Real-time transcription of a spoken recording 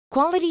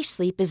Quality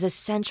sleep is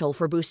essential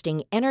for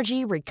boosting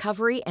energy,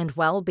 recovery, and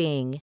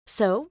well-being.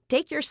 So,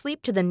 take your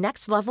sleep to the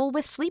next level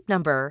with Sleep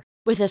Number.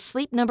 With a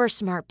Sleep Number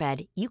smart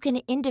bed, you can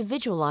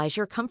individualize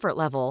your comfort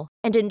level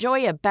and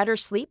enjoy a better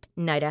sleep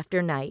night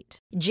after night.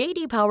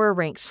 J.D. Power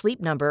ranks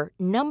Sleep Number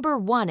number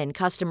one in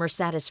customer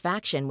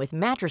satisfaction with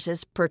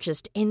mattresses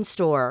purchased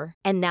in-store.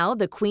 And now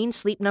the Queen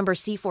Sleep Number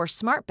C4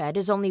 smart bed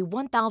is only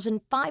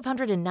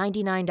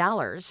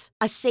 $1,599,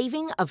 a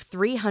saving of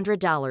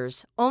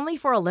 $300, only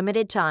for a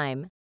limited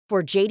time.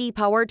 For J.D.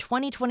 Power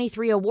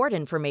 2023 award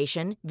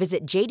information,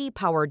 visit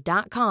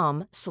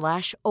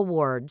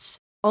jdpower.com/awards.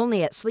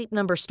 Only at Sleep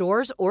Number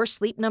stores or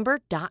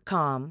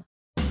sleepnumber.com.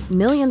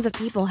 Millions of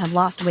people have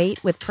lost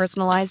weight with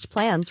personalized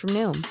plans from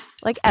Noom.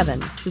 Like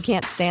Evan, who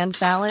can't stand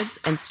salads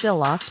and still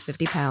lost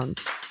 50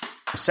 pounds.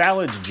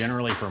 Salads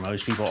generally for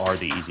most people are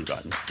the easy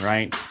button,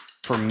 right?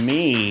 For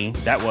me,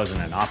 that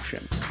wasn't an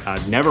option.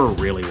 I never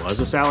really was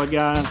a salad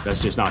guy.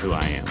 That's just not who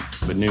I am.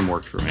 But Noom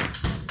worked for me.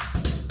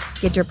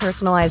 Get your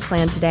personalized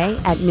plan today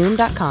at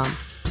Noom.com.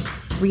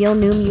 Real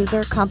Noom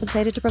user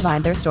compensated to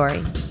provide their story.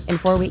 In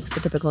 4 weeks, the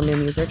typical Noom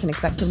user can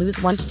expect to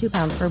lose 1 to 2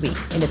 pounds per week.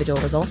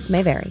 Individual results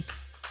may vary.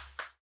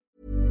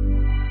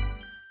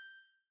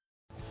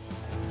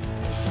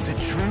 The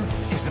truth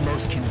is the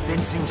most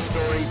convincing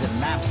story that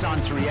maps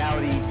onto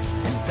reality,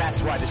 and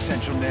that's why the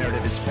central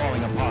narrative is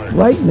falling apart.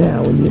 Right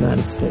now in the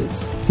United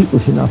States, people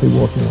should not be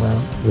walking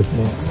around with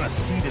masks. We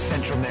must see the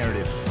central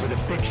narrative for the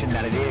fiction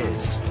that it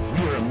is.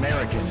 We are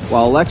Americans.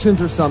 While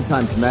elections are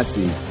sometimes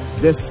messy,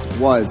 this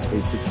was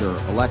a secure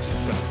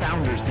election. The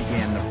founders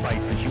began the fight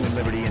for human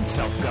liberty and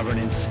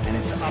self-governance, and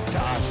it's up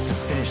to us to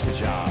finish the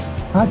job.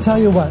 I tell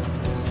you what,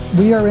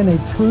 we are in a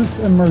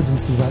truth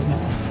emergency right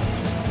now.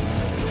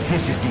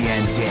 This is the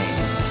end game.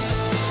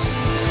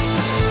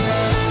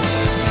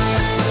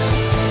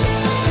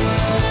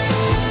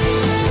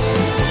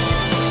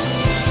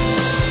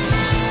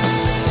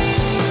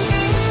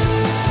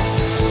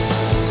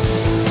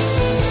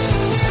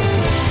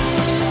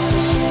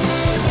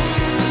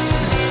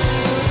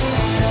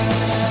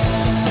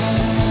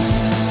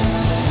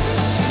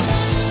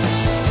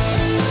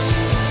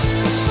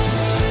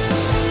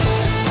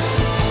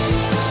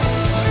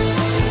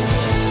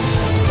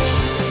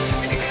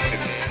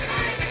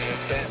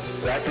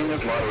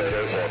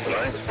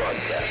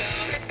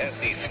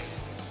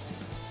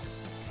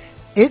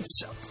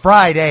 It's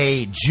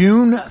Friday,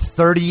 June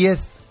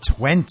 30th,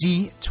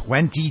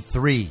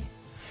 2023,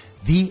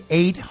 the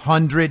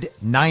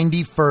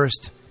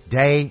 891st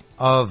day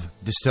of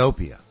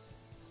dystopia.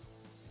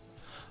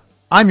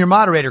 I'm your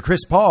moderator,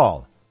 Chris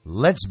Paul.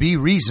 Let's be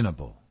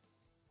reasonable.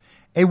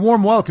 A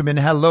warm welcome and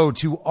hello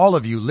to all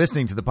of you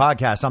listening to the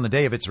podcast on the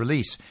day of its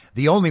release.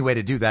 The only way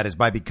to do that is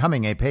by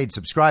becoming a paid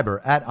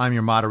subscriber at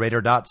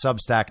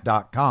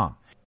imyourmoderator.substack.com.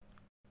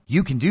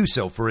 You can do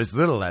so for as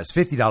little as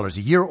 $50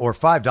 a year or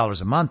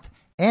 $5 a month.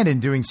 And in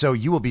doing so,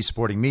 you will be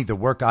supporting me, the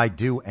work I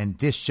do, and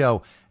this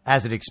show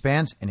as it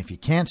expands. And if you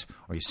can't,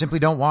 or you simply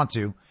don't want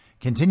to,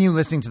 continue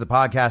listening to the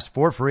podcast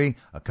for free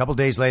a couple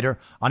days later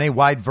on a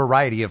wide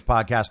variety of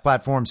podcast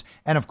platforms.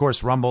 And of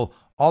course, Rumble.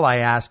 All I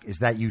ask is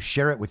that you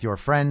share it with your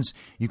friends.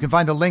 You can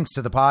find the links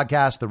to the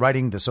podcast, the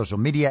writing, the social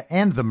media,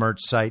 and the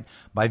merch site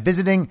by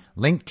visiting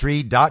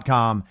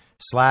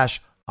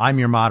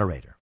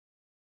linktree.com/I'mYourModerator.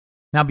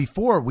 Now,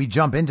 before we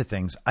jump into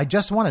things, I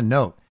just want to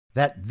note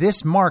that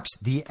this marks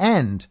the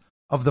end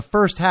of the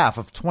first half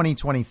of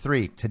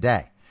 2023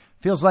 today.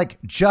 Feels like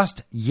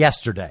just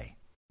yesterday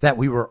that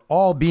we were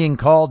all being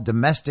called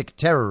domestic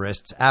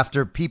terrorists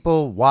after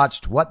people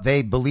watched what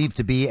they believed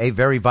to be a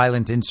very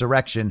violent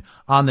insurrection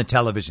on the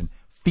television.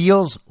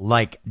 Feels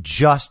like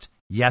just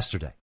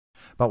yesterday.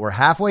 But we're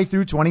halfway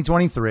through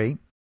 2023.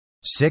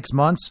 6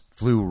 months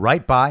flew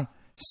right by.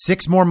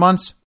 6 more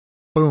months,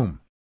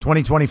 boom,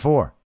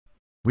 2024.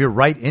 We're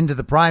right into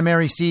the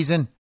primary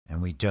season,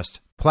 and we just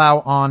plow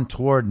on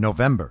toward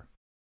November.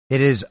 It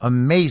is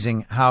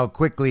amazing how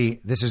quickly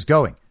this is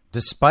going.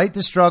 Despite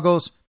the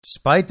struggles,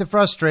 despite the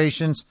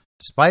frustrations,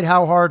 despite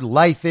how hard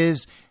life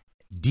is,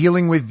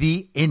 dealing with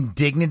the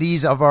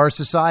indignities of our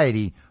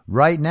society,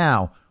 right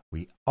now,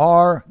 we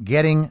are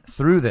getting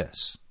through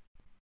this.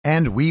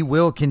 And we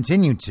will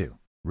continue to.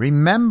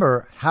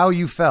 Remember how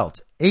you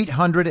felt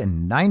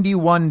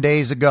 891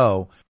 days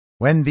ago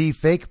when the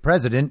fake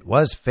president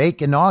was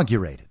fake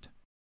inaugurated.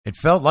 It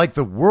felt like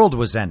the world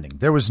was ending.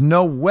 There was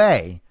no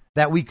way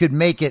that we could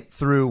make it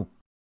through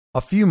a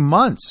few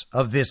months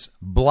of this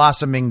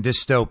blossoming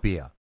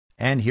dystopia.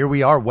 And here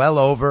we are well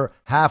over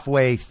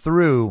halfway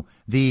through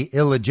the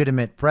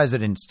illegitimate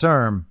president's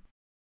term.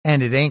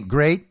 And it ain't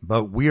great,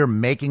 but we're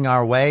making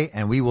our way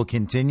and we will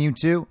continue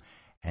to.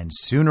 And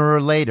sooner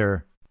or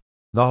later,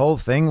 the whole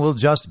thing will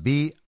just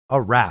be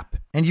a wrap,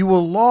 and you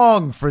will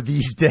long for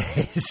these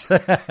days.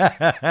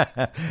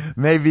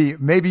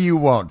 Maybe you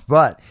won't,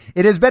 but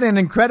it has been an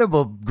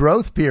incredible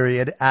growth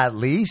period, at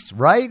least,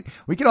 right?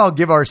 We can all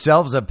give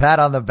ourselves a pat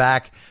on the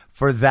back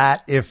for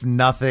that, if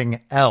nothing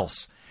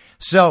else.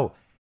 So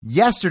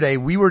yesterday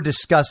we were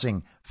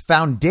discussing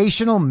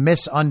foundational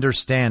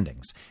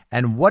misunderstandings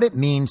and what it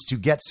means to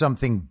get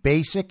something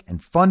basic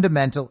and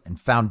fundamental and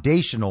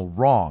foundational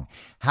wrong,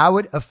 how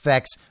it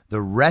affects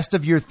the rest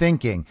of your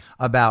thinking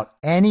about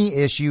any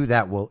issue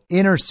that will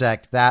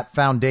intersect that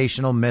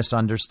foundational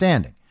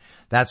misunderstanding.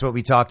 That's what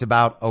we talked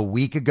about a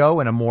week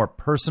ago in a more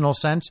personal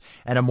sense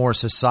and a more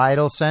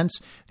societal sense,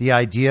 the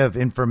idea of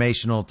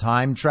informational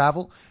time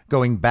travel,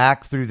 going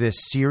back through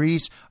this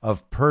series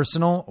of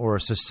personal or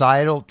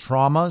societal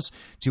traumas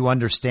to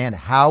understand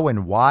how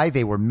and why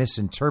they were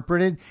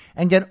misinterpreted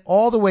and get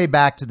all the way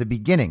back to the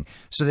beginning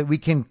so that we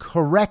can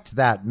correct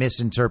that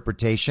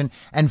misinterpretation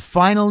and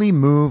finally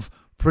move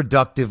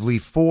productively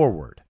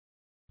forward.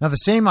 Now, the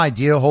same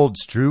idea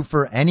holds true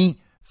for any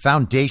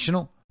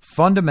foundational,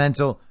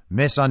 fundamental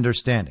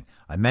misunderstanding.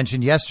 I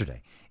mentioned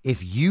yesterday,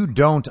 if you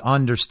don't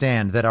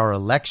understand that our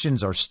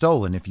elections are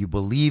stolen, if you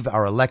believe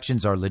our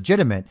elections are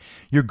legitimate,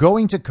 you're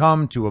going to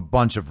come to a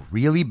bunch of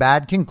really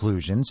bad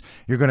conclusions.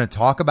 You're going to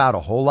talk about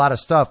a whole lot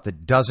of stuff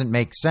that doesn't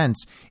make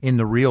sense in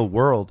the real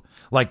world,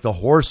 like the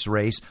horse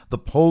race, the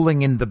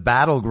polling in the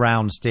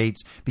battleground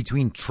states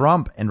between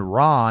Trump and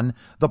Ron,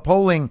 the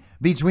polling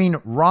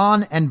between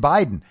Ron and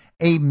Biden,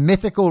 a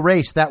mythical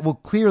race that will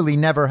clearly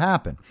never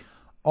happen.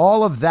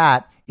 All of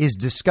that is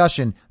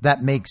discussion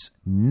that makes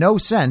no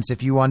sense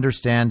if you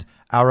understand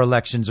our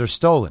elections are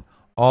stolen.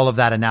 All of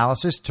that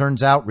analysis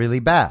turns out really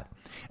bad.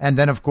 And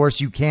then, of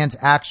course, you can't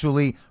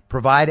actually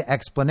provide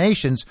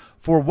explanations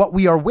for what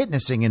we are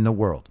witnessing in the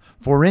world.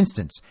 For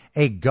instance,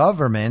 a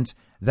government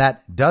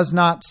that does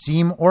not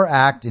seem or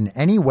act in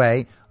any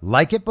way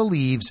like it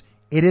believes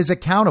it is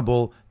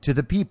accountable to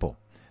the people.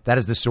 That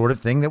is the sort of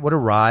thing that would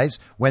arise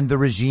when the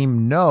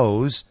regime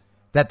knows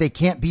that they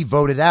can't be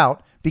voted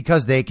out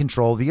because they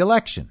control the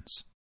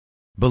elections.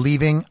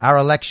 Believing our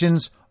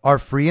elections are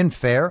free and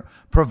fair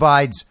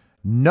provides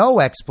no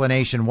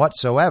explanation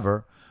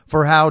whatsoever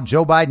for how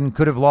Joe Biden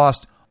could have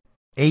lost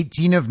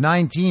 18 of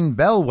 19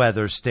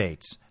 bellwether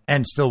states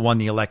and still won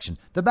the election,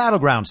 the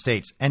battleground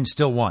states, and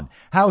still won,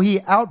 how he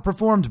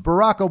outperformed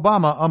Barack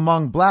Obama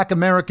among Black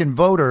American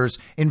voters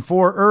in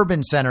 4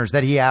 urban centers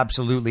that he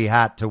absolutely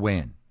had to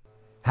win.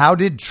 How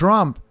did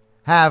Trump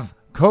have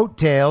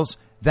coattails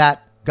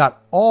that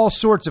got all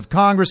sorts of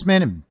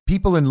congressmen and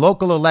people in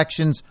local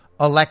elections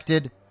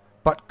elected,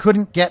 but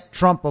couldn't get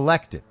Trump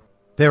elected?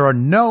 There are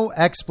no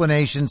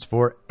explanations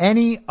for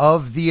any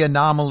of the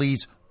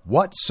anomalies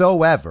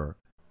whatsoever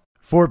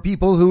for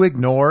people who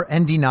ignore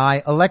and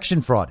deny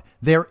election fraud.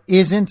 There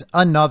isn't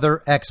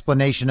another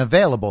explanation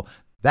available.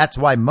 That's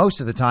why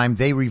most of the time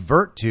they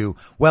revert to,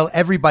 well,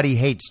 everybody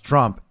hates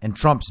Trump and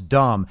Trump's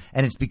dumb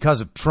and it's because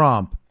of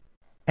Trump.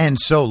 And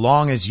so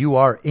long as you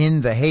are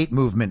in the hate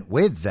movement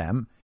with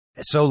them,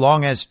 so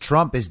long as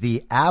Trump is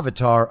the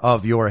avatar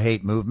of your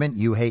hate movement,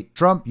 you hate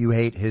Trump, you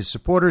hate his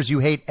supporters, you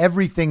hate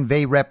everything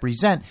they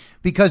represent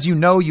because you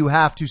know you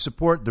have to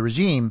support the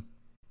regime.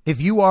 If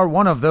you are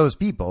one of those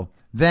people,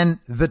 then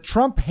the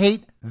Trump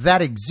hate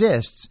that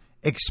exists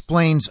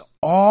explains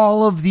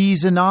all of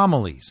these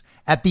anomalies.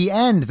 At the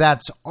end,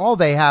 that's all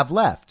they have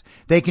left.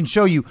 They can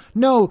show you,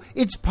 no,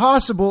 it's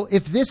possible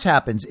if this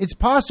happens. It's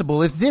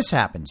possible if this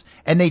happens.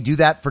 And they do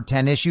that for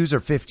 10 issues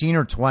or 15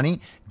 or 20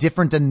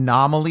 different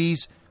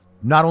anomalies,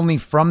 not only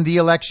from the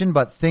election,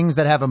 but things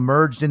that have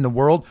emerged in the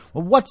world.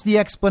 Well, what's the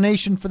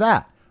explanation for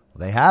that?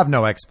 Well, they have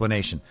no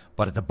explanation.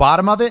 But at the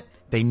bottom of it,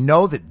 they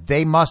know that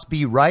they must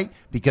be right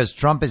because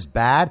Trump is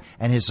bad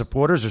and his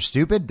supporters are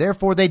stupid.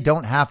 Therefore, they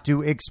don't have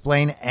to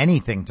explain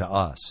anything to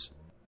us.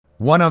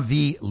 One of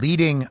the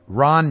leading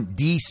Ron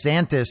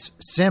DeSantis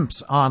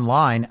simps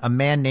online, a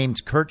man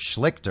named Kurt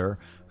Schlichter,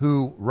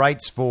 who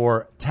writes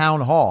for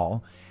Town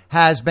Hall,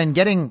 has been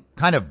getting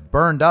kind of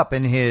burned up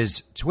in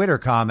his Twitter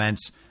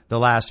comments the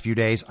last few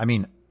days. I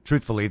mean,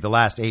 truthfully, the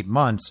last 8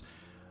 months.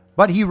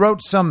 But he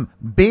wrote some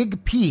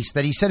big piece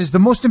that he said is the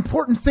most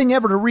important thing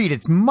ever to read.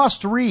 It's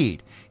must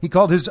read. He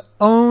called his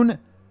own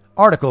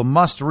article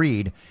must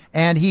read.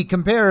 And he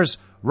compares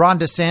Ron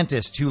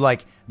DeSantis to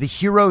like the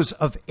heroes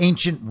of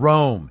ancient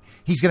Rome.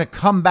 He's going to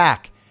come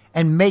back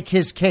and make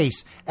his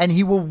case and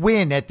he will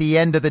win at the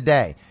end of the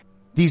day.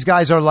 These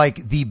guys are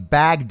like the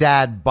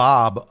Baghdad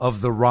Bob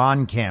of the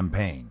Ron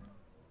campaign.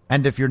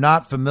 And if you're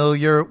not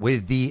familiar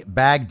with the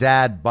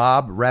Baghdad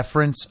Bob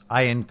reference,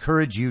 I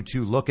encourage you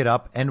to look it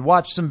up and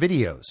watch some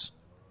videos.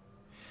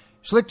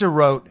 Schlichter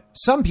wrote,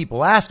 "Some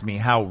people ask me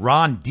how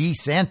Ron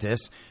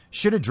DeSantis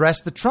should address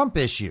the Trump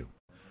issue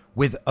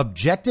with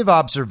objective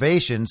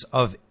observations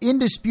of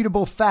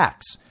indisputable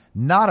facts,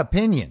 not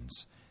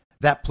opinions,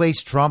 that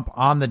place Trump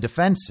on the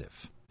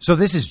defensive. So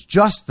this is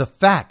just the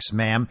facts,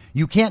 ma'am.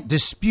 You can't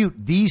dispute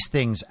these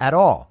things at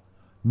all.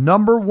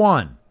 Number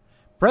 1,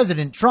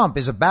 President Trump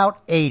is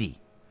about 80.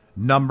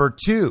 Number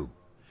 2,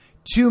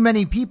 too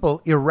many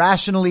people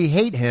irrationally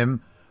hate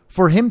him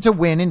for him to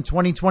win in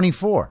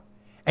 2024.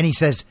 And he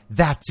says,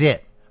 that's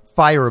it.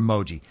 Fire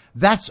emoji.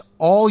 That's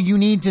all you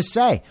need to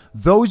say.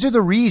 Those are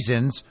the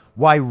reasons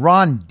why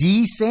Ron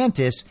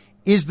DeSantis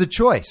is the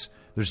choice.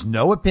 There's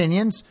no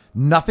opinions,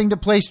 nothing to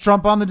place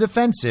Trump on the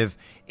defensive.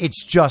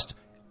 It's just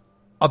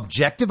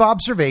objective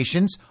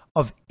observations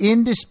of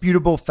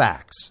indisputable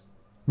facts.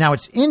 Now,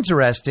 it's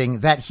interesting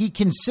that he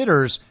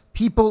considers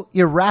people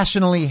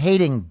irrationally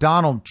hating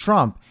Donald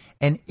Trump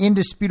an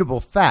indisputable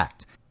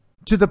fact,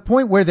 to the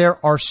point where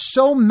there are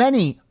so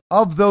many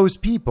of those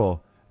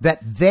people that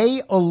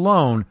they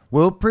alone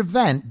will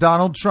prevent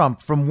Donald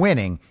Trump from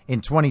winning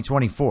in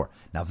 2024.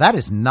 Now, that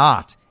is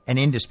not an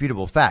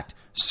indisputable fact.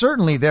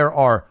 Certainly, there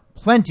are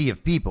plenty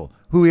of people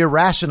who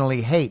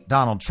irrationally hate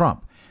Donald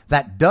Trump.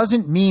 That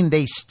doesn't mean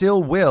they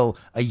still will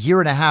a year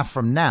and a half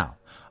from now.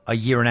 A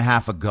year and a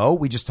half ago,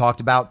 we just talked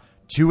about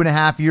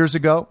 2.5 years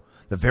ago,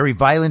 the very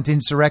violent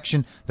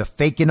insurrection, the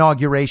fake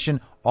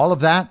inauguration, all of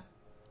that.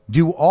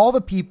 Do all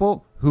the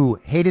people who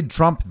hated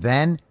Trump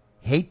then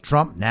hate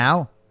Trump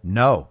now?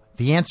 No.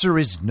 The answer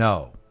is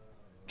no.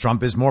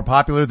 Trump is more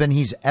popular than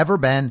he's ever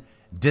been,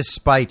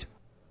 despite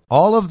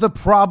all of the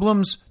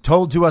problems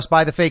told to us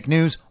by the fake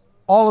news,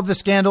 all of the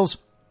scandals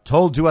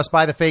told to us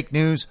by the fake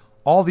news,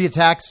 all the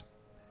attacks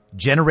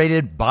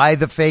generated by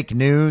the fake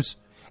news,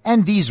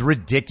 and these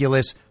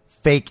ridiculous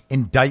fake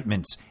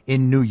indictments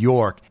in New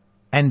York,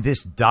 and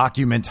this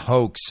document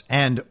hoax,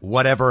 and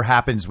whatever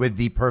happens with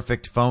the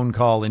perfect phone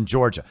call in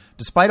Georgia.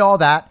 Despite all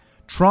that,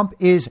 Trump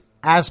is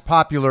as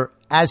popular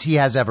as he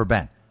has ever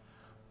been.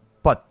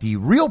 But the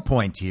real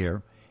point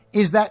here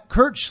is that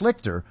Kurt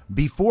Schlichter,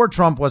 before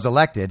Trump was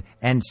elected,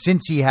 and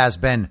since he has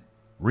been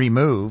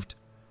removed,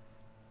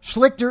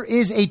 Schlichter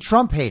is a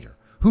Trump hater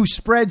who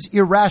spreads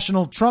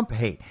irrational Trump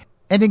hate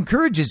and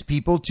encourages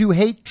people to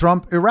hate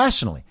Trump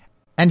irrationally.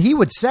 And he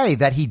would say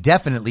that he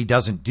definitely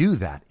doesn't do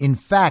that. In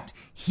fact,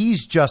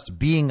 he's just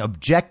being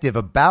objective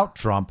about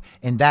Trump,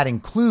 and that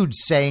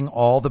includes saying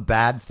all the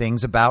bad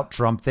things about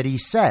Trump that he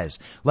says,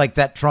 like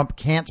that Trump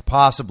can't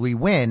possibly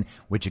win,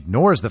 which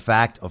ignores the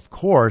fact, of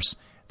course,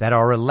 that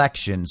our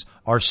elections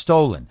are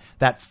stolen.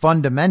 That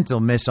fundamental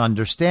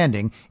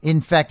misunderstanding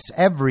infects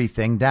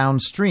everything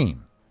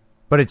downstream.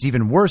 But it's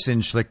even worse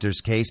in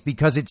Schlichter's case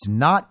because it's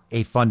not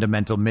a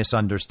fundamental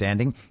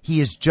misunderstanding. He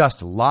is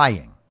just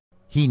lying.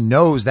 He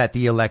knows that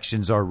the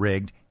elections are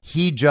rigged.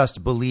 He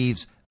just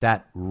believes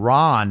that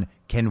Ron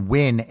can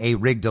win a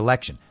rigged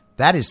election.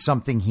 That is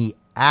something he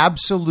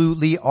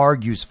absolutely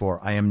argues for.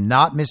 I am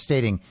not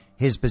misstating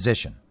his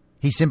position.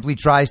 He simply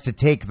tries to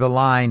take the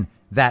line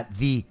that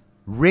the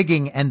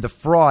rigging and the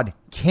fraud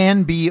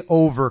can be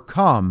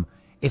overcome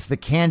if the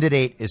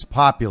candidate is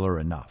popular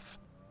enough.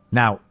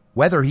 Now,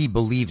 whether he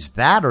believes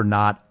that or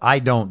not, I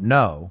don't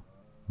know.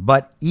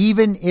 But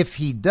even if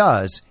he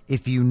does,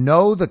 if you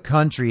know the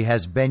country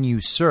has been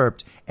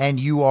usurped and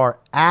you are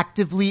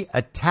actively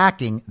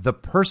attacking the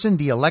person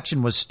the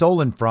election was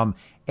stolen from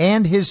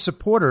and his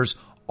supporters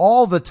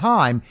all the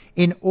time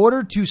in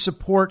order to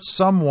support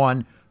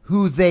someone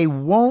who they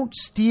won't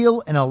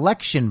steal an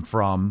election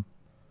from,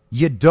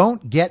 you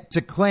don't get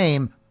to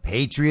claim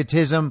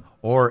patriotism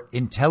or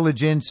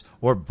intelligence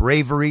or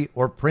bravery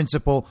or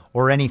principle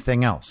or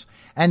anything else.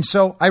 And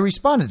so I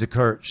responded to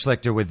Kurt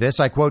Schlichter with this.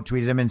 I quote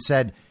tweeted him and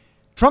said,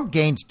 Trump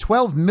gained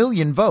 12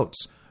 million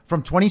votes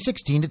from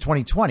 2016 to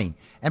 2020,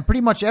 and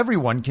pretty much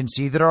everyone can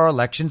see that our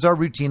elections are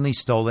routinely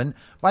stolen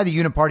by the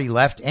uniparty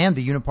left and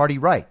the uniparty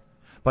right.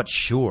 But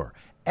sure,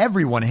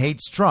 everyone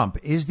hates Trump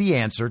is the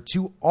answer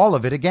to all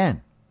of it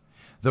again.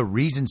 The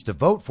reasons to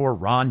vote for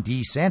Ron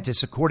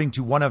DeSantis, according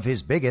to one of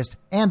his biggest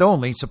and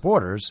only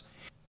supporters,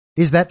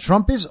 is that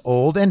Trump is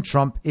old and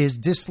Trump is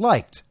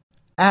disliked.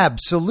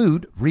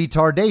 Absolute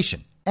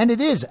retardation. And it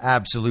is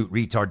absolute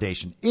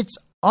retardation. It's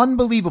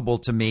unbelievable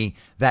to me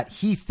that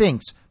he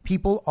thinks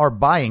people are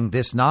buying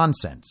this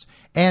nonsense.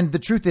 And the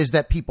truth is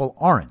that people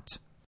aren't.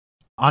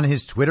 On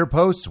his Twitter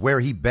posts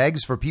where he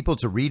begs for people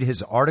to read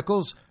his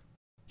articles,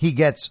 he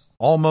gets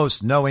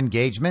almost no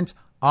engagement.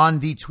 On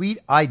the tweet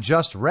I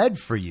just read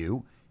for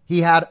you,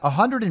 he had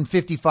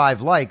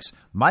 155 likes.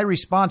 My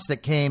response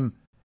that came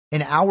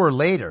an hour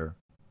later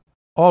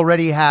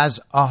already has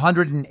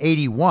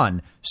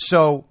 181.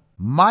 So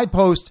my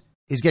post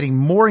is getting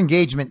more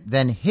engagement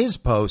than his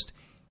post.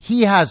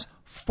 He has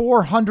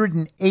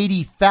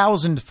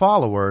 480,000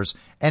 followers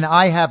and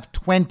I have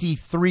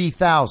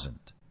 23,000.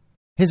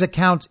 His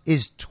account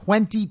is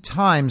 20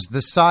 times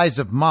the size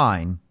of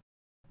mine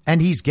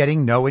and he's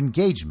getting no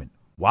engagement.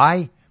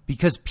 Why?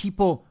 Because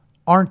people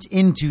aren't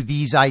into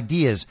these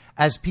ideas,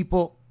 as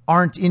people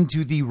aren't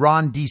into the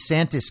Ron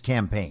DeSantis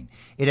campaign.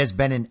 It has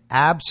been an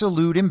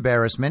absolute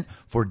embarrassment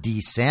for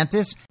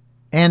DeSantis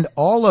and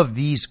all of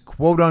these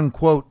quote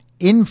unquote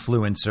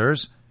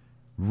influencers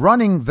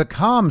running the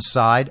comms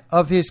side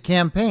of his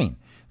campaign.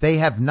 They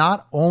have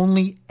not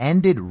only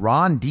ended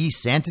Ron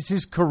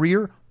DeSantis's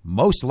career,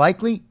 most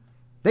likely,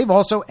 they've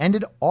also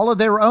ended all of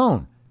their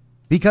own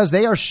because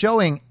they are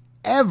showing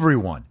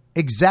everyone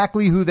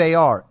exactly who they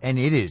are, and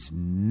it is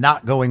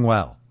not going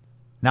well.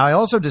 Now, I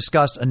also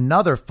discussed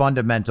another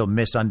fundamental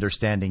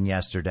misunderstanding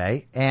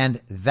yesterday,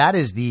 and that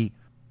is the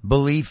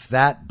belief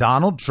that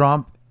Donald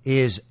Trump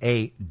is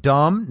a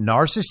dumb,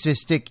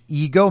 narcissistic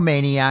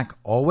egomaniac,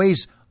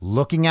 always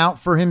looking out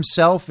for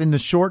himself in the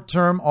short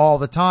term all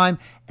the time.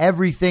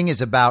 Everything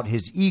is about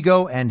his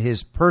ego and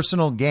his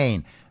personal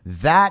gain.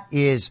 That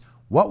is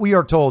what we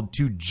are told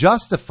to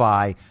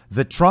justify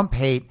the Trump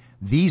hate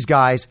these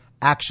guys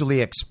actually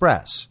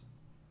express.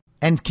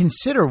 And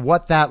consider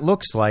what that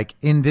looks like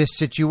in this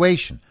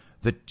situation.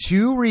 The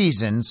two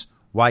reasons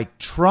why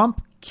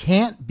Trump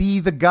can't be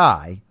the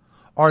guy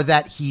are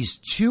that he's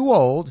too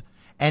old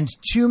and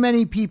too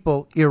many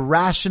people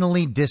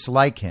irrationally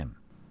dislike him.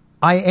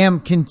 I am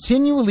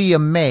continually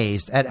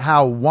amazed at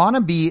how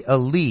wannabe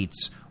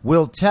elites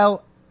will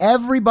tell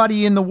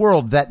everybody in the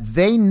world that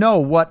they know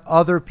what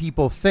other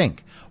people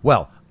think.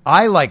 Well,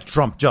 I like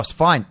Trump just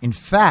fine. In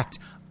fact,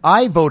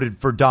 I voted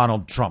for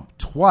Donald Trump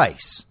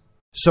twice.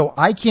 So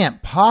I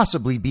can't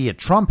possibly be a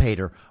Trump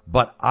hater,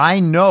 but I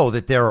know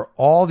that there are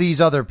all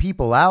these other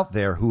people out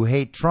there who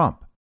hate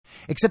Trump.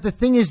 Except the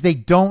thing is, they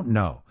don't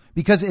know,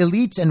 because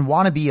elites and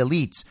wannabe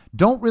elites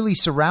don't really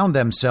surround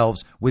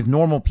themselves with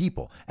normal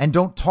people and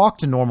don't talk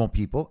to normal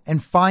people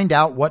and find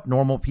out what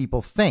normal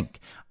people think.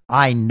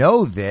 I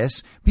know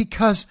this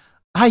because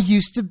I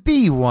used to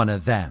be one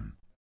of them.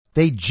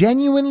 They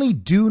genuinely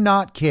do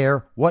not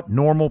care what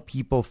normal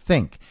people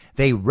think.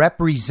 They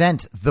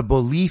represent the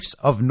beliefs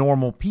of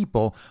normal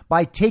people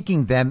by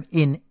taking them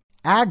in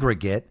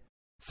aggregate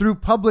through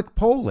public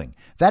polling.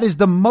 That is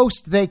the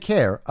most they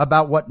care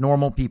about what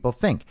normal people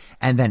think.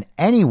 And then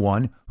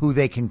anyone who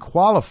they can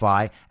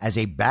qualify as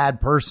a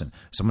bad person,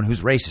 someone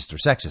who's racist or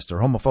sexist or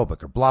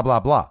homophobic or blah, blah,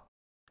 blah.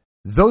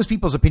 Those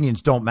people's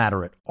opinions don't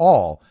matter at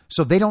all,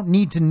 so they don't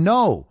need to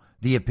know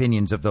the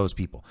opinions of those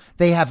people.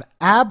 They have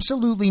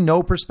absolutely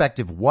no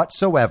perspective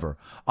whatsoever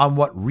on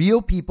what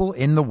real people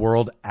in the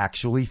world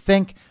actually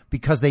think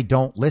because they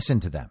don't listen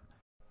to them.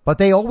 But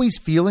they always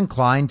feel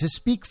inclined to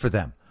speak for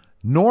them.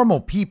 Normal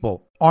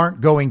people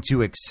aren't going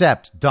to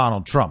accept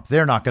Donald Trump.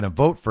 They're not going to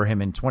vote for him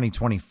in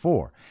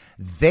 2024.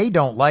 They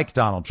don't like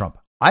Donald Trump.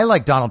 I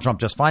like Donald Trump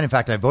just fine. In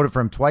fact, I voted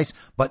for him twice,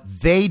 but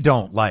they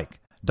don't like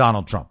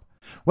Donald Trump.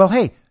 Well,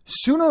 hey,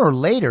 sooner or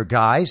later,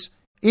 guys,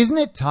 isn't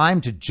it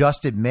time to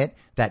just admit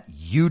that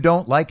you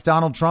don't like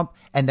Donald Trump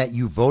and that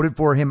you voted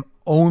for him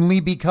only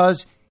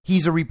because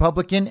he's a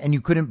Republican and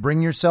you couldn't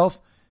bring yourself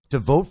to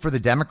vote for the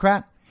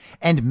Democrat?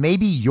 And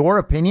maybe your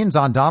opinions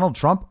on Donald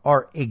Trump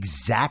are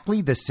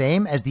exactly the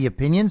same as the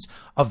opinions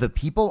of the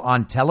people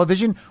on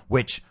television,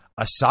 which,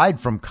 aside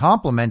from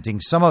complimenting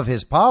some of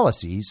his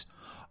policies,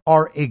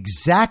 are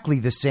exactly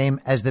the same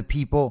as the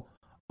people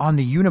on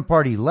the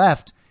uniparty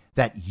left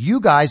that you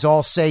guys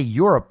all say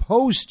you're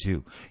opposed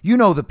to. You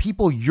know, the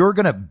people you're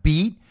going to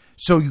beat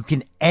so you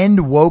can end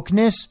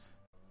wokeness.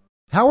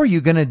 How are you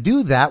going to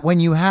do that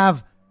when you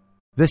have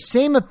the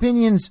same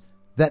opinions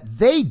that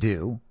they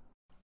do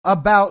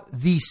about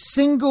the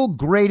single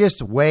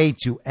greatest way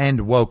to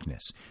end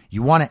wokeness?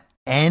 You want to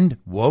end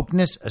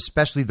wokeness,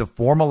 especially the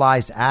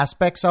formalized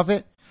aspects of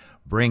it?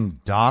 Bring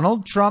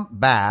Donald Trump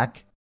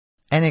back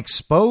and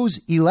expose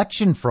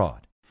election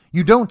fraud.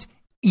 You don't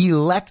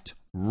elect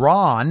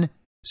Ron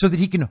so that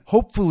he can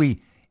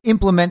hopefully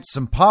implement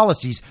some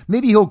policies.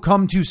 Maybe he'll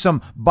come to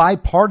some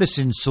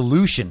bipartisan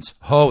solutions.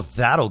 Oh,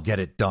 that'll get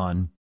it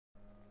done.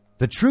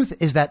 The truth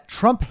is that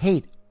Trump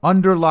hate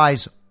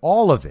underlies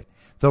all of it.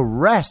 The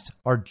rest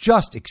are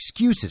just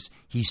excuses.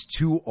 He's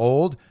too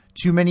old.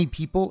 Too many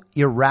people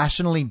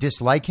irrationally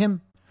dislike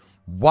him.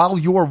 While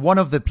you're one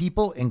of the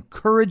people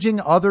encouraging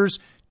others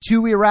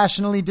to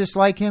irrationally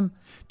dislike him,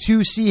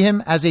 to see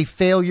him as a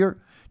failure,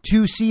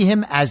 to see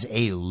him as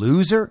a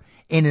loser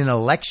in an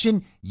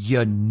election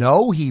you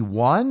know he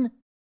won.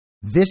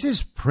 This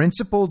is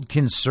principled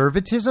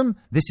conservatism.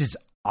 This is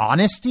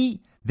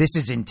honesty. This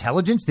is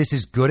intelligence. This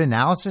is good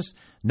analysis.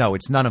 No,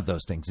 it's none of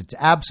those things. It's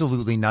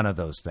absolutely none of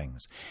those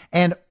things.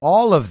 And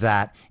all of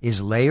that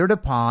is layered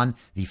upon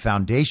the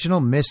foundational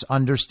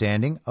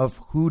misunderstanding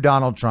of who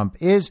Donald Trump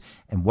is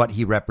and what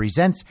he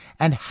represents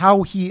and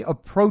how he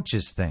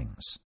approaches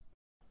things.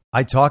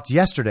 I talked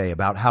yesterday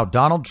about how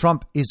Donald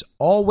Trump is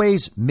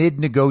always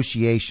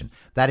mid-negotiation.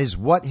 That is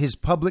what his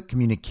public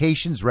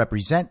communications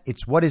represent.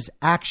 It's what his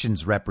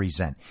actions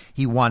represent.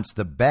 He wants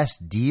the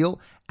best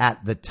deal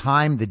at the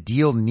time the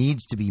deal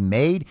needs to be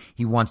made.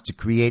 He wants to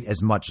create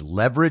as much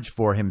leverage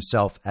for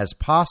himself as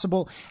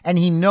possible. And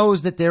he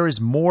knows that there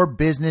is more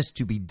business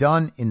to be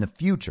done in the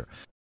future.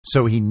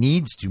 So he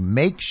needs to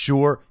make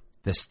sure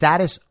the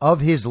status of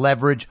his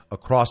leverage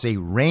across a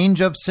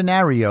range of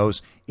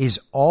scenarios is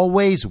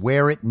always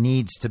where it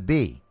needs to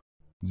be.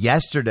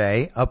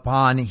 Yesterday,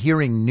 upon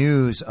hearing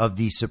news of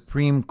the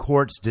Supreme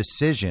Court's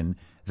decision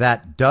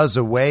that does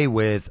away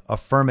with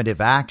affirmative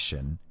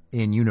action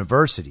in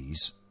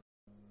universities,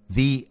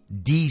 the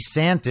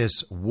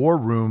DeSantis War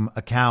Room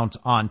account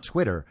on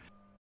Twitter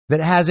that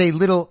has a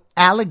little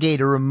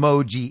alligator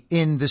emoji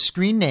in the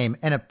screen name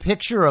and a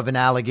picture of an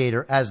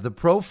alligator as the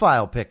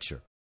profile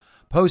picture,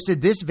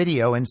 posted this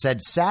video and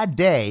said, "Sad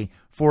day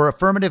for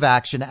affirmative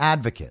action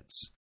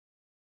advocates."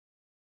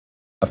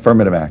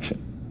 Affirmative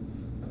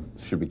action.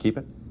 Should we keep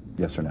it?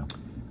 Yes or no?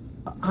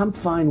 I'm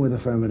fine with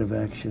affirmative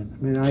action.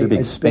 I mean, should it be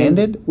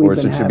expanded, or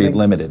should it be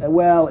limited?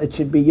 Well, it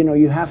should be,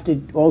 you have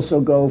to also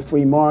go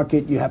free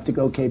market, you have to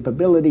go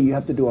capability, you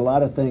have to do a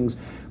lot of things,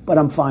 but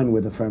I'm fine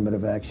with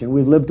affirmative action.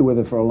 We've lived with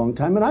it for a long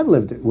time, and I've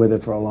lived with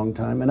it for a long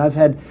time, and I've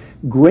had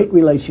great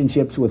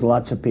relationships with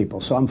lots of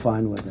people, so I'm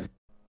fine with it.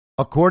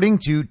 According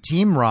to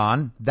Team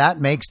Ron,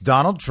 that makes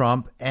Donald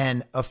Trump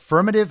an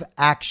affirmative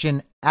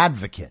action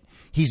advocate.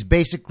 He's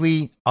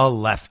basically a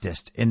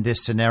leftist in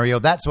this scenario.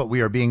 That's what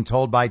we are being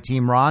told by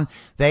Team Ron.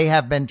 They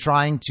have been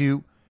trying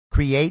to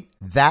create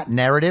that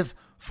narrative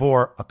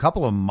for a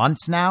couple of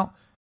months now.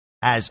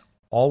 As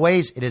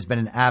always, it has been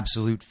an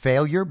absolute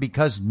failure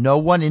because no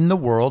one in the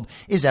world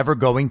is ever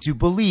going to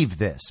believe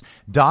this.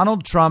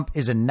 Donald Trump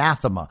is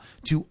anathema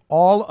to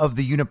all of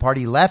the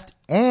uniparty left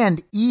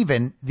and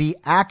even the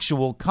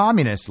actual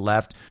communist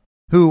left,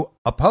 who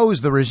oppose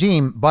the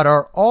regime but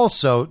are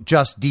also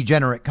just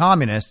degenerate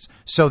communists,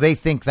 so they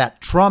think that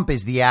Trump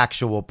is the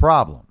actual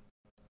problem.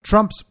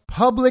 Trump's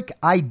public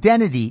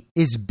identity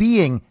is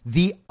being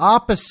the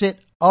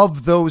opposite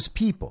of those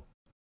people.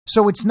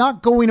 So it's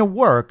not going to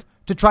work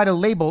to try to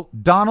label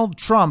Donald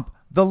Trump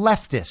the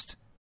leftist.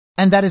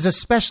 And that is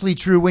especially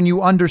true when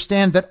you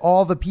understand that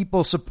all the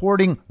people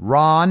supporting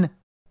Ron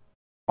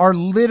are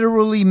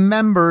literally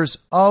members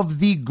of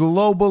the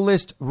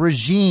globalist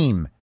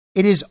regime.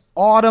 It is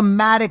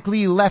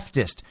automatically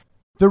leftist.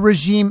 The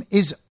regime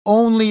is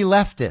only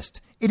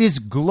leftist. It is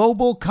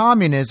global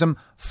communism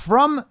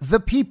from the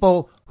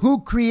people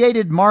who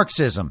created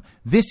Marxism.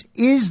 This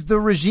is the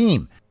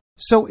regime.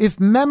 So if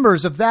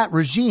members of that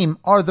regime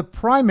are the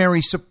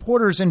primary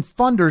supporters and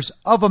funders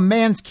of a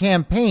man's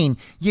campaign,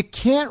 you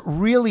can't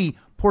really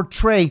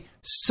portray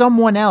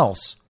someone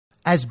else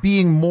as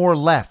being more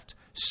left.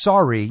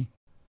 Sorry,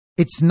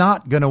 it's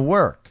not going to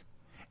work.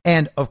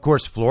 And, of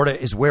course,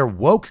 Florida is where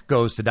woke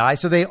goes to die.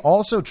 So they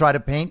also try to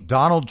paint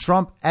Donald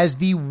Trump as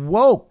the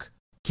woke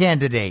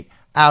candidate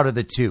out of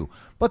the two.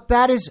 But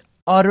that is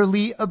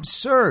utterly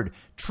absurd.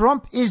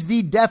 Trump is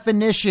the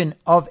definition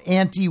of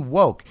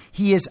anti-woke.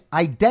 He is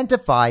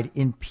identified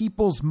in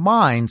people's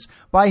minds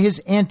by his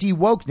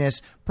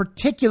anti-wokeness,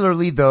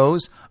 particularly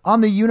those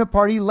on the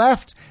uniparty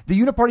left. The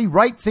uniparty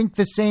right think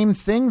the same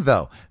thing,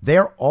 though.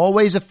 They're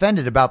always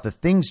offended about the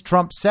things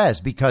Trump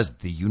says because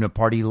the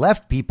uniparty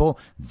left people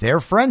they're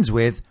friends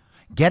with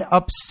get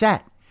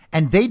upset.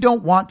 And they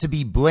don't want to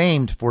be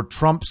blamed for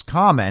Trump's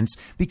comments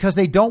because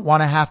they don't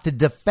want to have to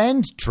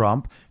defend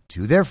Trump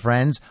to their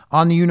friends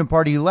on the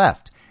uniparty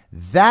left.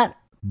 That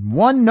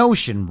one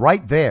notion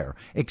right there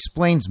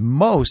explains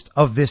most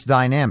of this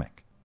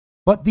dynamic.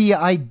 But the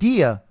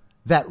idea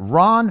that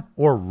Ron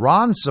or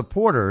Ron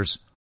supporters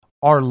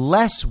are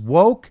less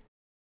woke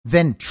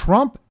than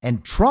Trump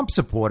and Trump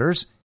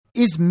supporters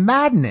is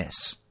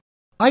madness.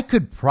 I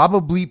could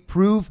probably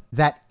prove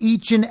that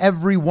each and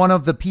every one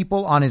of the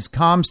people on his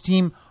comms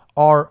team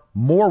are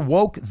more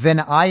woke than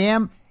I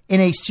am in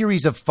a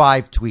series of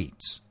 5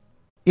 tweets.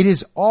 It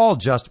is all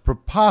just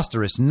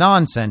preposterous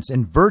nonsense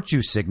and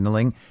virtue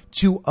signaling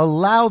to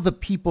allow the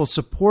people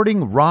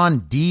supporting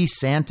Ron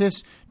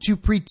DeSantis to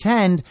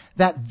pretend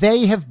that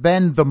they have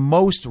been the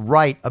most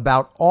right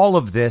about all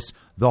of this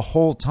the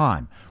whole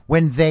time,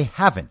 when they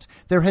haven't.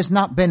 There has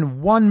not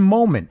been one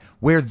moment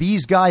where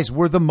these guys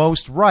were the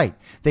most right.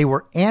 They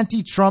were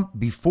anti-Trump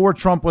before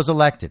Trump was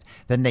elected.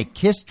 Then they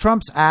kissed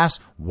Trump's ass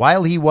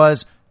while he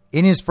was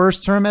in his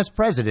first term as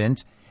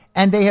president,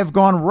 and they have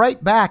gone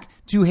right back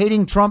to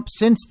hating Trump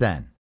since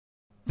then.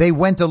 They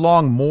went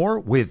along more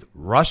with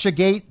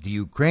Russiagate, the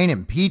Ukraine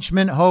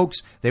impeachment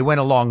hoax. They went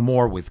along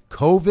more with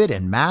COVID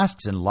and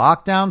masks and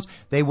lockdowns.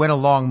 They went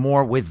along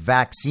more with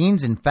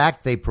vaccines. In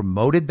fact, they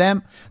promoted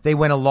them. They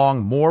went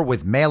along more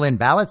with mail-in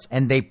ballots,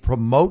 and they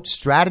promote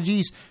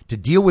strategies to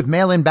deal with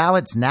mail-in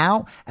ballots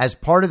now as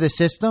part of the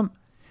system.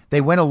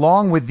 They went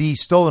along with the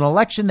stolen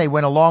election. They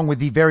went along with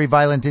the very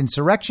violent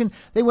insurrection.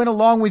 They went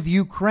along with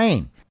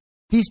Ukraine.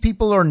 These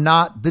people are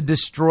not the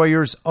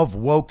destroyers of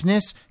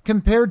wokeness.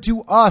 Compared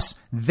to us,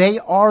 they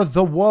are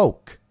the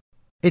woke.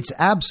 It's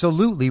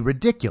absolutely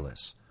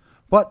ridiculous.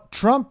 But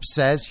Trump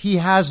says he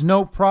has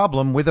no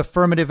problem with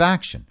affirmative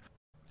action.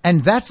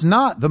 And that's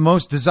not the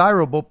most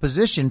desirable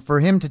position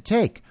for him to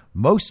take.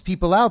 Most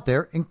people out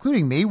there,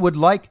 including me, would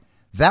like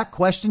that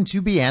question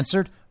to be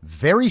answered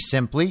very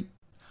simply.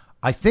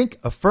 I think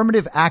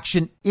affirmative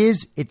action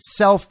is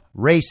itself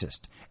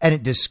racist, and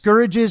it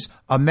discourages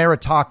a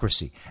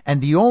meritocracy. And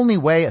the only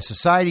way a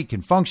society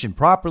can function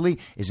properly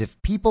is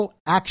if people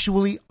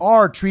actually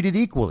are treated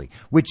equally,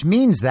 which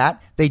means that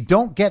they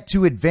don't get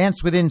to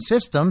advance within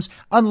systems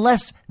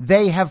unless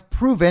they have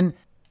proven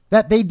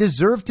that they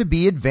deserve to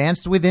be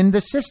advanced within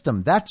the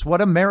system. That's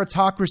what a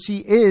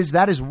meritocracy is.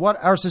 That is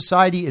what our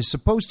society is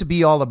supposed to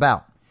be all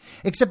about.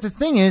 Except the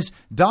thing is,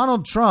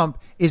 Donald Trump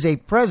is a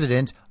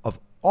president of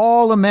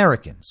all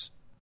Americans.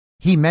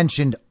 He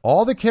mentioned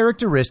all the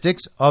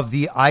characteristics of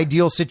the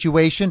ideal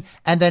situation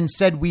and then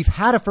said, we've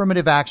had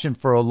affirmative action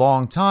for a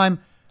long time.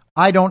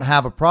 I don't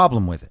have a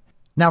problem with it.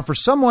 Now, for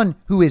someone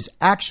who is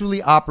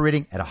actually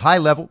operating at a high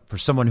level, for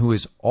someone who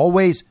is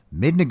always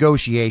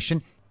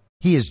mid-negotiation,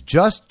 He is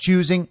just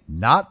choosing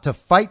not to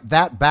fight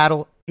that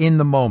battle in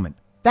the moment.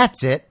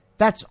 That's it.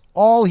 That's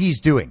all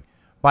he's doing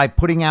by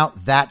putting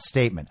out that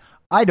statement.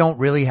 I don't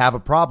really have a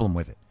problem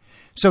with it.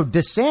 So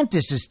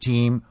DeSantis'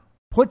 team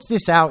puts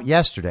this out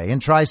yesterday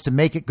and tries to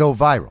make it go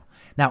viral.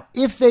 Now,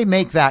 if they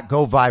make that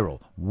go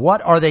viral,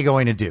 what are they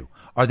going to do?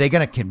 Are they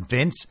going to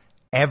convince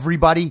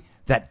everybody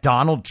that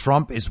Donald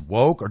Trump is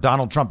woke or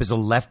Donald Trump is a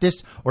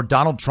leftist or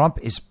Donald Trump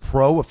is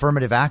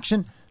pro-affirmative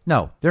action?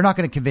 No, they're not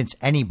going to convince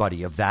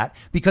anybody of that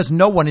because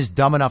no one is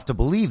dumb enough to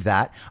believe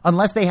that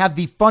unless they have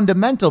the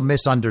fundamental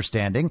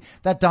misunderstanding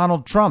that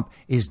Donald Trump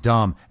is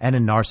dumb and a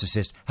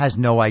narcissist, has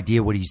no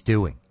idea what he's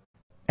doing.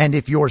 And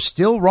if you're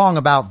still wrong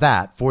about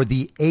that for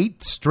the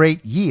 8th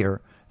straight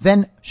year,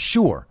 then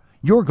sure,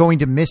 you're going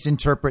to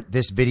misinterpret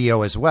this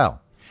video as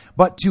well.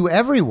 But to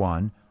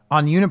everyone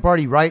on the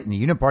uniparty right and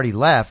the uniparty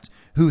left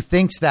who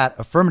thinks that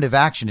affirmative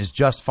action is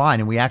just fine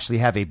and we actually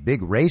have a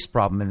big race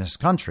problem in this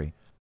country,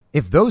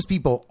 if those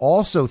people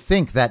also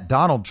think that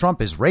Donald Trump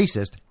is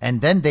racist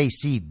and then they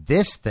see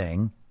this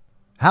thing,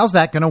 how's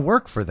that going to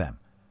work for them?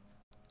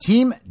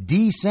 Team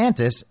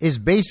DeSantis is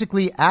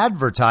basically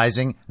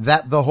advertising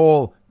that the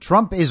whole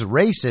Trump is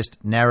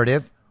racist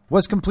narrative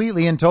was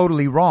completely and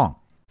totally wrong.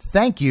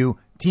 Thank you,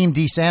 Team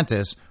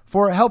DeSantis,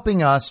 for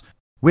helping us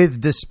with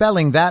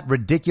dispelling that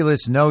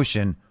ridiculous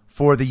notion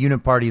for the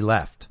uniparty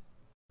left.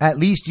 At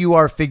least you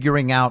are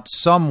figuring out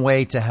some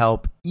way to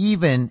help,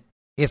 even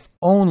if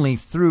only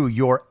through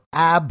your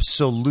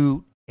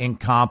absolute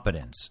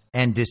incompetence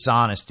and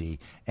dishonesty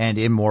and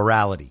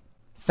immorality.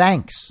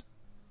 Thanks.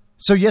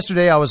 So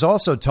yesterday I was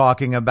also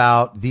talking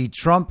about the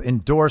Trump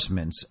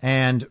endorsements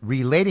and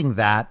relating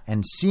that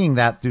and seeing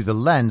that through the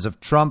lens of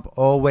Trump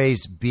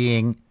always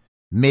being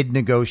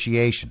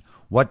mid-negotiation.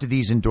 What do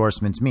these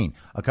endorsements mean?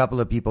 A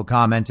couple of people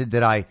commented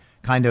that I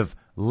kind of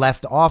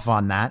left off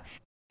on that.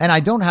 And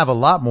I don't have a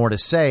lot more to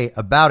say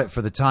about it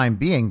for the time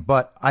being,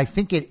 but I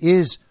think it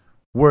is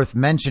worth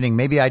mentioning.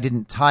 Maybe I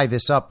didn't tie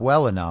this up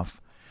well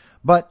enough,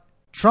 but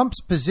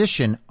Trump's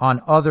position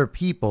on other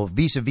people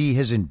vis-a-vis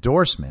his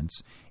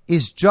endorsements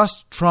is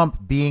just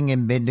Trump being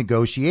in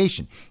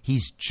mid-negotiation.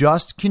 He's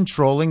just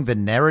controlling the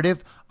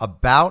narrative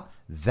about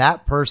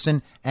that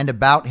person and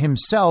about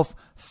himself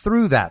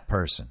through that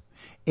person.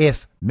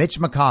 If Mitch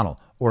McConnell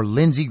or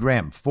Lindsey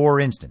Graham, for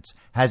instance,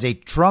 has a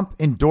Trump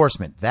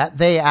endorsement that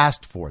they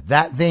asked for,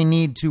 that they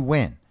need to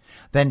win,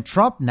 then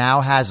Trump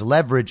now has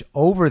leverage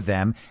over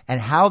them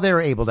and how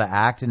they're able to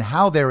act and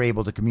how they're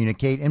able to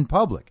communicate in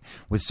public.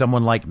 With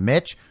someone like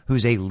Mitch,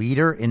 who's a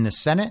leader in the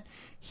Senate,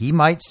 he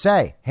might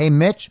say, hey,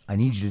 Mitch, I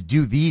need you to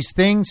do these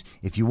things.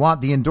 If you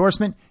want the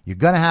endorsement, you're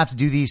going to have to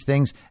do these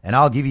things, and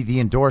I'll give you the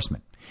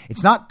endorsement.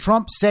 It's not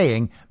Trump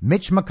saying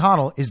Mitch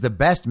McConnell is the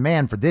best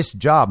man for this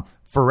job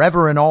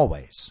forever and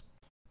always.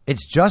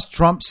 It's just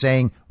Trump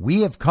saying,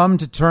 we have come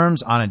to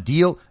terms on a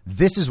deal.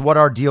 This is what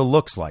our deal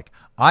looks like.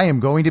 I am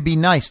going to be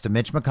nice to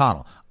Mitch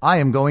McConnell. I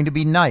am going to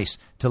be nice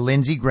to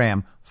Lindsey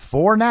Graham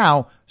for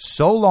now,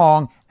 so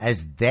long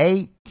as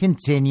they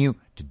continue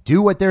to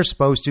do what they're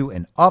supposed to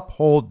and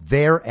uphold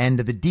their end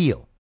of the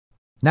deal.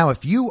 Now,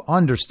 if you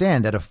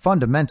understand at a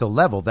fundamental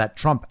level that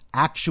Trump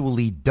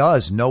actually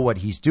does know what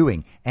he's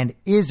doing and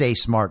is a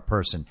smart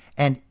person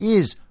and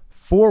is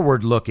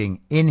forward-looking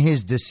in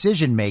his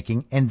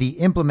decision-making and the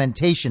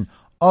implementation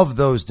of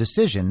those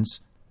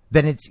decisions,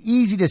 then it's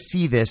easy to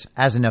see this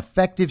as an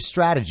effective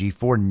strategy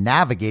for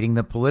navigating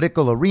the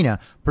political arena,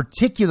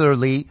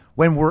 particularly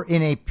when we're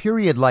in a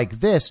period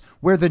like this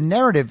where the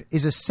narrative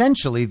is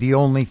essentially the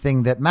only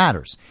thing that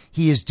matters.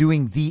 He is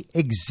doing the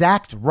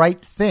exact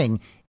right thing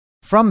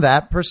from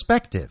that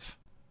perspective.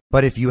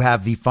 But if you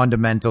have the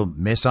fundamental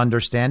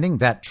misunderstanding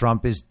that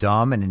Trump is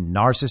dumb and a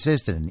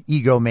narcissist and an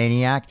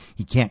egomaniac,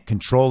 he can't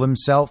control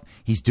himself,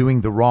 he's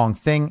doing the wrong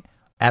thing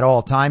at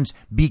all times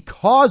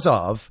because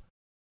of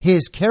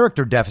his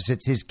character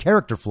deficits, his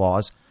character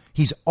flaws,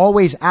 he's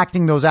always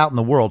acting those out in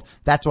the world.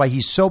 That's why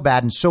he's so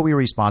bad and so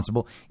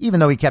irresponsible, even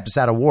though he kept us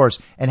out of wars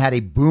and had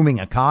a booming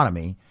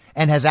economy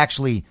and has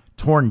actually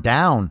torn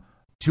down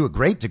to a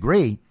great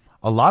degree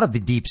a lot of the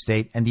deep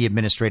state and the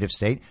administrative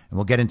state. And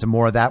we'll get into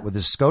more of that with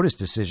the SCOTUS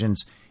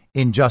decisions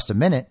in just a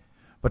minute.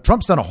 But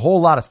Trump's done a whole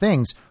lot of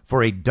things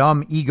for a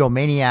dumb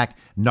egomaniac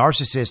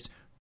narcissist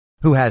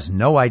who has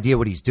no idea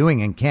what he's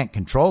doing and can't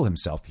control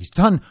himself. He's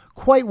done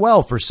quite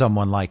well for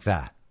someone like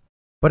that.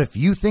 But if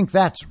you think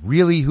that's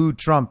really who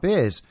Trump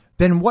is,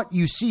 then what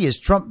you see is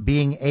Trump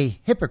being a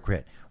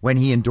hypocrite when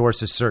he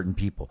endorses certain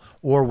people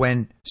or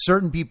when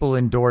certain people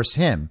endorse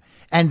him.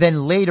 And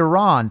then later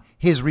on,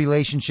 his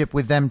relationship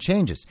with them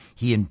changes.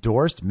 He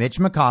endorsed Mitch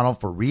McConnell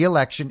for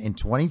re-election in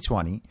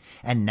 2020,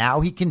 and now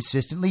he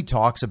consistently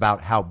talks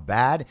about how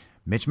bad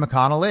Mitch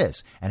McConnell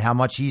is and how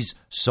much he's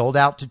sold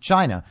out to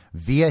China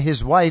via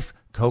his wife,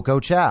 Coco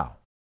Chow.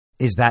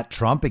 Is that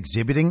Trump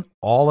exhibiting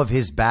all of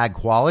his bad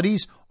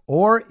qualities?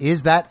 Or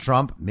is that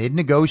Trump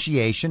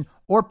mid-negotiation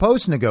or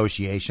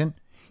post-negotiation?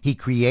 He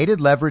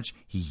created leverage.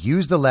 He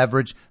used the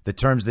leverage. The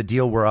terms of the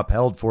deal were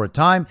upheld for a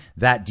time.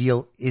 That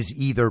deal is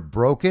either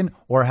broken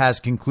or has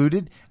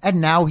concluded. And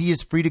now he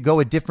is free to go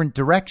a different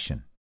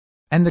direction.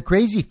 And the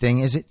crazy thing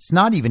is it's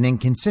not even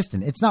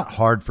inconsistent. It's not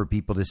hard for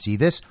people to see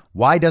this.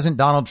 Why doesn't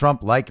Donald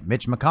Trump like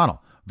Mitch McConnell?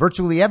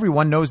 Virtually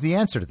everyone knows the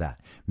answer to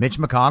that. Mitch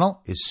McConnell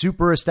is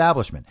super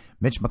establishment.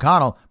 Mitch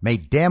McConnell may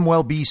damn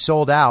well be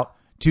sold out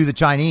to the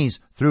Chinese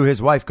through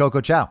his wife, Coco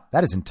Chow.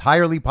 That is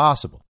entirely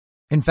possible.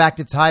 In fact,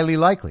 it's highly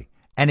likely.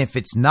 And if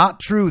it's not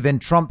true, then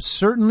Trump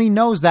certainly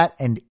knows that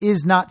and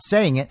is not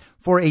saying it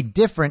for a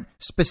different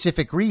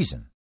specific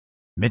reason.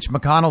 Mitch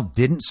McConnell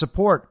didn't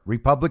support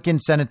Republican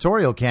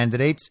senatorial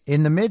candidates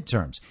in the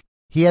midterms.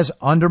 He has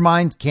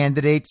undermined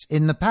candidates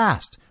in the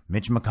past.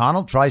 Mitch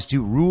McConnell tries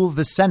to rule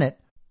the Senate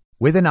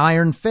with an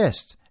iron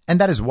fist, and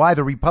that is why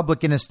the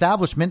Republican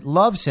establishment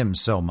loves him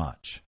so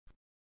much.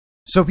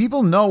 So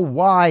people know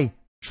why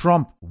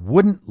Trump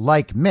wouldn't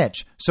like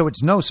Mitch, so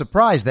it's no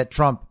surprise that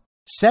Trump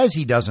says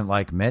he doesn't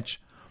like Mitch.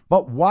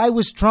 But why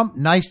was Trump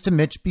nice to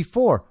Mitch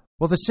before?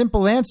 Well, the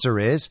simple answer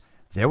is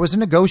there was a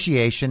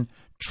negotiation.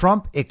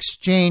 Trump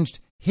exchanged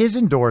his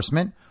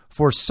endorsement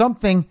for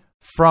something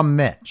from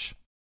Mitch.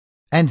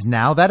 And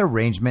now that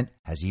arrangement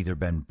has either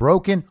been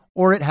broken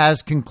or it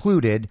has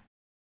concluded.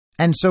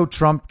 And so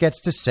Trump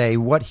gets to say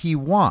what he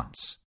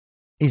wants.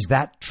 Is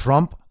that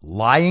Trump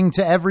lying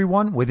to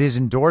everyone with his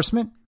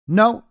endorsement?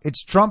 No,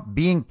 it's Trump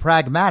being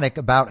pragmatic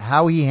about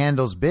how he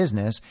handles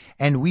business,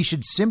 and we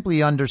should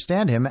simply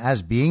understand him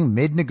as being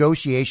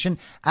mid-negotiation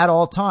at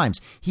all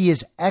times. He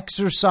is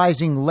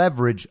exercising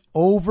leverage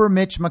over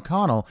Mitch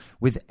McConnell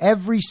with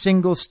every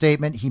single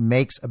statement he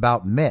makes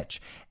about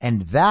Mitch,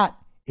 and that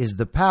is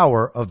the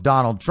power of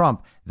Donald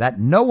Trump that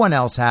no one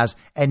else has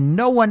and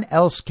no one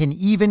else can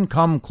even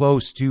come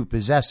close to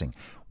possessing.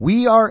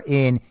 We are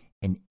in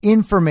an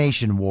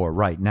information war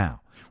right now.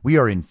 We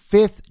are in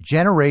fifth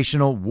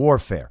generational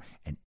warfare,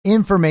 an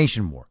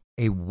information war,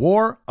 a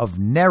war of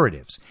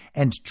narratives.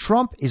 And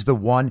Trump is the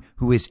one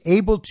who is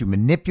able to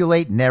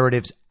manipulate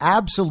narratives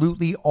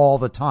absolutely all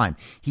the time.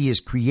 He is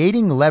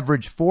creating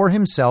leverage for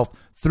himself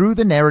through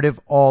the narrative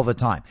all the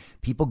time.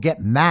 People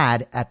get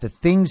mad at the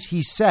things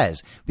he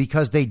says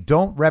because they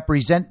don't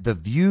represent the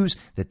views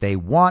that they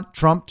want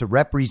Trump to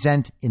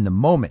represent in the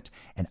moment.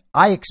 And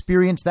I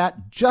experience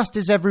that just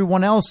as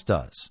everyone else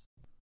does.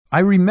 I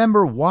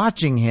remember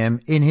watching him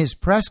in his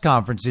press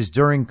conferences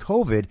during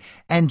COVID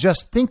and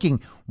just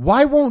thinking,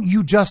 why won't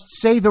you just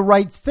say the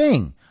right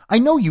thing? I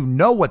know you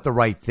know what the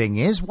right thing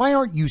is. Why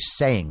aren't you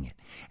saying it?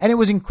 And it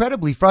was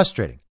incredibly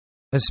frustrating,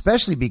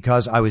 especially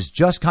because I was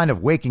just kind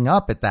of waking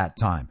up at that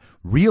time,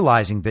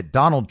 realizing that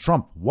Donald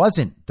Trump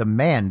wasn't the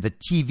man the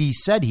TV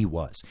said he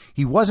was.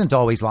 He wasn't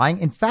always lying.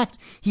 In fact,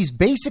 he's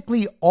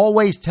basically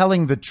always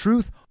telling the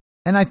truth.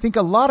 And I think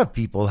a lot of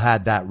people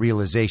had that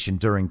realization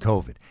during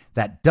COVID.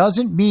 That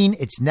doesn't mean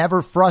it's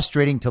never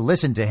frustrating to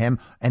listen to him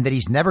and that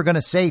he's never going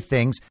to say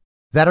things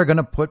that are going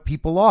to put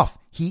people off.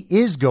 He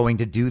is going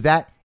to do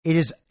that. It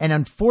is an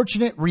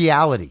unfortunate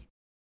reality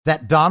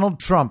that Donald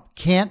Trump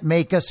can't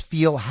make us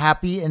feel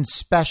happy and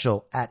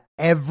special at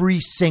every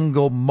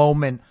single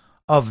moment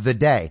of the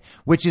day,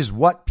 which is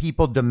what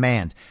people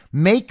demand.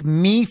 Make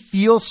me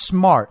feel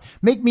smart.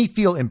 Make me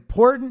feel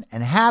important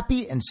and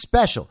happy and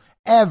special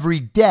every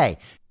day.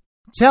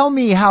 Tell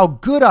me how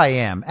good I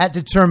am at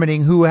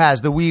determining who has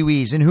the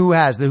wee-wees and who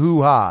has the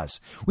hoo-has.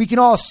 We can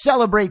all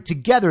celebrate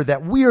together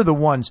that we're the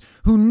ones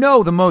who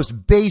know the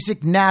most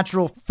basic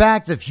natural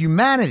facts of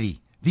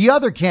humanity. The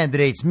other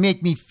candidates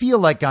make me feel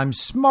like I'm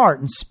smart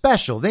and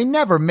special. They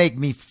never make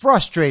me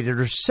frustrated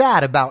or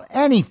sad about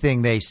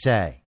anything they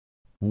say.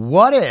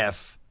 What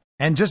if,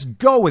 and just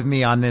go with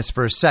me on this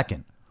for a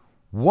second,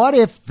 what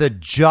if the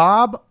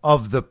job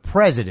of the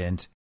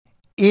president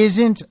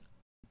isn't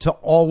to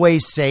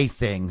always say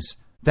things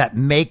that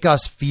make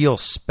us feel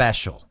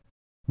special?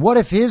 What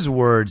if his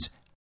words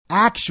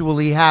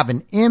actually have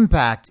an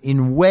impact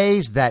in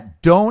ways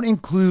that don't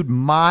include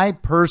my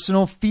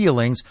personal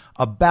feelings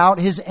about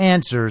his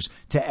answers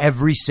to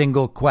every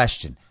single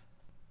question?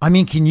 I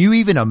mean, can you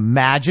even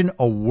imagine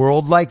a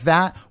world like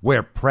that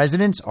where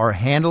presidents are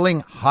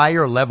handling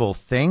higher level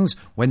things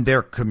when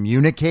they're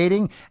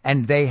communicating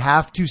and they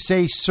have to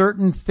say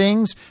certain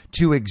things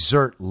to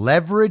exert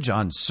leverage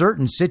on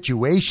certain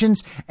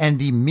situations, and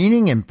the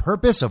meaning and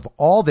purpose of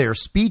all their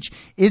speech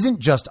isn't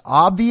just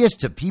obvious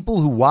to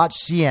people who watch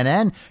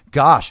CNN?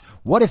 Gosh,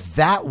 what if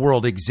that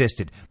world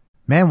existed?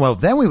 Man, well,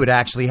 then we would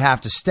actually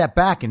have to step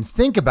back and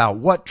think about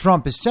what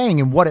Trump is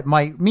saying and what it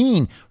might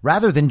mean,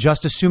 rather than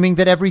just assuming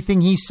that everything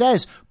he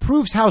says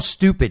proves how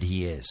stupid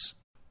he is.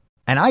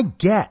 And I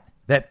get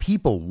that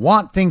people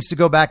want things to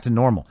go back to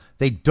normal.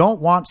 They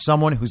don't want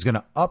someone who's going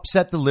to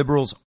upset the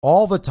liberals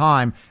all the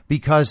time,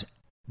 because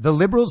the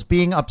liberals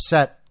being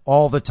upset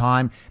all the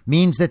time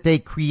means that they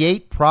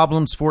create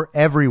problems for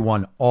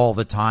everyone all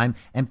the time,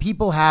 and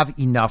people have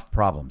enough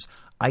problems.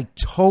 I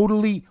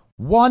totally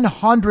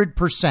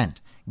 100%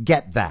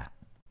 get that.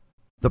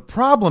 The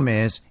problem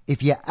is,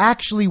 if you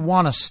actually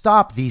want to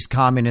stop these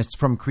communists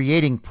from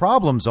creating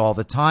problems all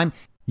the time,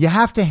 you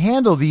have to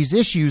handle these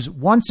issues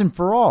once and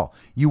for all.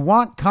 You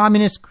want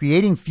communists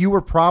creating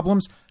fewer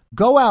problems?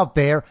 Go out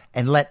there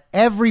and let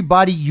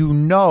everybody you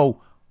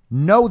know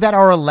know that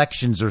our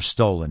elections are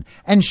stolen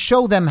and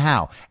show them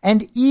how.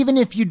 And even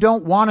if you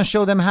don't want to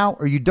show them how,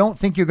 or you don't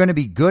think you're going to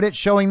be good at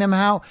showing them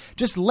how,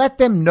 just let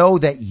them know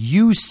that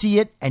you see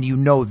it and you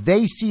know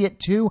they see it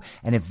too.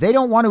 And if they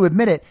don't want to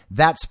admit it,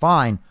 that's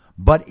fine.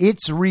 But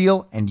it's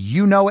real and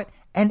you know it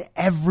and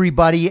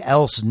everybody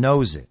else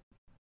knows it.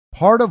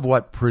 Part of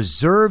what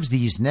preserves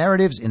these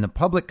narratives in the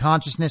public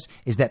consciousness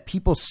is that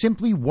people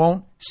simply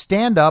won't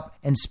stand up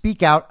and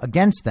speak out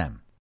against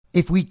them.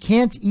 If we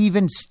can't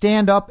even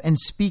stand up and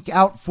speak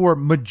out for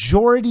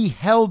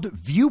majority-held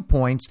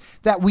viewpoints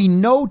that we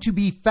know to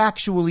be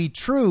factually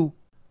true,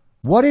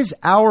 what is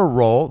our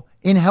role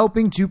in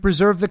helping to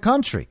preserve the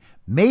country?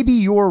 Maybe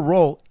your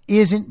role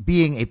isn't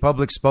being a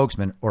public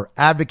spokesman or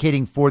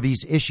advocating for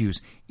these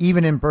issues,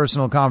 even in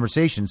personal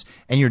conversations,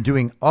 and you're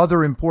doing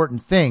other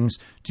important things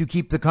to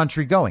keep the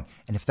country going.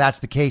 And if that's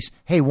the case,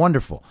 hey,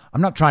 wonderful.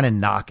 I'm not trying to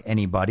knock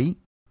anybody.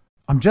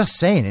 I'm just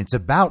saying it's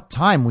about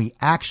time we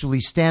actually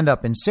stand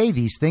up and say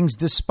these things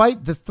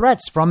despite the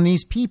threats from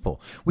these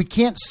people. We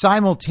can't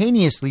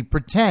simultaneously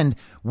pretend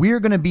we're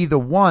going to be the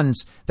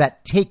ones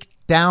that take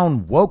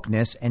down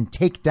wokeness and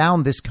take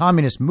down this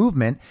communist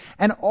movement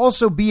and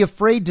also be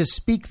afraid to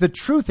speak the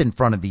truth in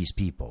front of these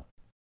people.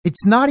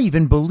 It's not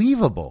even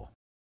believable.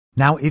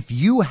 Now, if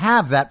you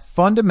have that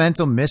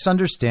fundamental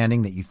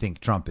misunderstanding that you think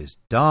Trump is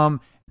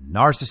dumb,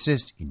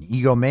 narcissist, an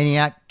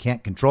egomaniac,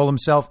 can't control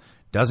himself,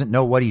 doesn't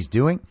know what he's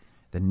doing,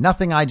 then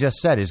nothing I just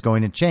said is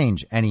going to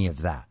change any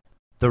of that.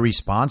 The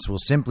response will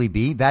simply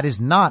be, that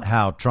is not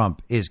how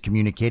Trump is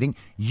communicating.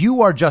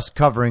 You are just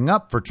covering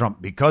up for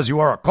Trump because you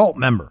are a cult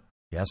member.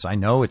 Yes, I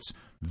know it's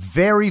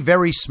very,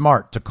 very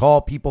smart to call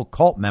people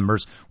cult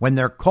members when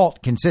their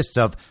cult consists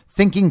of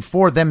thinking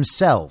for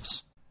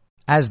themselves,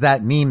 as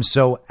that meme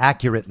so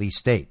accurately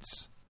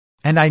states.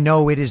 And I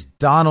know it is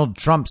Donald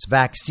Trump's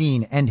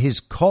vaccine and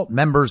his cult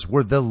members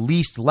were the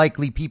least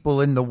likely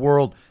people in the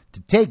world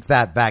to take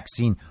that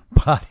vaccine,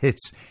 but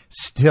it's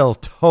still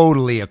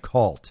totally a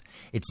cult.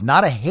 It's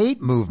not a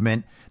hate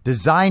movement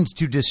designed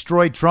to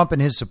destroy Trump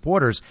and his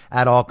supporters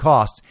at all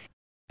costs.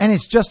 And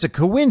it's just a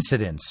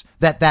coincidence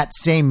that that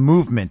same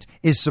movement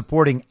is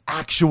supporting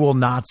actual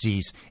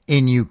Nazis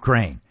in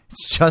Ukraine.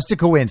 It's just a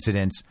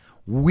coincidence.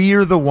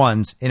 We're the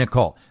ones in a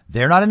cult.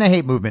 They're not in a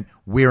hate movement.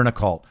 We're in a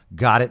cult.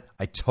 Got it?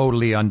 I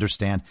totally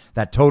understand.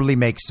 That totally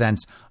makes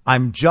sense.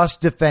 I'm just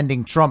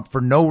defending Trump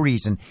for no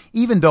reason,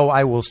 even though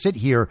I will sit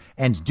here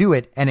and do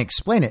it and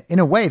explain it in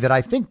a way that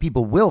I think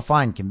people will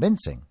find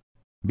convincing,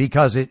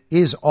 because it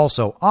is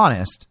also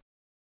honest.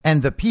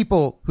 And the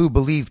people who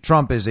believe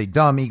Trump is a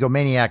dumb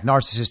egomaniac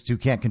narcissist who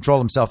can't control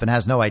himself and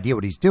has no idea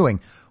what he's doing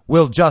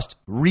will just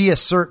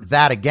reassert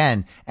that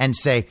again and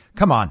say,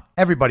 come on,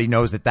 everybody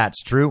knows that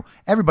that's true.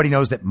 Everybody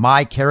knows that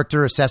my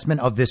character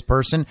assessment of this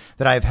person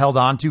that I have held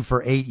on to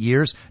for 8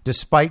 years,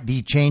 despite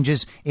the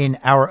changes in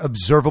our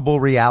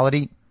observable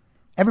reality,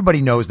 everybody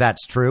knows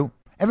that's true.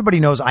 Everybody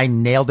knows I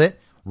nailed it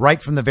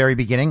right from the very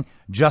beginning,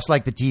 just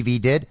like the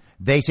TV did.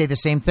 They say the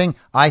same thing.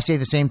 I say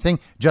the same thing.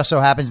 Just so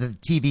happens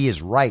that the TV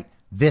is right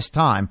this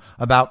time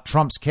about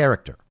Trump's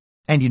character.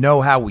 And you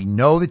know how we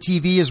know the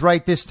TV is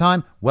right this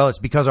time? Well, it's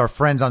because our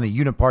friends on the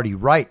uniparty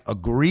right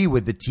agree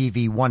with the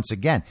TV once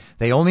again.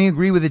 They only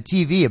agree with the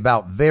TV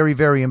about very,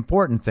 very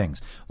important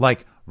things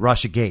like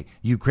Russiagate,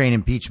 Ukraine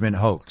impeachment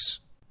hoax,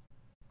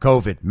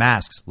 COVID,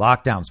 masks,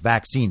 lockdowns,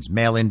 vaccines,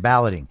 mail-in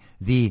balloting,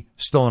 the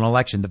stolen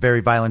election, the very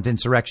violent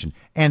insurrection,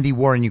 and the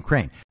war in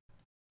Ukraine.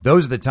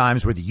 Those are the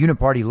times where the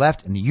uniparty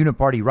left and the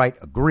uniparty right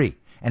agree.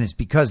 And it's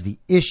because the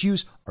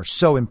issues are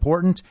so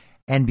important.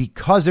 And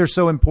because they're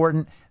so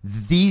important,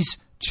 these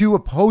two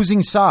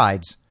opposing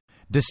sides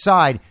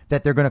decide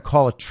that they're going to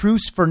call a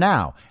truce for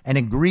now and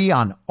agree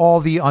on all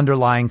the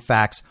underlying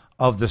facts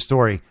of the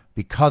story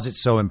because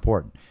it's so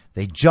important.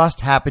 They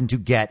just happen to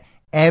get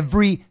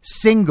every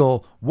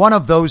single one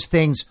of those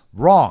things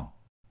wrong.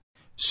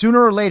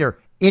 Sooner or later,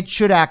 it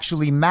should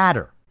actually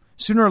matter.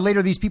 Sooner or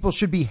later, these people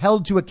should be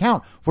held to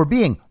account for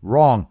being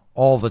wrong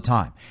all the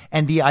time.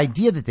 And the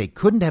idea that they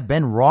couldn't have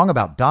been wrong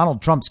about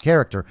Donald Trump's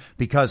character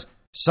because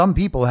some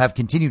people have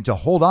continued to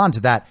hold on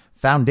to that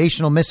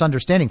foundational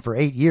misunderstanding for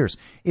 8 years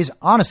is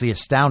honestly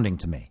astounding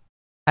to me.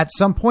 At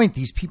some point,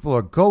 these people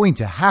are going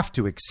to have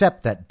to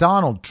accept that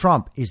Donald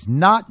Trump is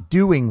not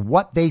doing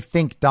what they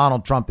think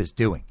Donald Trump is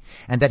doing,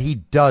 and that he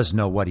does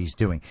know what he's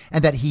doing,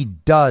 and that he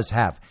does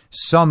have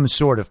some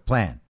sort of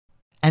plan,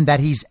 and that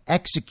he's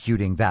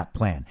executing that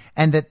plan,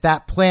 and that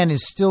that plan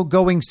is still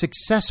going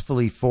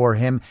successfully for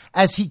him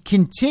as he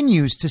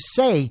continues to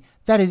say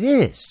that it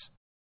is.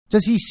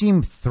 Does he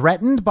seem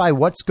threatened by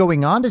what's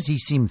going on? Does he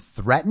seem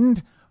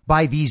threatened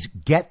by these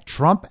Get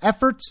Trump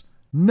efforts?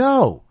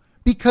 No,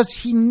 because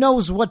he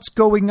knows what's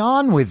going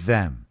on with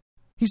them.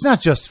 He's not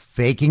just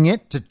faking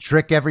it to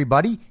trick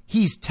everybody.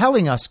 He's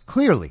telling us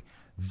clearly,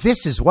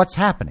 this is what's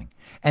happening.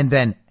 And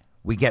then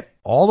we get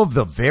all of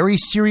the very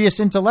serious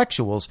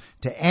intellectuals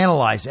to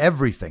analyze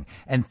everything.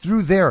 And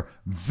through their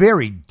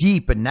very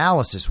deep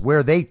analysis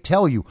where they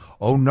tell you,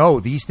 oh no,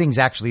 these things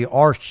actually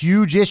are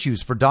huge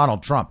issues for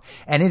Donald Trump.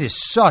 And it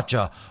is such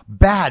a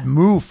bad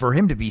move for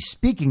him to be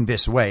speaking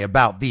this way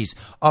about these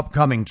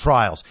upcoming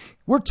trials.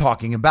 We're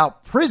talking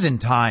about prison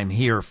time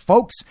here,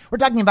 folks. We're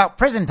talking about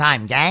prison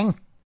time, gang.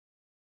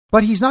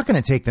 But he's not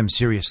going to take them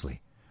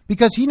seriously,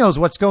 because he knows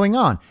what's going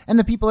on, and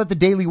the people at the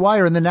Daily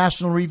Wire and the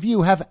National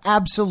Review have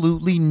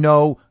absolutely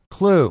no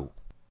clue,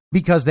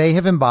 because they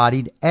have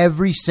embodied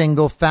every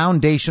single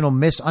foundational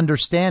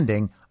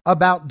misunderstanding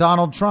about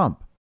Donald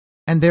Trump.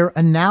 And their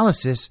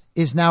analysis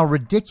is now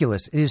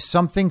ridiculous. It is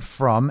something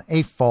from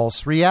a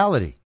false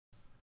reality.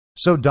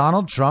 So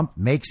Donald Trump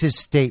makes his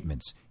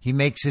statements. He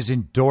makes his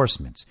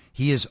endorsements.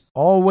 He is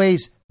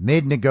always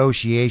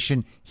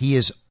mid-negotiation. He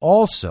is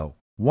also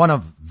one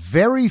of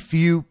very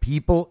few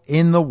people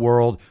in the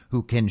world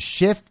who can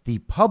shift the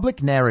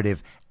public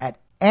narrative at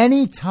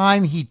any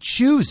time he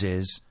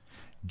chooses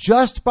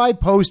just by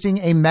posting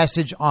a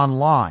message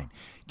online.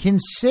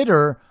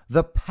 Consider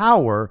the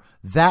power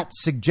that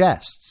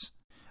suggests.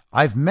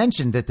 I've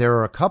mentioned that there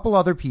are a couple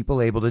other people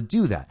able to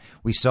do that.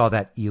 We saw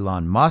that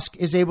Elon Musk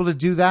is able to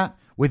do that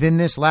within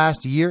this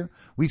last year.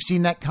 We've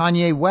seen that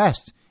Kanye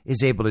West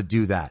is able to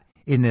do that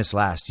in this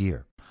last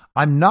year.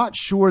 I'm not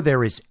sure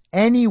there is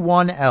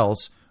anyone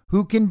else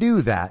who can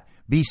do that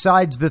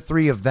besides the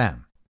three of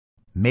them.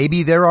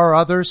 Maybe there are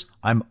others.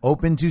 I'm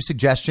open to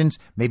suggestions.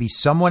 Maybe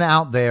someone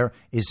out there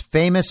is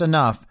famous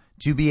enough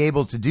to be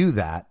able to do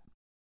that,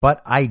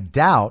 but I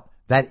doubt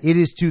that it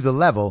is to the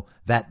level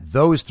that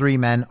those three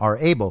men are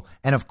able.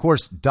 And of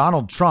course,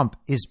 Donald Trump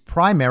is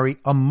primary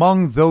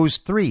among those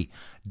three.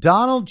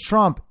 Donald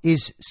Trump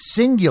is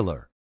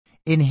singular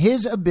in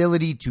his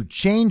ability to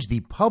change the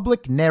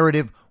public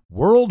narrative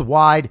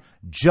worldwide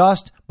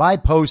just by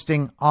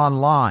posting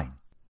online.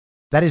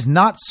 That is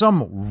not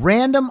some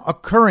random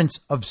occurrence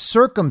of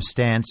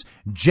circumstance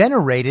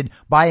generated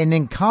by an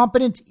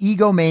incompetent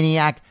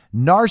egomaniac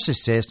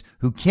narcissist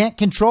who can't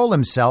control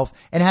himself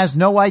and has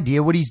no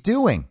idea what he's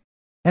doing.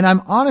 And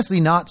I'm honestly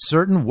not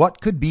certain what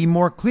could be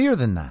more clear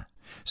than that.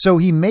 So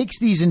he makes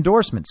these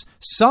endorsements.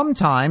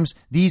 Sometimes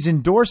these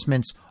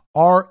endorsements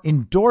are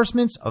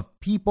endorsements of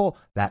people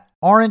that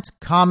aren't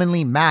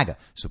commonly MAGA,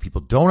 so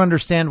people don't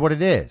understand what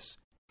it is.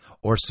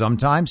 Or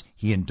sometimes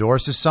he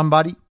endorses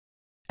somebody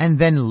and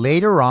then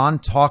later on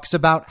talks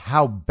about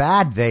how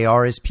bad they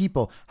are as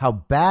people, how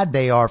bad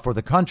they are for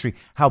the country,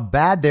 how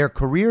bad their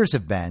careers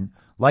have been,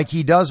 like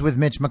he does with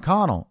Mitch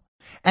McConnell.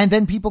 And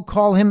then people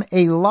call him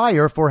a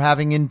liar for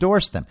having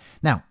endorsed them.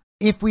 Now,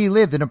 if we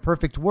lived in a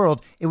perfect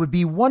world, it would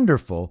be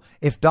wonderful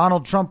if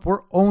Donald Trump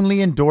were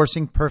only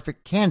endorsing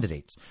perfect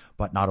candidates.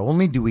 But not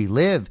only do we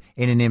live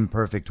in an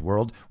imperfect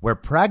world where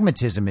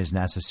pragmatism is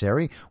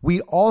necessary,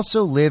 we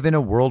also live in a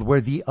world where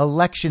the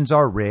elections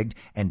are rigged,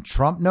 and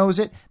Trump knows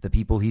it. The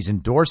people he's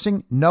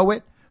endorsing know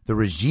it. The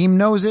regime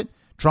knows it.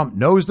 Trump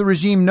knows the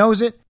regime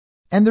knows it.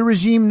 And the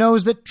regime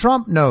knows that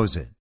Trump knows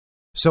it.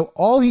 So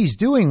all he's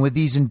doing with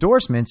these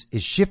endorsements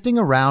is shifting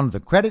around the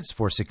credits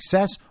for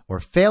success or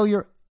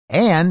failure,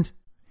 and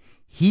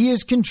he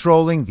is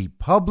controlling the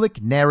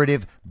public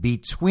narrative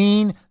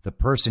between the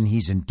person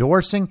he's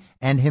endorsing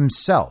and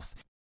himself.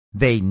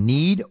 They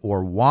need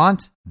or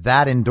want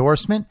that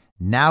endorsement.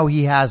 Now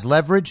he has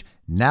leverage.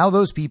 Now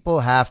those people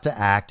have to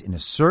act in a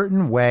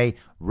certain way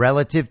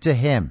relative to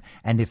him.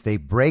 And if they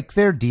break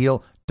their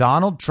deal,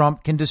 Donald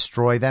Trump can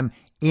destroy them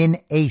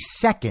in a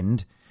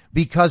second,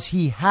 because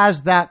he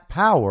has that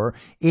power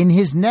in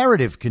his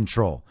narrative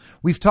control.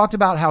 We've talked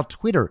about how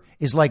Twitter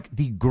is like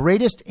the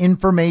greatest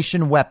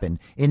information weapon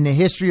in the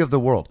history of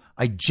the world.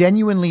 I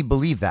genuinely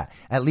believe that,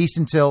 at least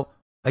until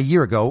a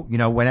year ago,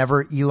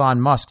 whenever Elon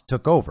Musk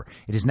took over.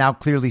 It is now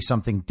clearly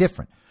something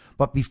different.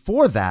 But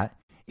before that,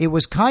 it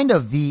was kind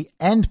of the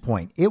end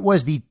point. It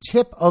was the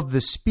tip of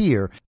the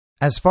spear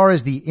as far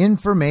as the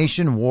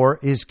information war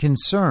is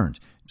concerned.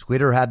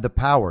 Twitter had the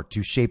power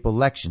to shape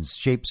elections,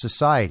 shape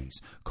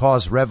societies,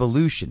 cause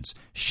revolutions,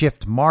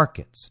 shift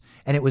markets,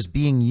 and it was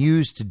being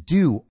used to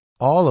do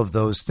all of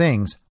those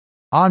things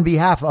on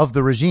behalf of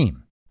the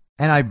regime.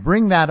 And I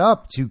bring that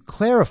up to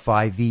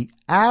clarify the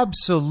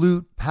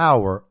absolute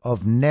power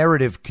of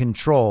narrative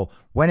control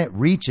when it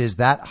reaches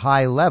that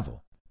high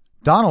level.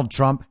 Donald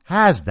Trump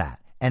has that,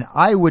 and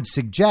I would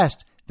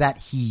suggest that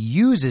he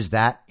uses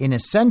that in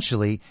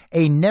essentially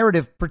a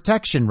narrative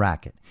protection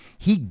racket.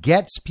 He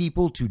gets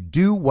people to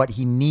do what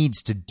he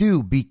needs to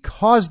do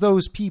because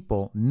those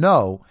people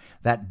know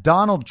that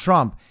Donald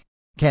Trump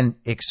can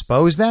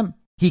expose them.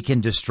 He can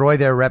destroy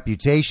their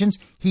reputations.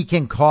 He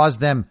can cause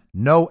them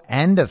no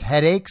end of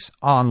headaches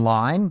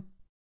online.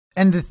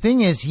 And the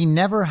thing is, he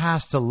never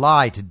has to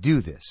lie to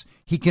do this.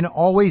 He can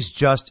always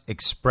just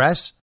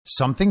express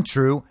something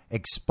true,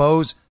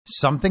 expose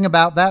something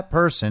about that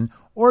person,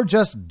 or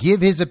just give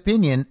his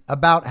opinion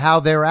about how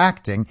they're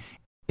acting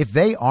if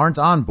they aren't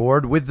on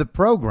board with the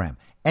program.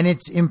 And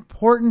it's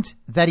important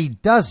that he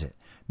does it,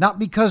 Not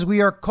because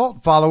we are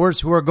cult followers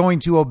who are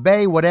going to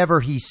obey whatever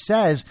he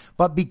says,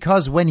 but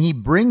because when he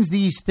brings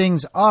these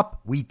things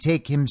up, we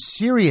take him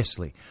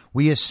seriously.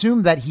 We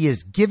assume that he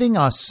is giving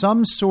us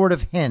some sort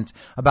of hint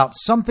about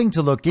something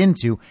to look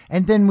into,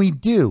 and then we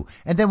do,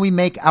 and then we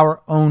make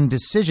our own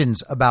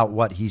decisions about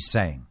what he's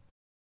saying.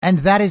 And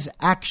that is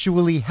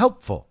actually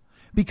helpful,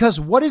 because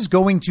what is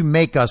going to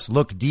make us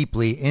look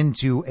deeply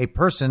into a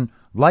person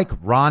like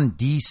Ron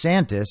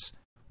DeSantis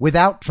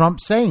without Trump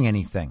saying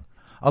anything?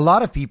 A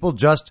lot of people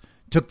just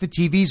took the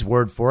TV's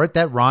word for it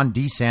that Ron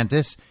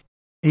DeSantis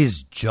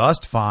is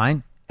just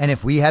fine. And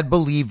if we had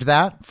believed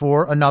that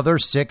for another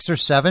 6 or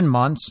 7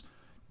 months,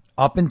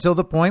 up until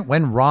the point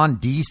when Ron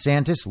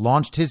DeSantis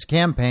launched his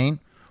campaign,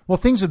 well,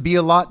 things would be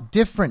a lot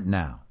different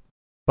now.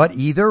 But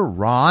either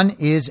Ron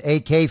is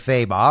a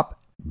kayfabe op,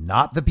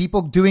 not the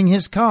people doing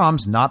his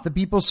comms, not the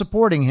people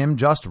supporting him,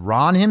 just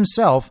Ron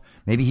himself.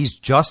 Maybe he's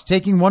just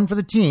taking one for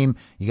the team.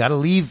 You got to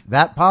leave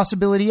that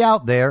possibility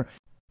out there.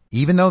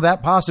 Even though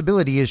that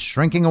possibility is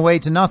shrinking away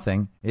to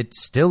nothing, it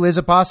still is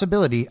a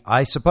possibility,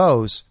 I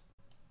suppose.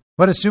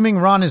 But assuming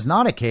Ron is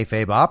not a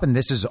kayfabe op and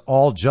this is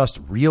all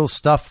just real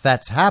stuff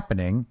that's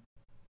happening,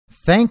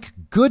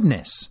 thank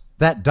goodness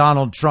that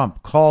Donald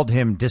Trump called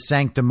him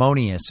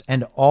desanctimonious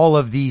and all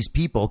of these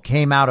people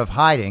came out of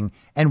hiding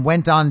and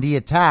went on the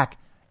attack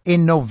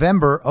in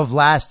November of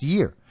last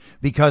year,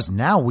 because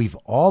now we've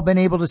all been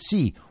able to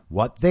see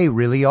what they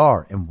really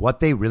are and what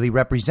they really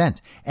represent.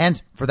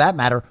 And for that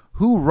matter,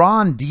 who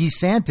Ron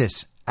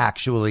DeSantis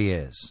actually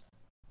is.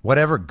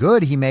 Whatever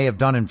good he may have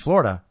done in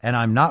Florida, and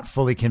I'm not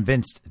fully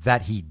convinced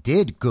that he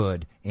did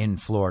good in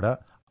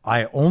Florida.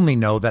 I only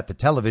know that the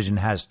television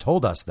has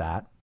told us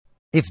that.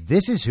 If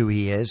this is who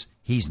he is,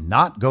 he's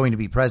not going to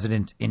be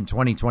president in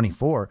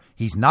 2024.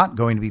 He's not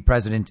going to be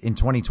president in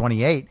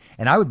 2028.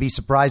 And I would be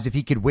surprised if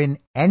he could win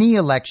any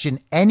election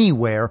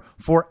anywhere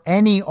for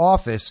any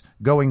office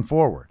going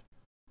forward.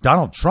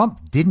 Donald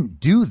Trump didn't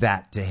do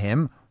that to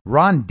him.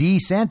 Ron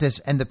DeSantis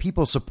and the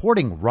people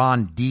supporting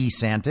Ron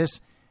DeSantis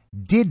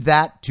did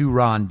that to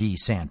Ron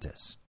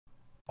DeSantis.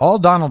 All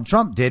Donald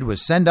Trump did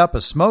was send up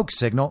a smoke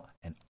signal,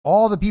 and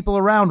all the people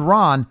around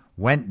Ron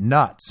went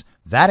nuts.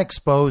 That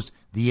exposed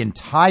the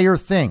entire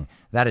thing.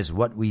 That is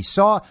what we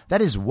saw.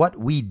 That is what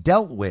we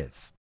dealt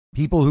with.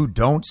 People who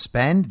don't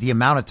spend the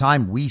amount of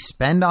time we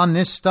spend on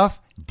this stuff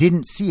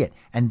didn't see it,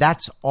 and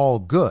that's all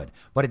good.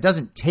 But it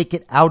doesn't take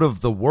it out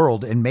of the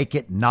world and make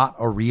it not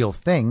a real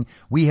thing.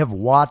 We have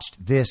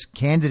watched this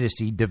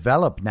candidacy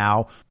develop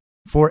now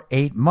for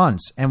 8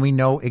 months, and we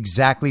know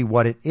exactly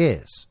what it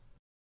is.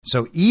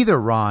 So either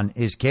Ron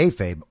is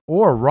kayfabe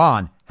or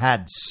Ron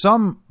had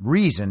some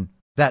reason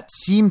that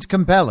seemed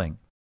compelling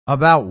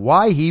about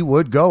why he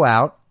would go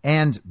out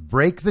and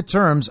break the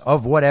terms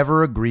of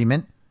whatever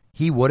agreement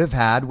he would have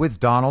had with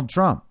Donald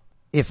Trump.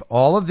 If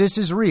all of this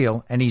is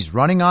real and he's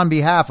running on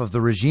behalf of the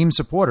regime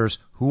supporters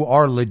who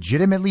are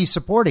legitimately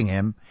supporting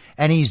him,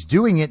 and he's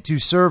doing it to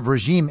serve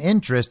regime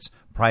interests,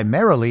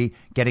 primarily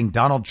getting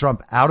Donald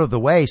Trump out of the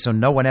way so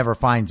no one ever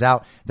finds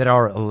out that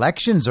our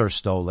elections are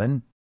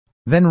stolen,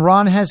 then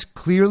Ron has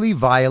clearly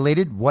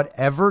violated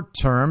whatever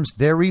terms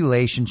their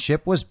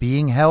relationship was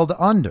being held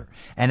under.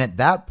 And at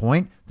that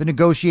point, the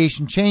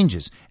negotiation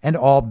changes and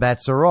all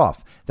bets are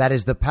off. That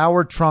is the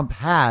power Trump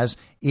has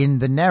in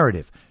the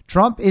narrative.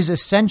 Trump is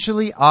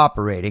essentially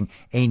operating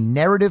a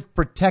narrative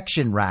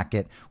protection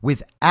racket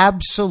with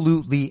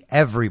absolutely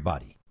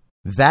everybody.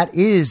 That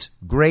is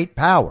great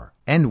power,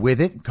 and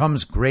with it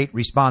comes great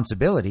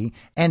responsibility,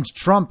 and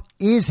Trump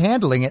is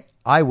handling it,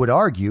 I would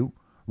argue,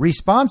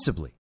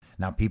 responsibly.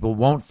 Now, people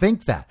won't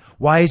think that.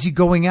 Why is he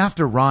going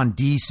after Ron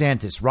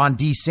DeSantis? Ron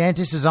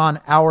DeSantis is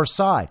on our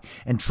side,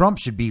 and Trump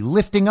should be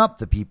lifting up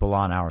the people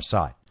on our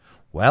side.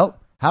 Well,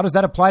 how does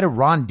that apply to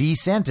Ron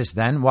DeSantis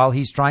then, while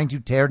he's trying to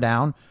tear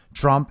down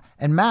Trump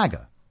and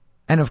MAGA?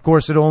 And of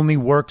course, it only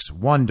works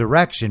one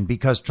direction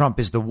because Trump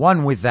is the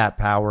one with that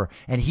power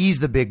and he's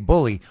the big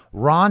bully.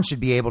 Ron should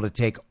be able to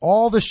take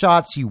all the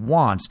shots he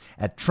wants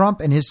at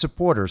Trump and his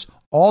supporters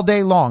all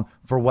day long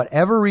for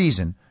whatever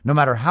reason, no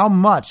matter how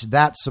much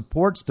that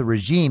supports the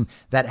regime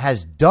that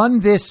has done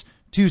this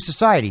to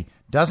society.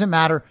 Doesn't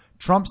matter.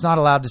 Trump's not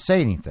allowed to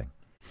say anything,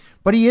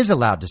 but he is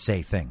allowed to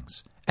say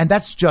things. And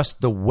that's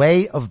just the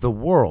way of the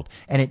world.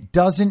 And it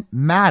doesn't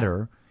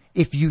matter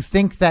if you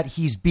think that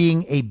he's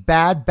being a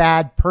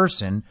bad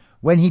person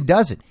when he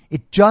does it.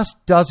 It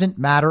just doesn't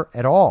matter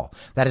at all.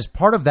 That is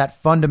part of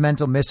that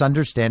fundamental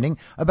misunderstanding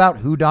about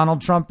who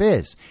Donald Trump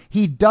is.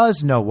 He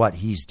does know what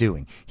he's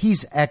doing.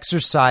 He's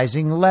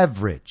exercising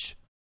leverage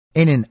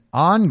in an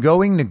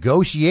ongoing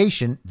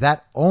negotiation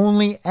that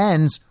only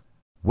ends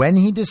when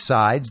he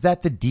decides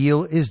that the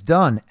deal is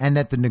done and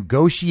that the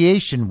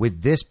negotiation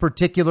with this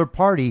particular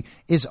party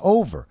is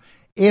over.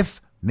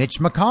 If Mitch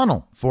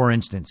McConnell, for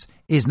instance,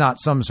 is not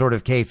some sort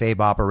of kayfabe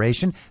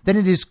operation, then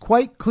it is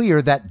quite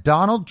clear that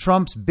Donald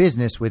Trump's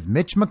business with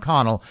Mitch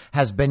McConnell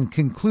has been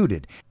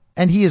concluded.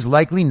 And he is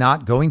likely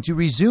not going to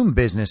resume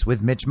business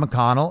with Mitch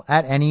McConnell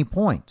at any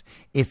point.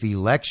 If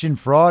election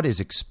fraud is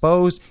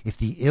exposed, if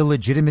the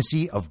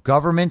illegitimacy of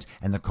government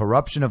and the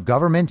corruption of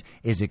government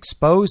is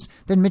exposed,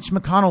 then Mitch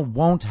McConnell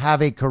won't have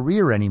a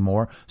career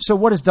anymore. So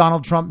what does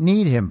Donald Trump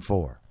need him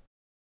for?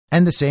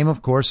 And the same,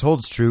 of course,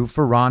 holds true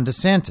for Ron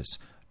DeSantis.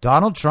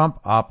 Donald Trump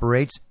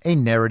operates a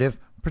narrative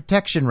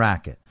protection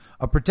racket.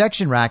 A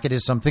protection racket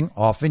is something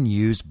often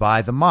used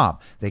by the mob.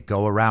 They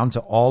go around to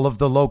all of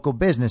the local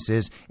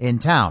businesses in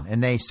town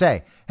and they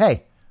say,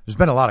 hey, there's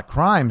been a lot of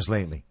crimes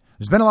lately.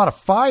 There's been a lot of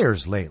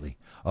fires lately.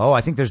 Oh,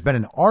 I think there's been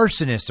an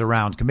arsonist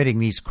around committing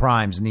these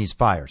crimes and these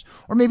fires.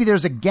 Or maybe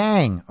there's a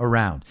gang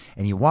around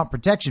and you want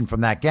protection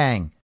from that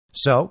gang.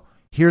 So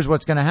here's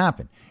what's going to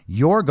happen.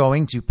 You're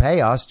going to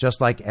pay us just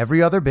like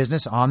every other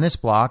business on this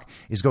block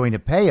is going to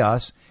pay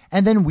us.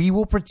 And then we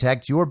will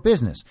protect your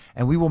business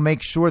and we will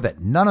make sure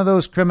that none of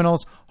those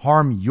criminals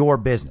harm your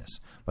business.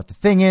 But the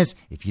thing is,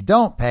 if you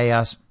don't pay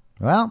us,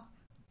 well,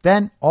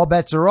 then all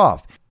bets are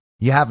off.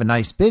 You have a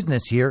nice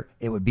business here.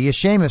 It would be a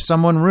shame if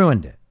someone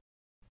ruined it.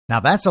 Now,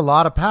 that's a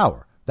lot of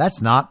power.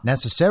 That's not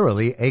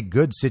necessarily a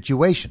good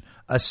situation,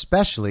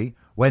 especially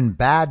when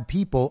bad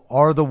people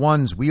are the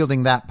ones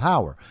wielding that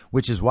power,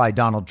 which is why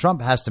Donald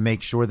Trump has to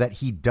make sure that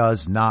he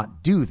does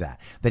not do that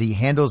he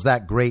handles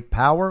that great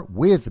power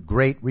with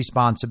great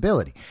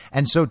responsibility.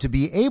 And so to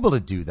be able to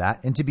do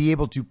that and to be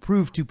able to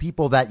prove to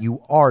people that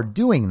you are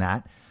doing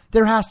that,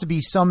 there has to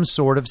be some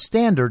sort of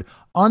standard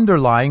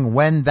underlying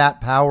when that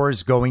power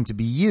is going to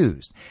be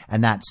used.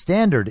 And that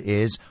standard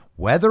is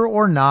whether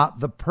or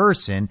not the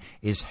person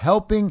is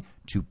helping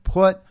to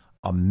put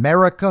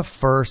America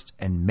first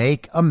and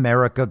make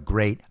America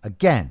great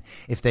again.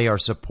 If they are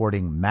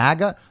supporting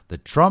MAGA, the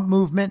Trump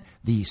movement,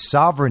 the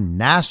sovereign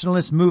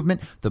nationalist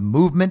movement, the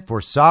movement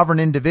for sovereign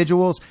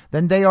individuals,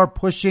 then they are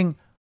pushing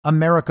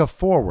America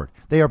forward.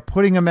 They are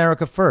putting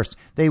America first.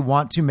 They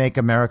want to make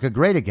America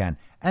great again.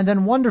 And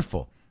then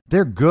wonderful.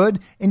 They're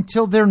good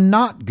until they're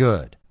not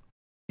good.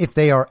 If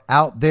they are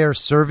out there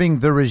serving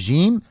the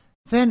regime,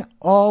 then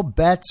all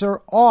bets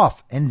are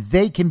off and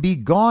they can be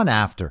gone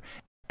after.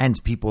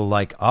 And people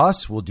like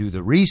us will do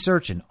the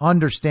research and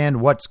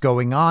understand what's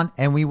going on.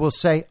 And we will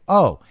say,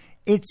 oh,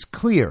 it's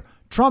clear.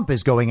 Trump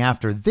is going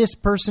after this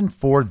person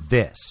for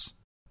this.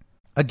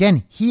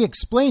 Again, he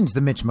explains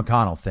the Mitch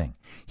McConnell thing.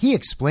 He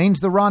explains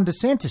the Ron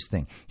DeSantis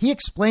thing. He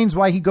explains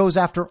why he goes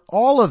after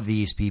all of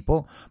these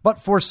people.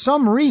 But for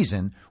some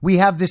reason, we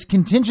have this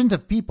contingent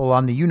of people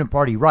on the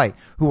uniparty right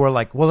who are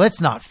like, well, that's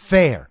not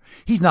fair.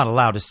 He's not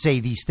allowed to say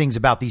these things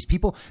about these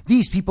people.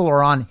 These people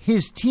are on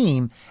his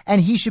team,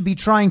 and he should be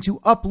trying to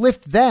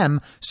uplift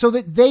them so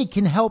that they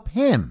can help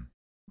him.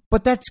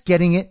 But that's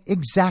getting it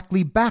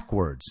exactly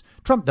backwards.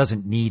 Trump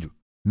doesn't need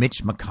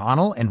Mitch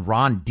McConnell and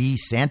Ron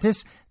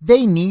DeSantis.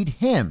 They need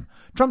him.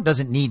 Trump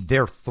doesn't need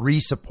their 3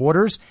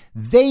 supporters.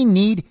 They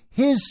need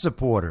his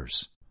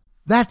supporters.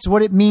 That's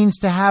what it means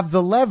to have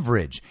the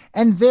leverage.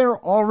 And they're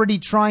already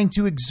trying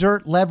to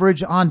exert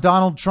leverage on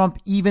Donald Trump,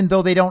 even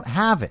though they don't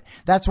have it.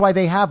 That's why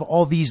they have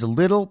all these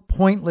little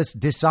pointless,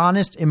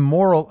 dishonest,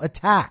 immoral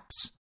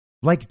attacks.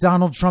 Like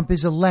Donald Trump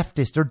is a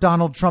leftist, or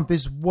Donald Trump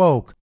is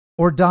woke,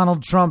 or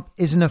Donald Trump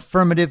is an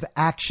affirmative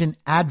action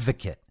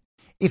advocate.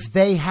 If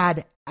they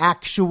had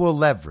actual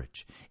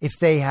leverage, if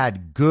they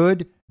had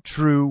good,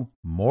 true,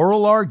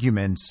 moral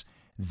arguments,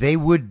 they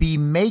would be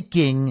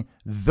making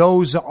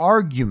those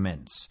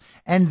arguments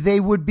and they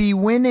would be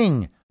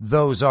winning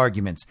those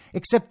arguments,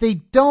 except they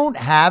don't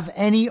have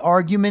any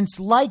arguments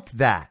like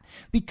that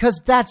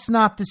because that's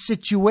not the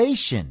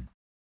situation.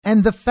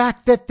 And the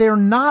fact that they're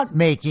not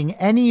making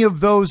any of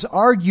those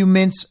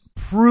arguments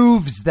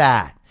proves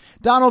that.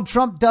 Donald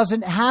Trump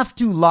doesn't have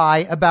to lie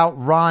about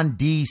Ron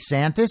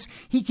DeSantis.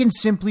 He can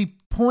simply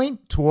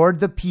point toward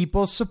the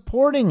people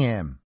supporting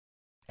him.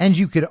 And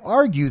you could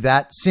argue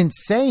that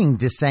since saying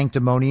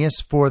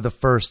DeSanctimonious for the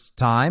first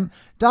time,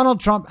 Donald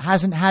Trump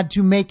hasn't had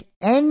to make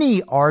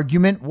any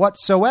argument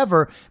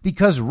whatsoever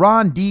because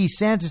Ron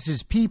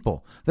DeSantis'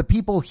 people, the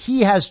people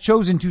he has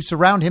chosen to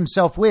surround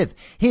himself with,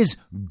 his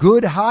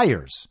good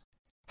hires,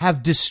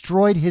 have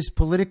destroyed his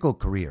political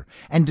career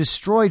and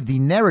destroyed the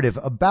narrative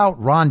about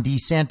Ron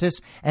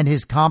DeSantis and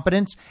his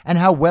competence and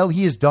how well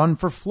he has done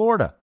for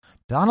Florida.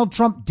 Donald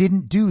Trump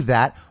didn't do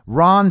that.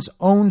 Ron's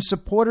own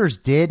supporters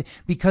did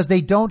because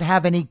they don't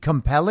have any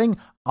compelling,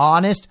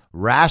 honest,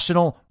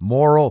 rational,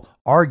 moral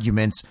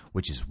arguments,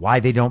 which is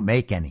why they don't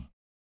make any.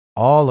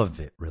 All of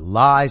it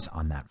relies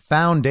on that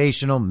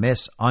foundational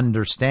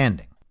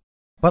misunderstanding.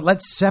 But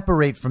let's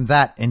separate from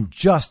that and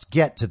just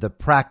get to the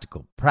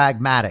practical,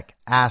 pragmatic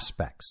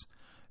aspects.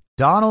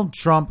 Donald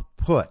Trump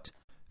put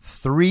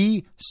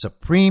 3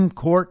 Supreme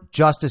Court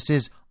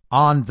justices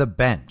on the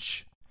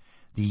bench.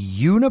 The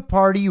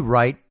uniparty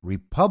right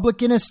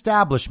Republican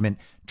establishment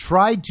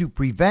tried to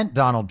prevent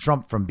Donald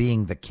Trump from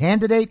being the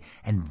candidate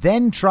and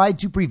then tried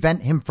to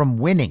prevent him from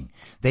winning.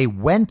 They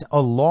went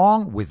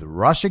along with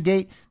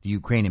Russiagate, the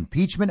Ukraine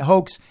impeachment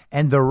hoax,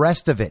 and the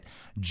rest of it.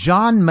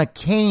 John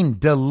McCain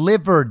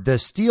delivered the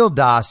Steele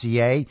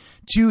dossier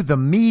to the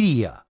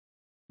media.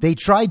 They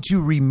tried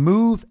to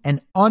remove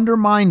and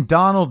undermine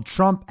Donald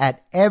Trump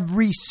at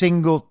every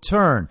single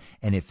turn.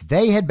 And if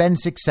they had been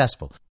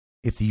successful,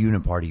 if the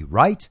Uniparty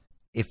right,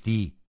 if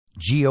the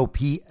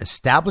GOP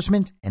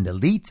establishment and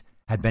elite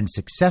had been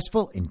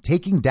successful in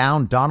taking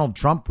down Donald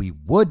Trump, we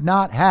would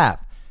not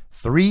have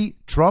 3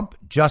 Trump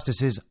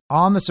justices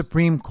on the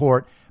Supreme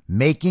Court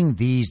making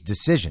these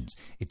decisions.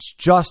 It's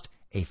just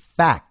a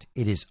fact.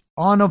 It is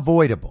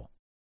unavoidable.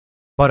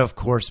 But of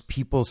course,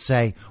 people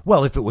say,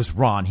 well, if it was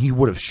Ron, he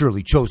would have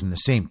surely chosen the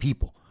same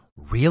people.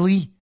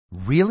 Really?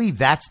 Really?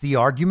 That's the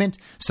argument?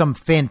 Some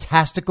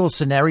fantastical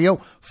scenario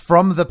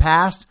from the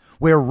past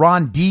where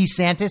Ron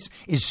DeSantis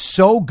is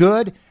so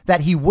good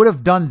that he would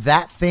have done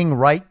that thing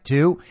right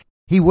too?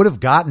 He would have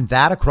gotten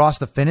that across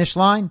the finish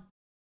line?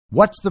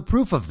 What's the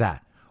proof of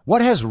that?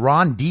 What has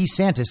Ron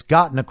DeSantis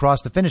gotten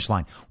across the finish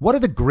line? What are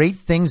the great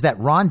things that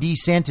Ron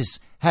DeSantis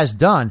has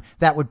done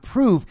that would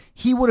prove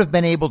he would have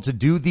been able to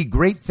do the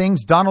great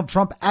things Donald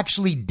Trump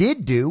actually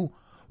did do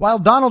while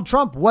Donald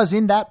Trump was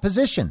in that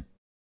position?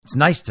 It's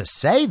nice to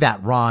say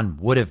that Ron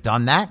would have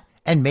done that,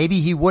 and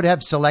maybe he would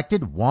have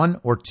selected 1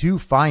 or 2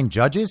 fine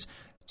judges.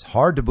 It's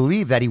hard to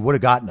believe that he would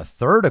have gotten a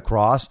third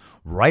across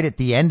right at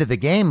the end of the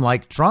game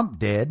like Trump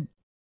did.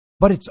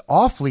 But it's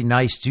awfully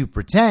nice to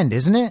pretend,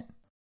 isn't it?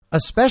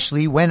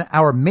 Especially when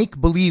our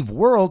make-believe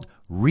world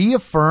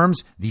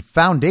reaffirms the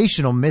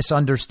foundational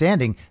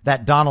misunderstanding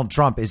that Donald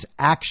Trump is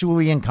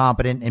actually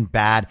incompetent and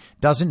bad,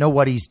 doesn't know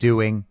what he's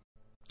doing,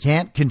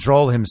 can't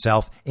control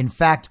himself. In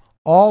fact,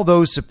 all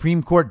those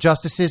Supreme Court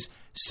justices,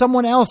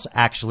 someone else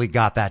actually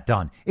got that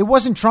done. It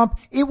wasn't Trump,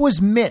 it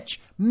was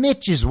Mitch.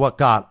 Mitch is what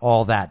got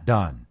all that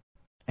done.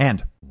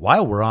 And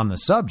while we're on the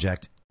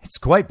subject, it's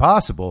quite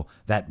possible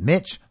that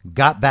Mitch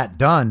got that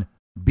done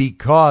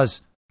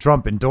because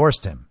Trump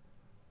endorsed him.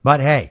 But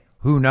hey,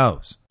 who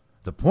knows?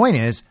 The point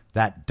is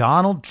that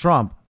Donald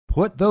Trump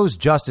put those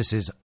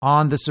justices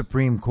on the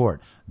Supreme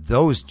Court.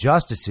 Those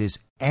justices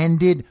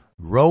ended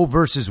Roe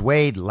versus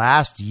Wade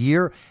last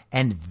year,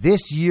 and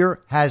this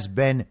year has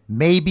been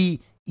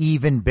maybe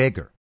even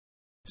bigger.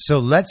 So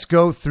let's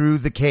go through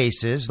the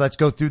cases. Let's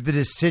go through the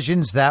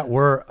decisions that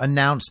were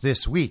announced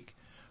this week.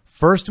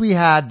 First, we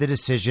had the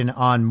decision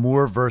on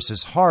Moore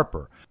versus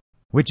Harper,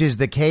 which is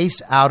the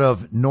case out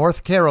of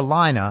North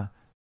Carolina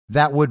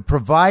that would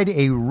provide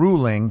a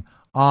ruling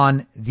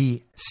on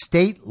the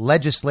state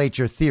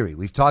legislature theory.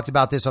 We've talked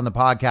about this on the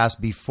podcast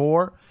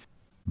before.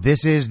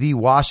 This is the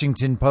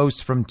Washington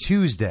Post from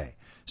Tuesday.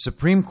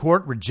 Supreme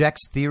Court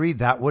rejects theory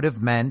that would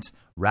have meant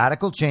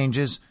radical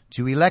changes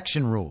to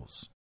election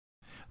rules.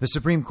 The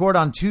Supreme Court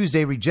on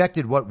Tuesday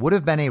rejected what would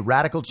have been a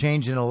radical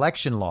change in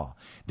election law,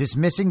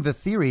 dismissing the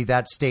theory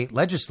that state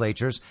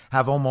legislatures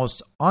have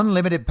almost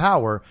unlimited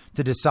power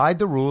to decide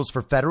the rules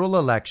for federal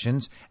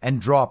elections and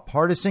draw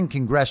partisan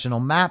congressional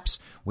maps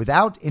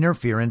without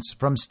interference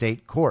from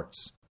state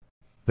courts.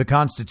 The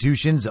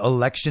Constitution's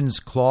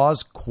Elections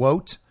Clause,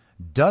 quote,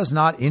 does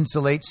not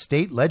insulate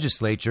state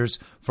legislatures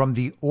from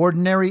the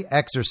ordinary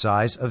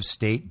exercise of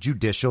state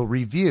judicial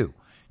review,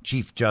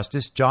 Chief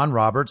Justice John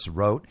Roberts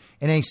wrote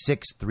in a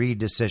 6-3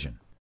 decision.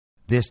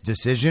 This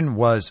decision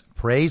was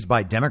praised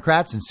by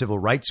Democrats and civil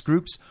rights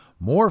groups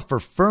more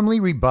for firmly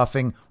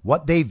rebuffing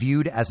what they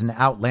viewed as an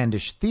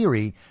outlandish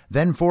theory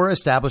than for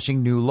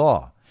establishing new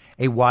law.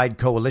 A wide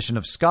coalition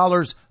of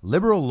scholars,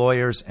 liberal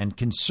lawyers, and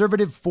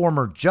conservative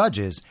former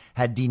judges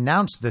had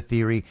denounced the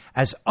theory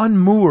as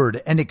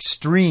unmoored and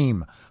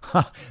extreme.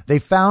 They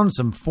found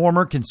some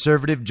former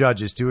conservative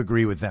judges to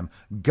agree with them.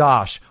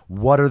 Gosh,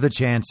 what are the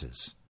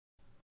chances?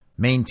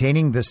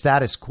 Maintaining the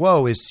status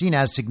quo is seen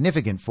as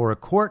significant for a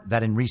court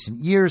that in recent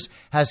years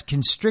has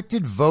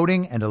constricted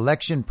voting and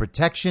election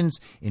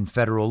protections in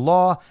federal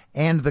law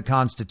and the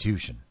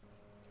Constitution.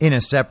 In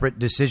a separate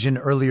decision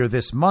earlier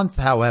this month,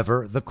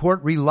 however, the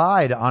court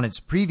relied on its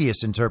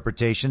previous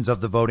interpretations of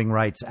the Voting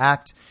Rights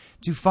Act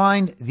to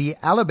find the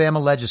Alabama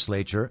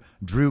legislature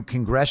drew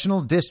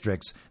congressional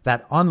districts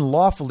that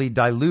unlawfully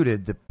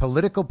diluted the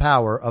political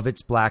power of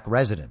its black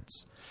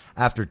residents.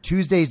 After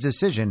Tuesday's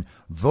decision,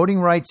 voting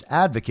rights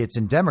advocates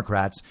and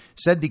Democrats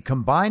said the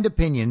combined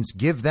opinions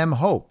give them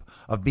hope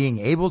of being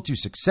able to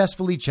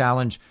successfully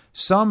challenge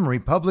some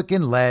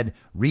Republican-led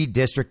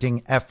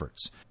redistricting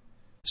efforts.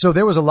 So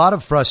there was a lot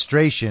of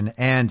frustration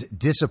and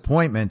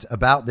disappointment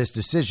about this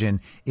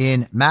decision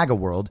in MAGA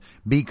world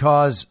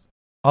because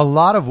a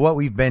lot of what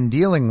we've been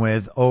dealing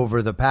with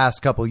over the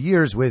past couple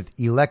years with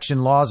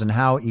election laws and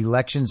how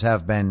elections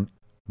have been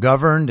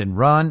governed and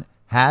run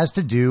has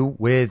to do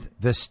with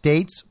the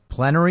state's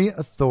plenary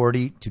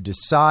authority to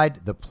decide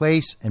the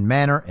place and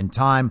manner and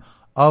time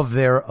of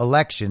their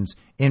elections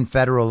in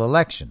federal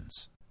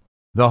elections.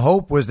 The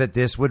hope was that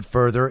this would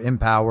further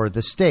empower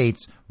the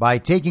states by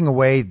taking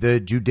away the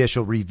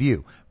judicial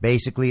review,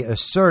 basically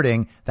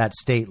asserting that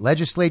state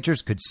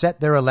legislatures could set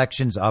their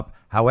elections up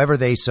however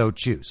they so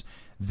choose.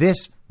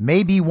 This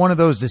may be one of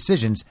those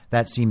decisions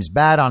that seems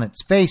bad on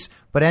its face,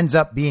 but ends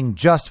up being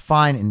just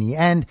fine in the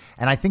end,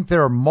 and I think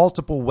there are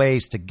multiple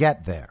ways to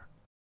get there.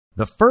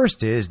 The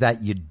first is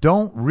that you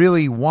don't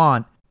really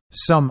want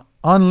some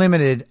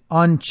unlimited,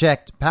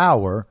 unchecked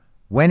power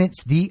when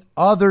it's the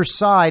other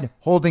side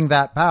holding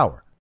that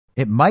power.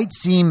 It might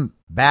seem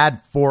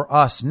bad for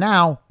us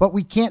now, but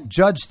we can't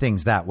judge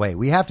things that way.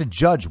 We have to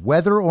judge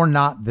whether or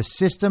not the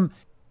system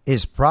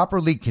is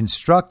properly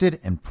constructed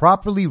and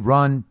properly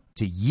run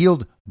to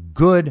yield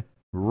good,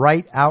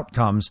 right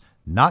outcomes,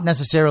 not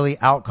necessarily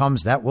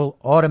outcomes that will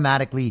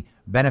automatically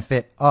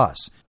benefit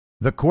us.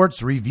 The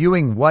courts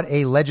reviewing what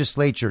a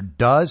legislature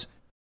does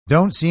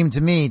don't seem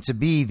to me to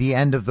be the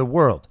end of the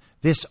world.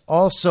 This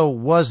also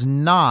was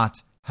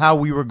not how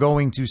we were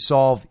going to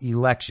solve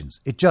elections.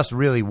 It just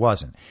really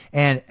wasn't.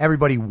 And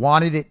everybody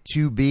wanted it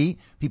to be.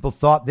 People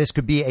thought this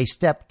could be a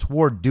step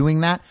toward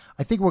doing that.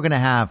 I think we're going to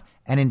have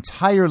an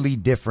entirely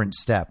different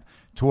step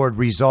toward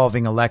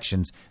resolving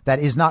elections that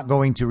is not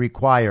going to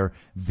require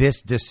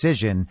this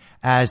decision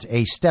as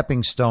a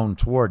stepping stone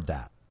toward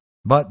that.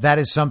 But that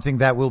is something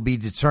that will be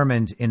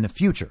determined in the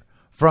future.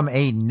 From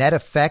a net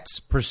effects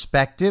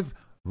perspective,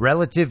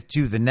 relative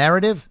to the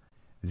narrative,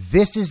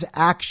 this is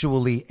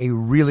actually a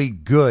really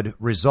good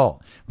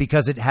result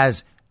because it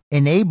has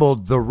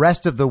enabled the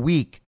rest of the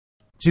week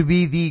to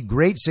be the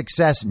great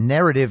success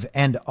narrative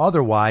and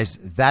otherwise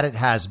that it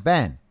has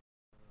been.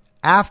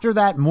 After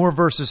that Moore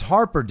versus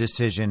Harper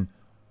decision,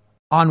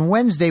 on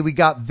Wednesday, we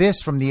got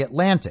this from The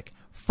Atlantic.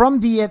 From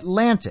The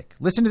Atlantic,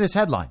 listen to this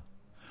headline.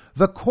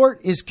 The court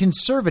is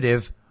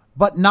conservative,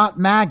 but not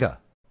MAGA.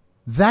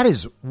 That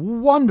is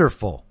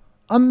wonderful.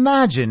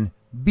 Imagine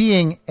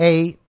being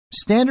a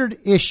standard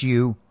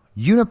issue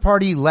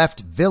uniparty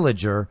left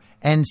villager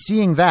and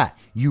seeing that.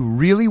 You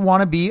really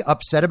want to be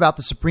upset about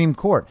the Supreme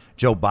Court.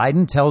 Joe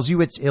Biden tells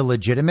you it's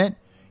illegitimate.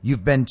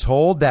 You've been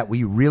told that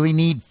we really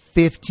need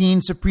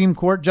 15 Supreme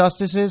Court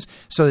justices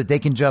so that they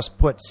can just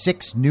put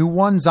 6 new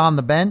ones on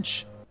the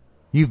bench.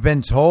 You've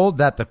been told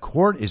that the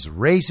court is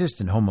racist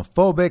and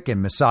homophobic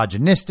and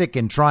misogynistic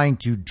and trying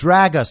to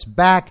drag us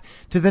back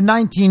to the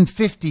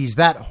 1950s,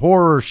 that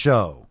horror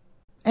show.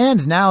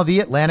 And now The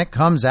Atlantic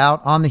comes out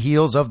on the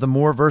heels of the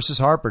Moore versus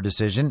Harper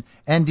decision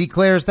and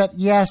declares that,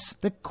 yes,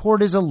 the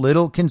court is a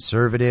little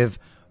conservative,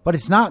 but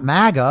it's not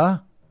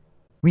MAGA.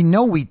 We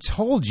know we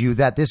told you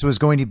that this was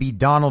going to be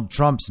Donald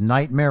Trump's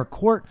nightmare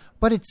court,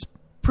 but it's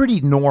pretty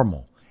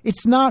normal.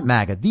 It's not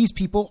MAGA. These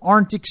people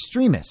aren't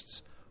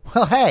extremists.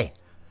 Well, hey,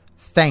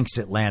 thanks,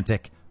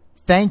 Atlantic.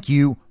 Thank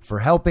you for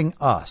helping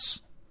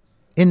us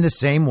in the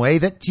same way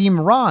that Team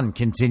Ron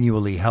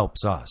continually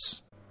helps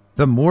us.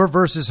 The Moore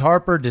versus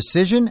Harper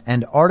decision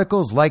and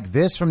articles like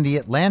this from The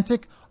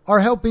Atlantic are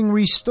helping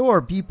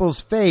restore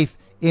people's faith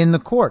in the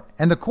court.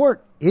 And the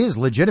court is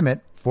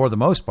legitimate for the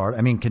most part.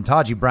 I mean,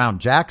 Ketanji Brown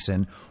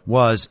Jackson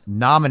was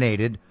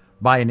nominated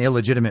by an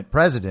illegitimate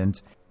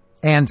president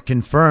and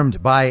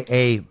confirmed by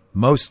a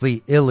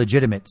mostly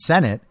illegitimate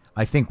Senate.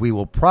 I think we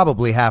will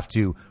probably have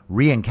to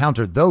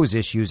re-encounter those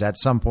issues at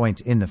some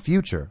point in the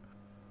future.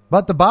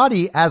 But the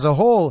body as a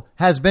whole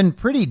has been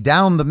pretty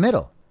down the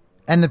middle.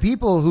 And the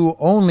people who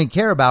only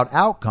care about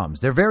outcomes,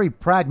 they're very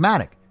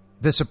pragmatic.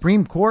 The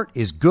Supreme Court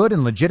is good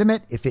and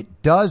legitimate if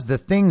it does the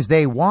things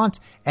they want,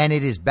 and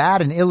it is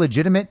bad and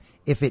illegitimate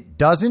if it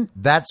doesn't.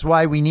 That's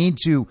why we need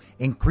to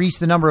increase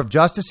the number of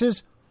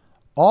justices.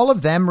 All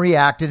of them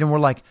reacted and were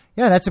like,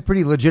 yeah, that's a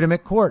pretty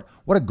legitimate court.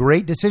 What a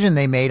great decision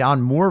they made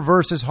on Moore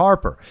versus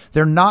Harper.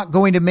 They're not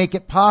going to make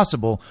it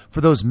possible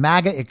for those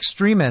MAGA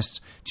extremists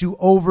to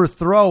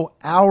overthrow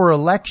our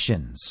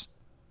elections.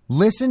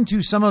 Listen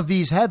to some of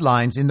these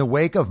headlines in the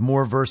wake of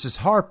Moore versus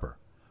Harper.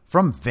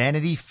 From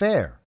Vanity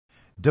Fair.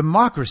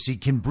 Democracy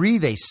can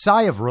breathe a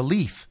sigh of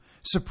relief.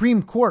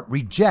 Supreme Court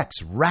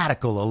rejects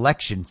radical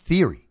election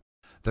theory.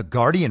 The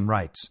Guardian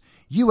writes,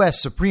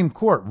 U.S. Supreme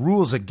Court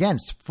rules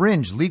against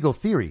fringe legal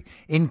theory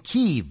in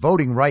key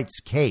voting rights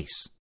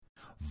case.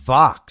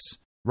 Vox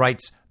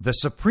writes, the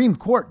Supreme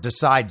Court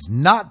decides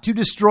not to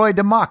destroy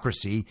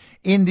democracy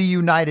in the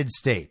United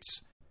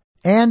States.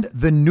 And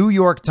the New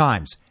York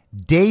Times,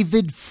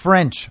 David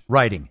French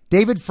writing.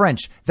 David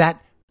French,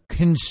 that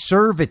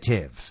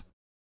conservative.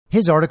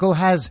 His article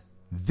has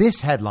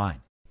this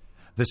headline.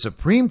 The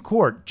Supreme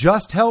Court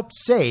just helped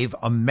save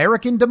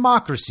American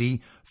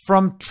democracy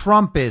from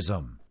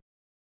Trumpism.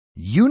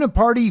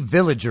 Uniparty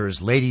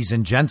villagers, ladies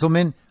and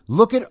gentlemen,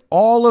 look at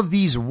all of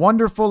these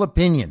wonderful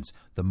opinions.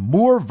 The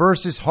Moore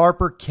versus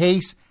Harper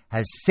case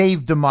has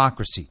saved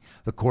democracy.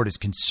 The court is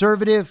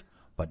conservative,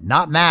 but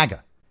not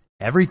MAGA.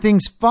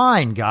 Everything's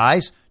fine,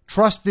 guys.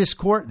 Trust this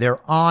court.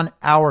 They're on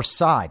our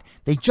side.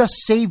 They just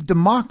saved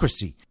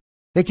democracy.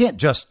 They can't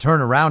just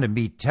turn around and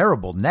be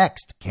terrible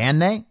next, can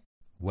they?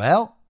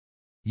 Well,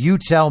 you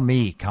tell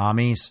me,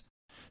 commies.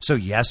 So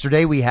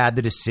yesterday we had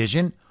the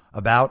decision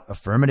about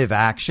affirmative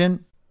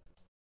action.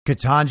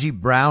 Ketanji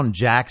Brown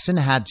Jackson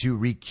had to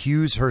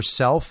recuse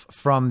herself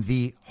from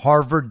the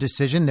Harvard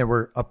decision. There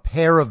were a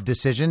pair of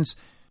decisions,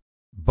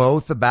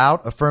 both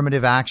about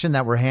affirmative action,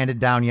 that were handed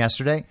down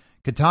yesterday.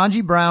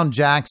 Ketanji Brown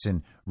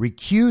Jackson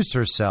recused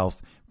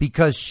herself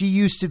because she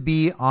used to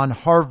be on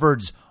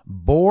Harvard's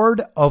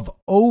Board of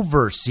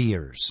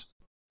Overseers.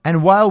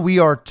 And while we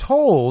are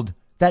told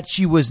that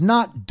she was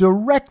not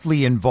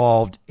directly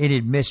involved in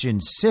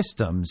admissions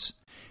systems,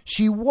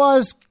 she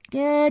was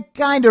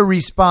kind of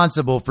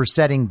responsible for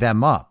setting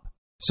them up.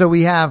 So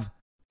we have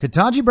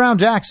Ketanji Brown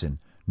Jackson,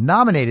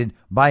 nominated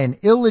by an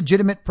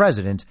illegitimate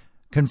president,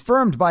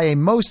 confirmed by a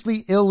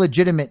mostly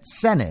illegitimate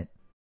Senate,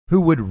 who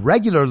would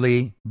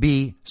regularly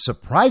be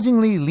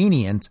surprisingly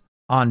lenient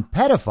on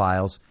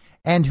pedophiles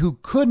and who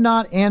could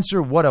not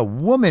answer what a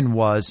woman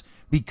was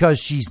because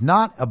she's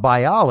not a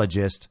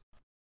biologist,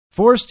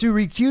 forced to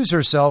recuse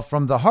herself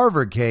from the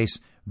Harvard case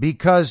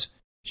because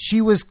she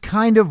was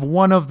kind of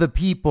one of the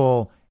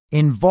people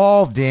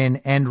involved in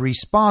and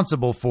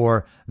responsible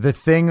for the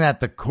thing that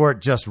the court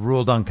just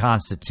ruled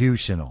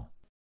unconstitutional.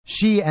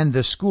 She and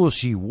the school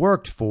she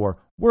worked for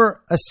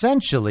were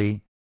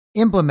essentially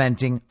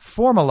implementing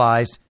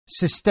formalized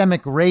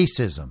systemic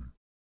racism.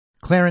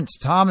 Clarence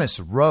Thomas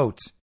wrote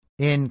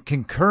in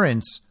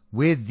concurrence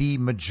with the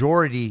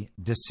majority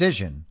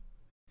decision,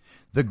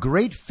 "The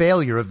great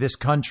failure of this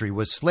country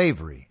was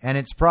slavery and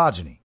its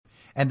progeny,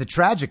 and the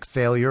tragic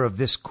failure of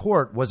this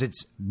court was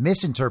its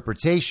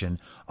misinterpretation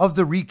of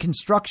the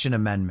Reconstruction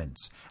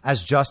Amendments,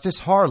 as Justice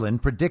Harlan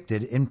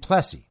predicted in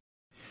Plessy.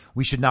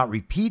 We should not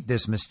repeat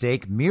this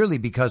mistake merely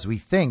because we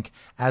think,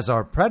 as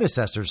our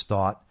predecessors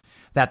thought,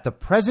 that the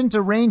present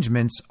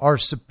arrangements are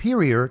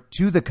superior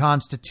to the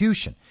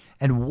Constitution."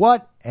 And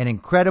what an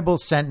incredible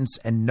sentence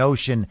and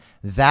notion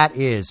that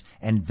is,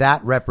 and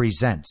that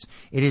represents.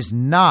 It is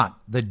not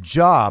the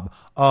job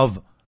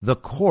of the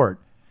court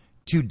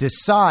to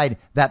decide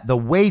that the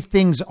way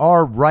things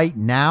are right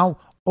now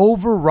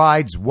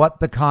overrides what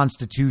the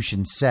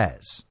Constitution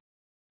says.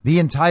 The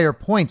entire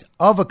point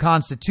of a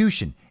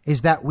Constitution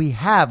is that we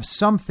have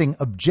something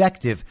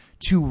objective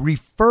to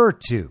refer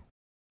to,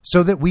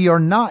 so that we are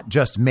not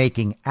just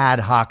making ad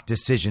hoc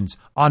decisions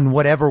on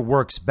whatever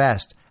works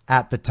best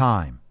at the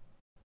time.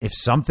 If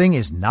something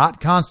is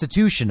not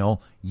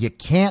constitutional, you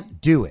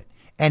can't do it.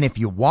 And if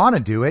you want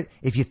to do it,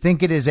 if you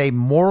think it is a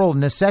moral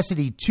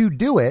necessity to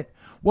do it,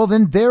 well,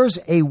 then there's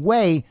a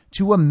way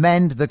to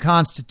amend the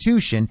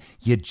Constitution.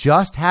 You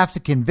just have to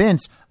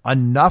convince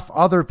enough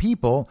other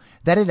people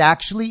that it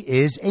actually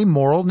is a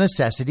moral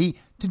necessity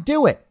to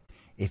do it.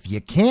 If you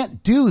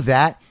can't do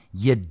that,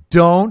 you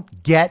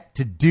don't get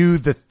to do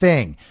the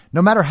thing,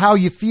 no matter how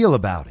you feel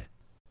about it.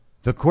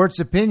 The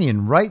court's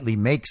opinion rightly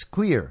makes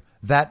clear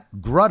that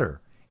Grutter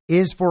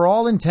is, for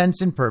all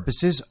intents and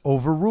purposes,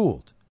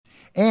 overruled.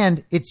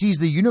 And it sees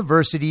the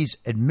university's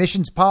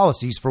admissions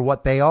policies for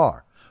what they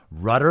are: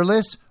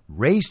 rudderless,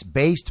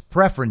 race-based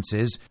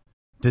preferences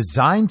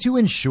designed to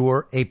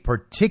ensure a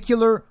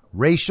particular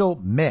racial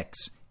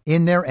mix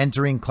in their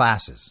entering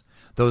classes.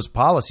 Those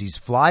policies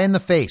fly in the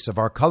face of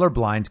our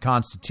colorblind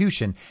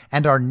Constitution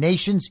and our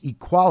nation's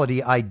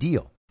equality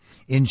ideal.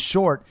 In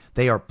short,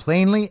 they are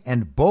plainly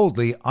and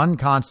boldly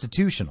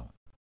unconstitutional.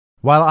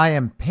 While I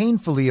am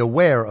painfully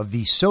aware of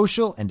the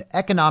social and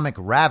economic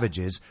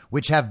ravages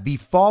which have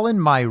befallen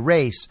my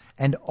race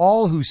and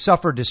all who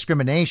suffer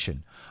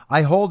discrimination,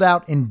 I hold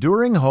out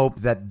enduring hope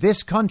that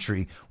this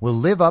country will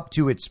live up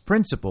to its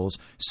principles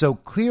so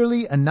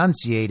clearly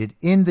enunciated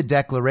in the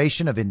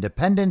Declaration of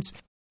Independence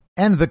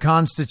and the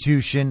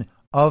Constitution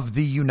of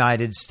the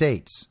United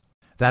States,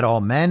 that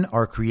all men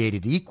are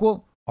created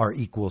equal, are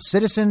equal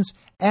citizens,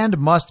 and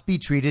must be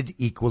treated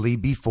equally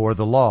before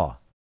the law.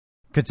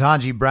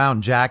 Ketanji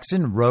Brown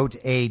Jackson wrote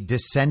a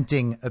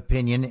dissenting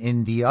opinion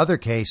in the other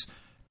case.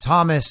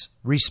 Thomas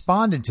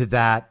responded to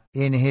that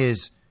in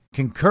his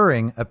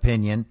concurring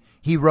opinion.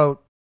 He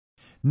wrote,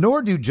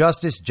 "Nor do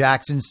Justice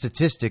Jackson's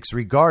statistics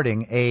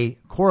regarding a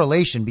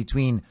correlation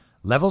between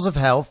levels of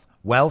health,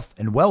 wealth,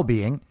 and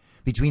well-being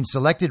between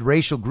selected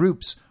racial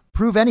groups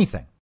prove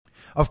anything.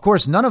 Of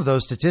course, none of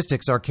those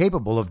statistics are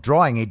capable of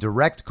drawing a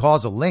direct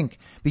causal link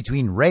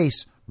between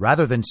race,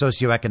 rather than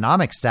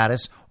socioeconomic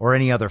status or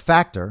any other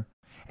factor,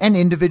 and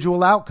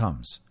individual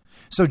outcomes.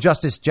 So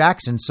Justice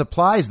Jackson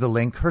supplies the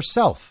link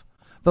herself: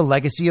 the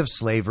legacy of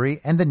slavery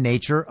and the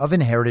nature of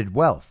inherited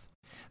wealth.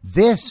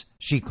 This,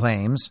 she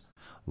claims,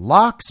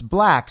 locks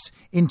blacks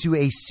into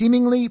a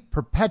seemingly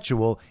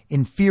perpetual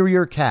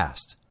inferior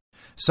caste.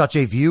 Such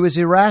a view is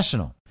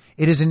irrational.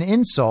 It is an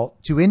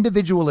insult to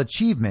individual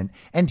achievement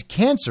and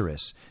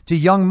cancerous to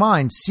young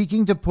minds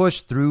seeking to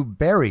push through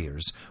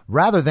barriers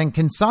rather than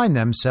consign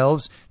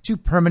themselves to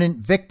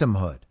permanent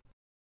victimhood."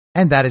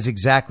 And that is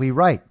exactly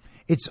right.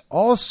 It's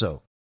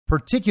also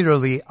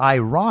particularly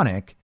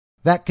ironic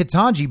that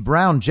Ketanji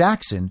Brown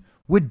Jackson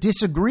would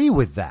disagree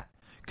with that.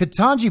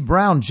 Ketanji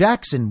Brown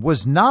Jackson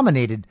was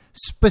nominated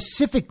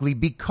specifically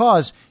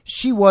because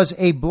she was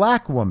a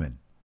black woman.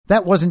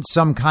 That wasn't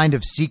some kind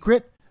of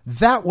secret.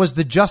 That was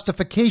the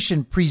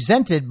justification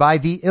presented by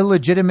the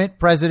illegitimate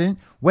president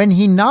when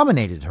he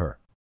nominated her.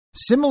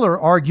 Similar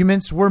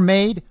arguments were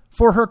made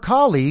for her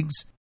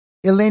colleagues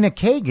Elena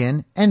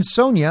Kagan and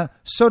Sonia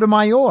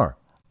Sotomayor,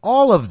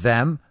 all of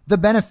them the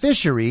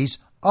beneficiaries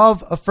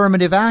of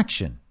affirmative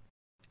action.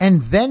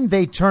 And then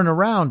they turn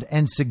around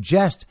and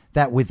suggest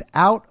that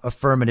without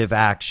affirmative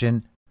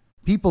action,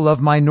 people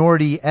of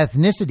minority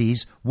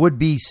ethnicities would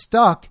be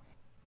stuck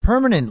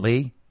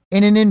permanently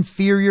in an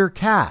inferior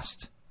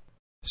caste.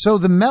 So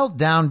the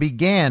meltdown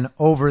began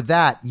over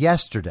that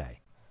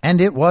yesterday, and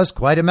it was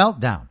quite a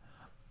meltdown.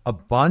 A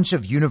bunch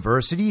of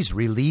universities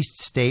released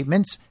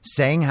statements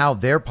saying how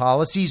their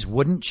policies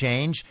wouldn't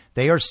change.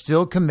 They are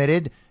still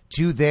committed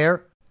to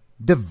their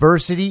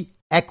diversity,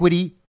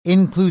 equity,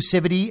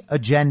 inclusivity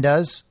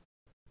agendas.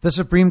 The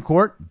Supreme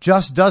Court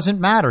just doesn't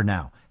matter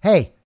now.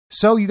 Hey,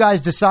 so you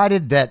guys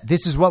decided that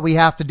this is what we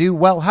have to do?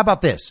 Well, how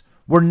about this?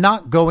 We're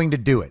not going to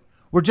do it.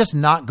 We're just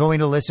not going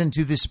to listen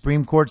to the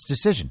Supreme Court's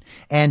decision.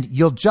 And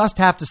you'll just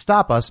have to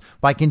stop us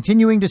by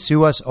continuing to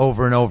sue us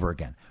over and over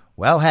again.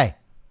 Well, hey,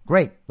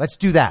 great. Let's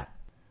do that.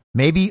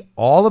 Maybe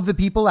all of the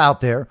people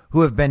out there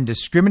who have been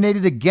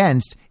discriminated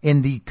against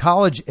in the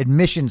college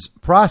admissions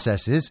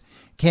processes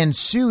can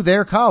sue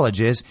their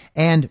colleges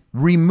and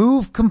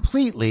remove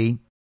completely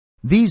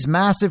these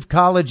massive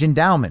college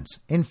endowments.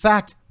 In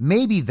fact,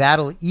 maybe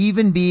that'll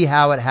even be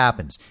how it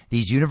happens.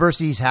 These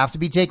universities have to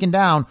be taken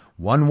down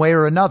one way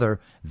or another.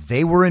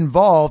 They were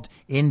involved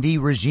in the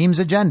regime's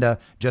agenda,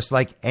 just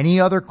like any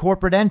other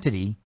corporate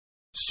entity.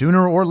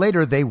 Sooner or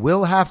later, they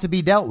will have to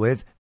be dealt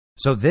with.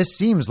 So this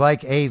seems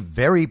like a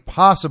very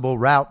possible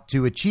route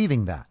to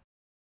achieving that.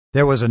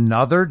 There was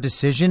another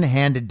decision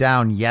handed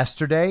down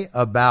yesterday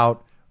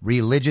about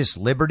religious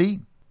liberty.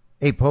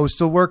 A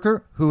postal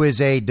worker who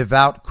is a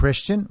devout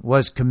Christian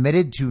was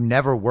committed to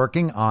never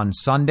working on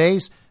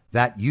Sundays.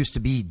 That used to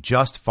be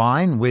just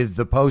fine with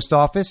the post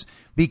office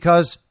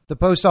because the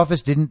post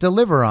office didn't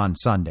deliver on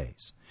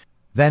Sundays.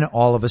 Then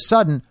all of a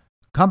sudden,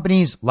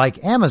 companies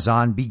like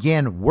Amazon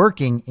began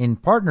working in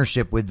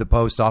partnership with the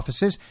post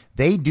offices.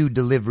 They do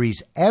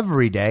deliveries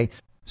every day.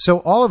 So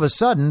all of a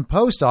sudden,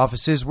 post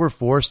offices were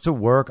forced to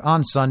work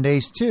on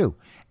Sundays too.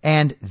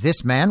 And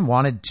this man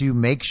wanted to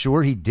make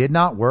sure he did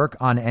not work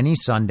on any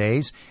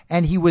Sundays,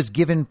 and he was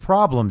given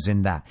problems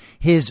in that.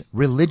 His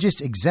religious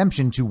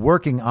exemption to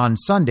working on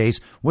Sundays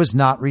was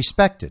not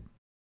respected.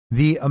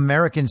 The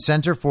American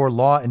Center for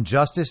Law and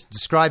Justice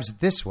describes it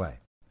this way.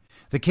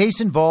 The case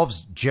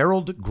involves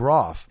Gerald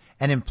Groff,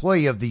 an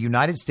employee of the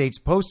United States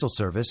Postal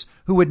Service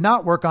who would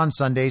not work on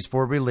Sundays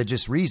for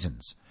religious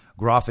reasons.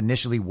 Groff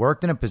initially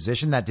worked in a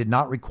position that did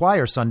not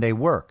require Sunday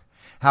work.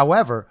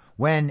 However,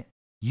 when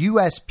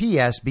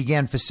USPS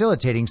began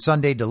facilitating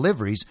Sunday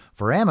deliveries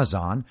for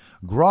Amazon,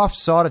 Groff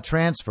sought a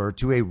transfer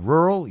to a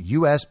rural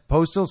U.S.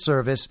 Postal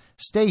Service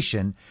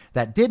station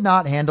that did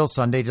not handle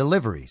Sunday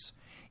deliveries.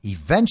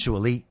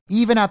 Eventually,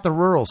 even at the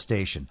rural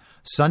station,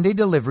 Sunday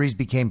deliveries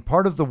became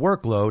part of the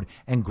workload,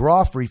 and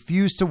Groff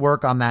refused to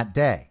work on that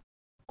day.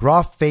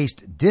 Groff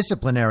faced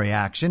disciplinary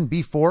action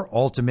before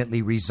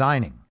ultimately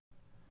resigning.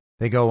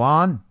 They go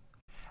on.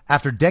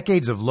 After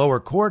decades of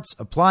lower courts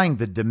applying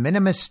the de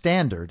minimis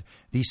standard,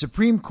 the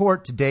Supreme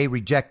Court today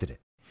rejected it.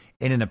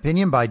 In an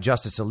opinion by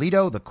Justice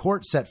Alito, the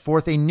court set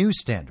forth a new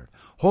standard,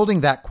 holding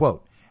that,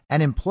 quote,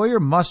 an employer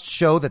must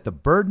show that the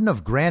burden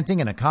of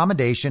granting an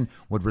accommodation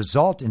would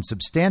result in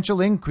substantial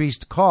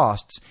increased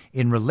costs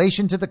in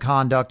relation to the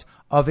conduct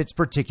of its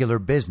particular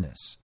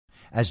business.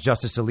 As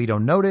Justice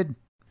Alito noted,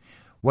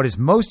 what is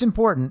most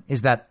important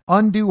is that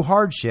undue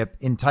hardship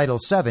in Title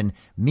VII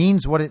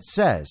means what it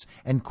says,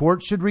 and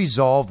courts should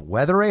resolve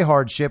whether a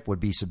hardship would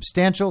be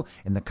substantial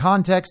in the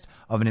context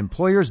of an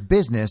employer's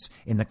business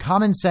in the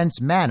common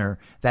sense manner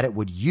that it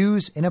would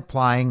use in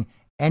applying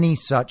any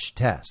such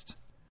test.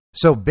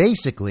 So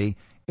basically,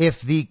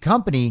 if the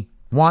company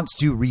wants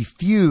to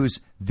refuse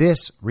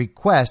this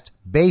request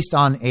based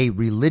on a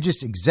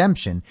religious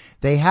exemption,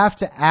 they have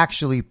to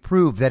actually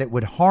prove that it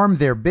would harm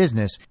their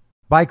business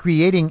by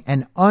creating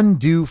an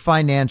undue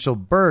financial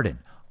burden.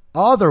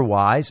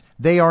 Otherwise,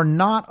 they are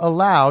not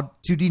allowed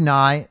to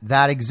deny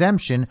that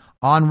exemption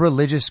on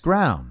religious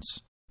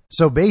grounds.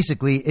 So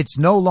basically, it's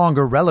no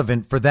longer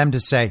relevant for them to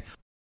say,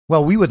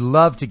 well, we would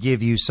love to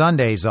give you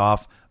Sundays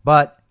off,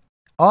 but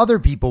other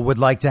people would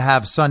like to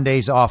have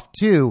Sundays off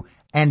too,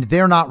 and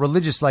they're not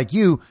religious like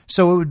you,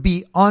 so it would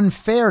be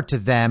unfair to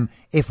them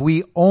if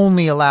we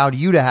only allowed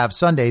you to have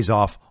Sundays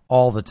off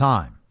all the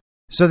time.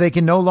 So they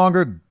can no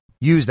longer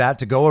use that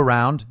to go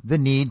around the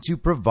need to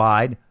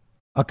provide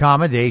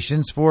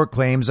accommodations for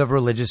claims of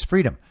religious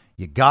freedom.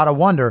 You got to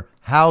wonder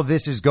how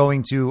this is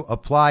going to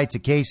apply to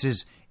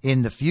cases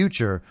in the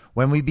future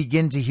when we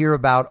begin to hear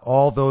about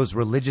all those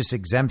religious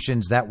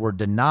exemptions that were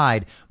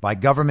denied by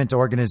government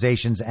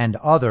organizations and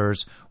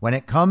others when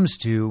it comes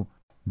to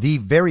the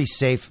very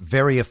safe,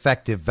 very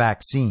effective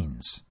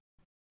vaccines.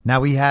 Now,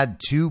 we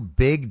had two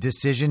big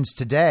decisions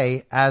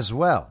today as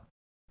well.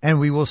 And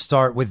we will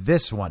start with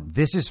this one.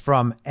 This is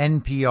from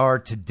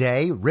NPR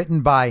Today,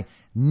 written by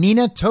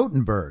Nina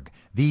Totenberg,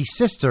 the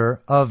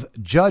sister of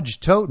Judge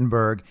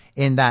Totenberg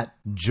in that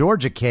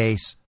Georgia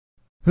case,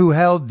 who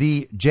held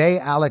the J.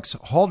 Alex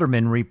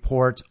Halderman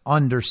report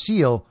under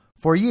seal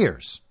for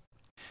years.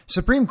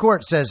 Supreme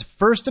Court says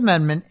First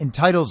Amendment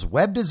entitles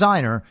web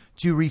designer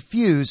to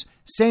refuse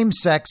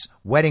same-sex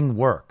wedding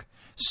work.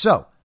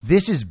 So,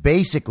 this is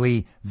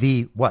basically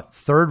the,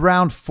 third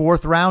round,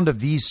 fourth round of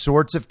these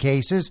sorts of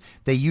cases.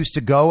 They used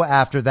to go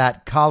after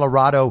that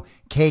Colorado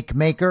cake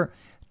maker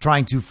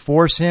trying to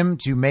force him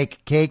to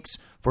make cakes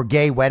for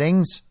gay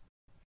weddings.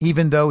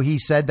 Even though he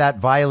said that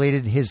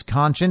violated his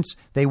conscience,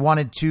 they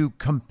wanted to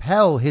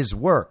compel his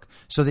work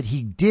so that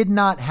he did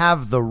not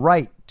have the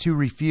right to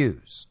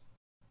refuse.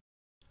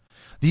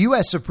 The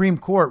U.S. Supreme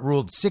Court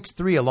ruled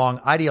 6-3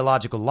 along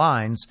ideological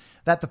lines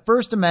that the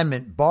First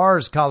Amendment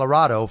bars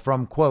Colorado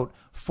from, quote,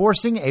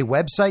 forcing a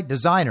website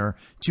designer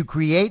to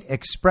create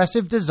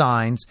expressive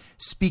designs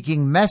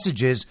speaking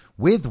messages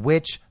with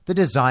which the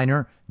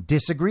designer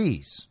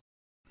disagrees.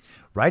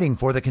 Writing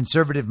for the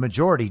conservative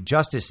majority,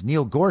 Justice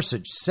Neil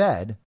Gorsuch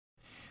said,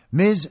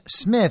 Ms.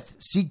 Smith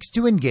seeks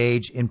to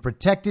engage in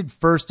protected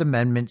First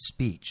Amendment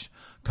speech.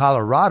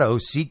 Colorado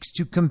seeks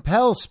to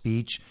compel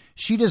speech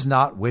she does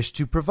not wish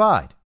to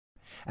provide.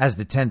 As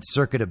the 10th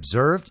Circuit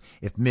observed,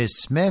 if Ms.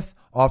 Smith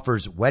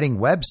offers wedding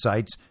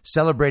websites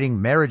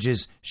celebrating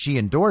marriages she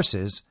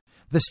endorses,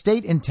 the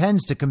state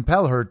intends to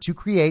compel her to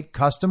create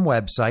custom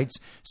websites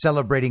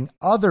celebrating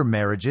other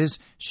marriages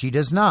she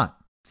does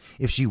not.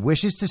 If she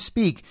wishes to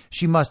speak,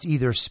 she must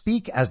either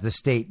speak as the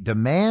state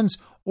demands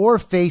or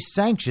face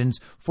sanctions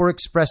for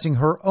expressing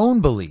her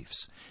own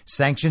beliefs,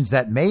 sanctions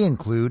that may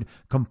include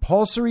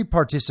compulsory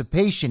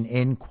participation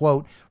in,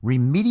 quote,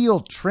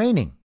 remedial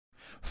training,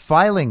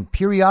 filing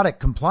periodic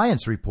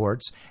compliance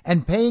reports,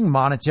 and paying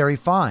monetary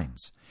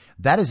fines.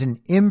 That is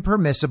an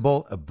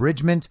impermissible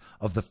abridgment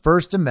of the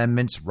First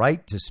Amendment's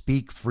right to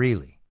speak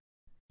freely.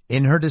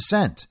 In her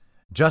dissent,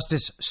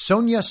 Justice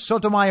Sonia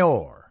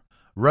Sotomayor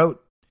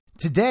wrote,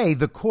 Today,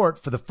 the court,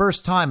 for the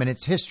first time in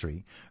its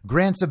history,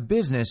 grants a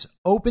business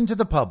open to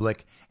the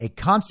public a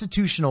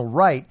constitutional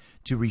right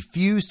to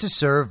refuse to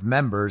serve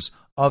members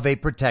of a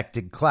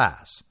protected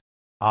class,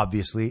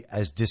 obviously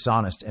as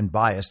dishonest and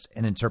biased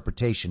an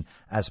interpretation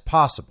as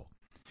possible.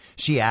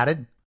 She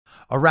added,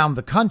 Around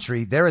the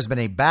country, there has been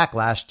a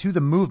backlash to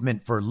the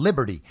movement for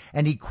liberty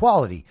and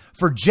equality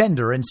for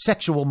gender and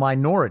sexual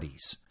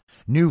minorities.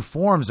 New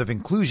forms of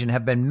inclusion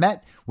have been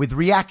met with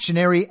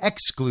reactionary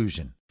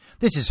exclusion.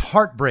 This is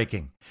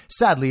heartbreaking.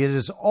 Sadly, it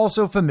is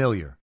also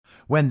familiar.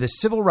 When the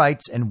civil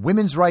rights and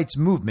women's rights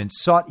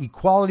movements sought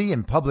equality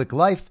in public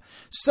life,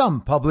 some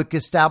public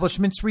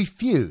establishments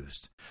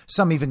refused.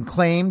 Some even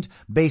claimed,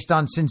 based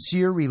on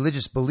sincere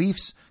religious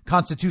beliefs,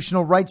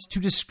 constitutional rights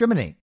to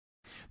discriminate.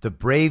 The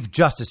brave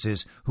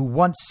justices who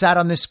once sat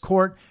on this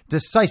court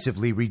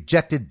decisively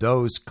rejected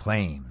those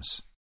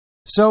claims.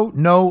 So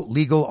no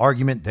legal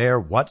argument there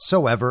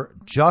whatsoever,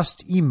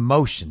 just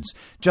emotions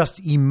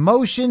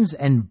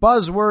and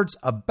buzzwords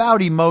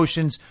about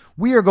emotions.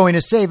 We are going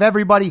to save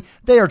everybody.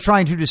 They are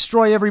trying to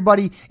destroy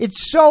everybody.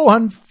 It's so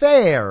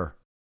unfair.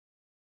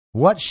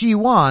 What she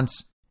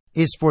wants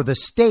is for the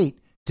state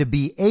to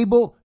be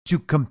able to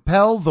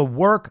compel the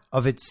work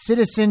of its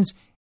citizens,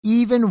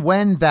 even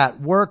when that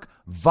work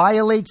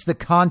violates the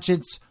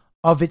conscience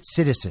of its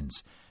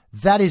citizens.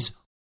 That is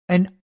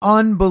an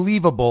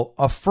unbelievable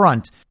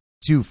affront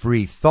to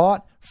free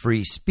thought,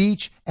 free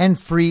speech, and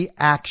free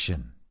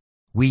action.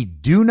 We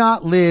do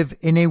not live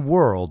in a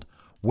world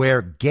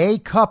where gay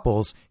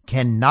couples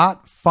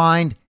cannot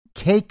find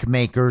cake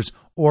makers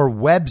or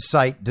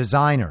website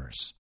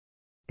designers.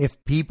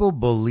 If people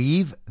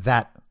believe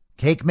that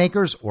cake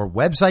makers or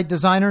website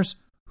designers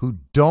who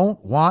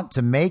don't want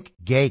to make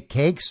gay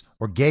cakes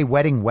or gay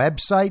wedding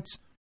websites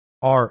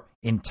are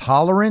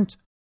intolerant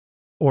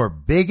or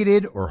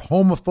bigoted or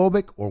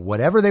homophobic or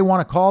whatever they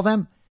want to call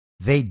them,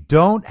 they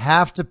don't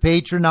have to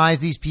patronize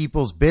these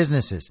people's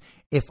businesses.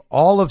 If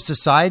all of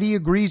society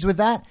agrees with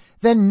that,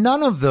 then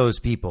none of those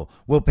people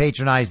will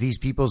patronize these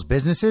people's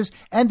businesses,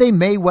 and they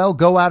may well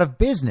go out of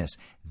business.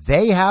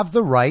 They have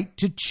the right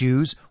to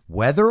choose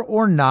whether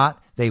or not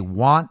they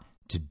want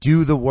to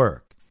do the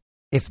work.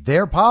 If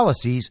their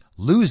policies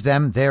lose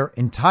them their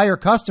entire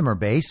customer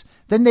base,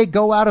 then they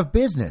go out of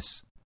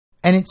business.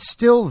 And it's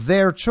still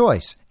their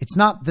choice. It's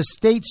not the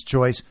state's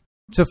choice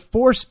to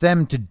force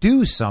them to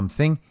do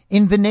something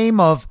in the name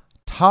of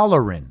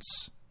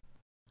tolerance.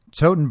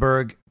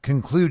 Totenberg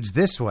concludes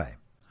this way.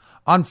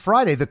 On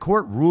Friday, the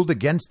court ruled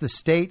against the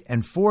state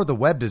and for the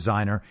web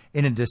designer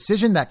in a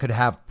decision that could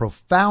have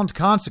profound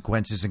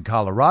consequences in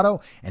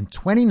Colorado and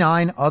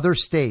 29 other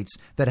states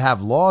that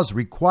have laws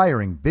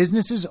requiring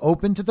businesses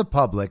open to the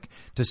public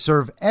to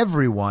serve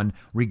everyone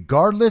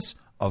regardless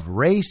of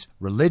race,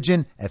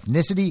 religion,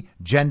 ethnicity,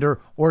 gender,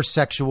 or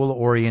sexual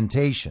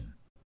orientation.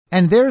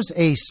 And there's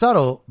a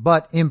subtle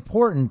but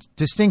important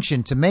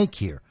distinction to make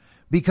here,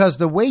 because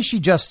the way she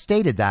just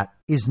stated that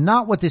is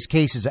not what this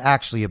case is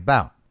actually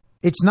about.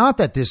 It's not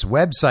that this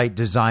website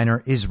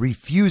designer is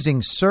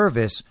refusing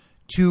service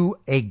to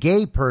a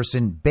gay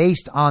person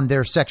based on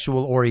their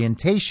sexual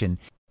orientation.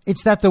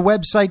 It's that the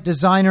website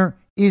designer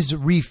is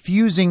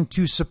refusing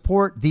to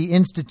support the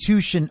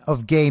institution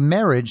of gay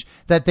marriage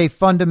that they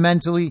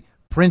fundamentally,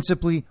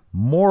 principally,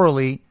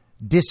 morally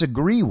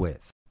disagree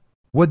with.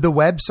 Would the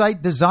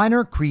website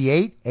designer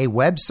create a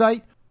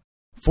website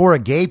for a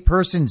gay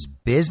person's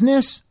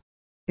business?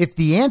 If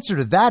the answer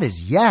to that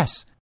is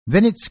yes,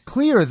 then it's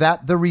clear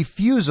that the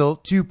refusal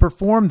to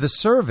perform the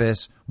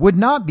service would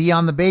not be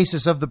on the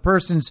basis of the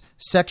person's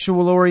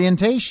sexual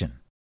orientation.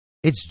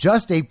 It's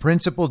just a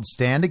principled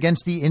stand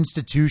against the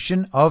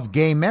institution of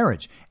gay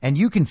marriage. And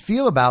you can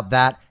feel about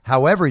that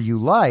however you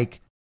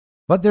like,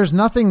 but there's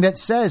nothing that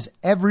says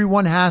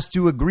everyone has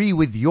to agree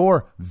with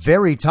your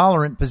very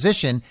tolerant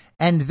position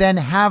and then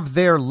have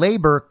their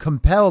labor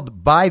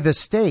compelled by the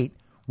state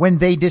when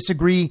they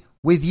disagree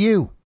with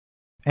you.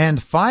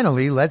 And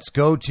finally, let's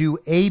go to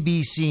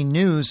ABC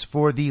News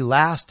for the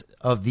last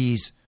of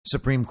these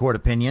Supreme Court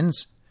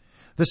opinions.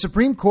 The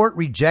Supreme Court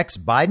rejects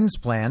Biden's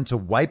plan to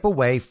wipe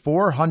away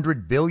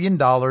 $400 billion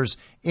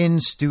in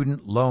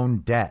student loan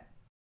debt.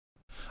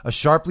 A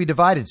sharply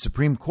divided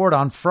Supreme Court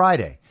on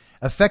Friday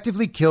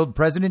effectively killed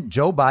President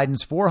Joe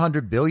Biden's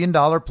 $400 billion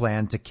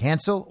plan to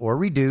cancel or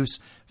reduce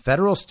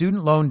federal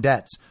student loan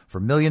debts for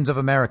millions of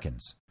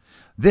Americans.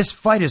 This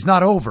fight is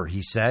not over,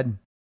 he said.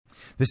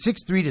 The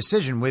 6-3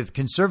 decision, with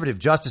conservative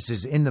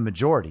justices in the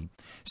majority,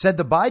 said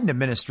the Biden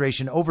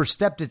administration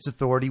overstepped its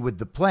authority with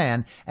the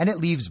plan, and it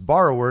leaves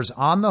borrowers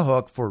on the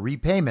hook for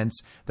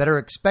repayments that are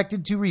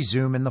expected to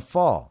resume in the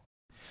fall.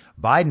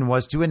 Biden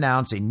was to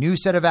announce a new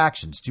set of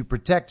actions to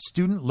protect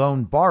student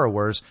loan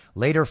borrowers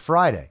later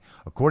Friday,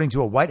 according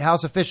to a White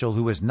House official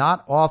who was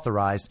not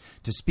authorized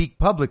to speak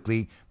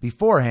publicly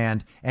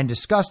beforehand and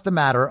discuss the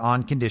matter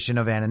on condition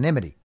of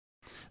anonymity.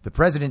 The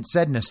president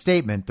said in a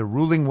statement the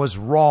ruling was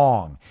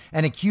wrong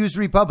and accused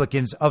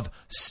Republicans of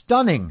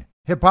stunning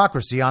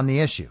hypocrisy on the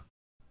issue.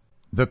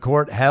 The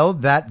court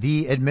held that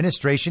the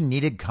administration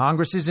needed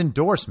Congress's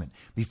endorsement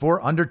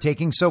before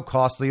undertaking so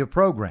costly a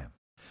program.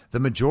 The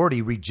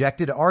majority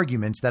rejected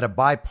arguments that a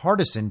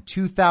bipartisan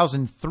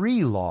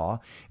 2003 law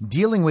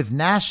dealing with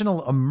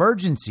national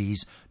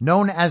emergencies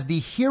known as the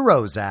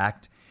HEROES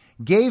Act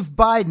gave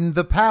Biden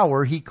the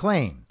power he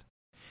claimed.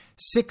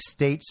 6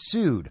 states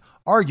sued,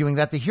 arguing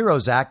that the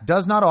HEROES Act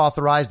does not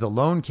authorize the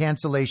loan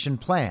cancellation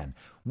plan.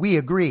 We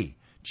agree,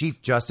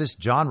 Chief Justice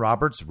John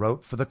Roberts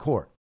wrote for the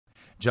court.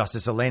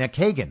 Justice Elena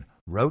Kagan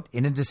wrote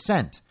in a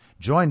dissent,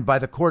 joined by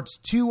the court's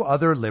 2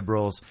 other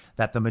liberals,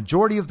 that the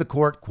majority of the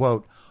court,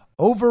 quote,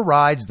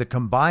 overrides the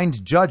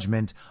combined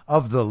judgment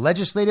of the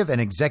legislative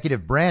and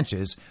executive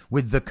branches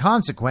with the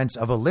consequence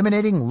of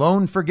eliminating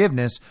loan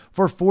forgiveness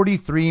for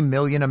 43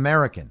 million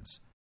Americans.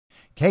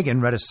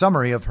 Kagan read a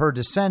summary of her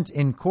dissent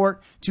in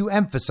court to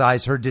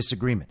emphasize her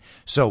disagreement.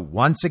 So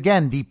once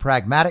again, the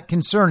pragmatic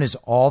concern is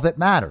all that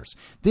matters.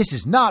 This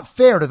is not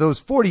fair to those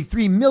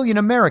 43 million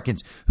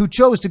Americans who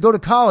chose to go to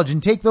college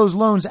and take those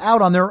loans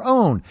out on their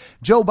own.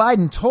 Joe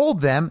Biden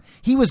told them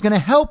he was going to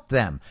help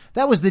them.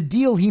 That was the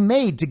deal he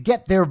made to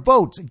get their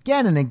votes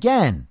again and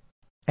again.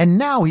 And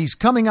now he's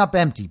coming up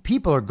empty.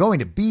 People are going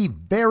to be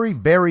very,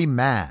 very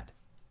mad.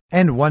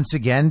 And once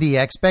again, the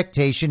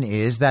expectation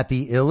is that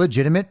the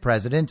illegitimate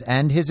president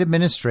and his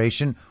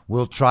administration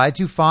will try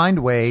to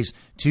find ways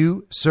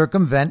to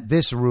circumvent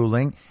this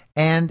ruling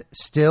and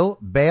still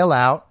bail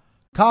out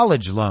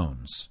college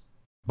loans.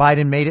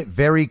 Biden made it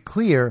very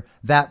clear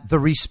that the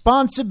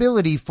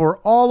responsibility for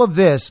all of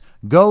this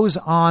goes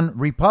on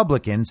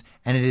Republicans,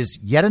 and it is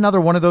yet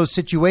another one of those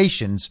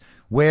situations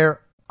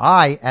where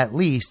I, at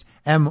least,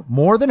 am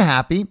more than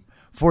happy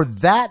for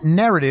that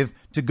narrative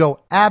to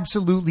go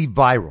absolutely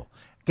viral.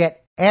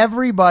 Get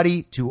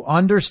everybody to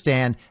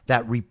understand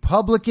that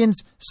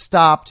Republicans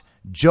stopped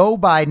Joe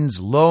Biden's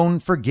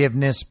loan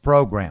forgiveness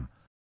program.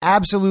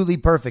 Absolutely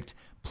perfect.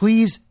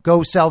 Please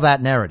go sell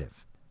that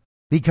narrative,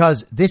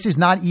 because this is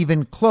not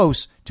even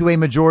close to a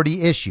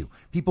majority issue.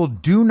 People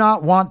do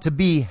not want to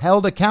be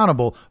held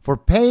accountable for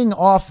paying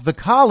off the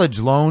college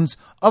loans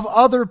of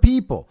other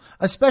people,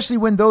 especially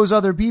when those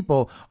other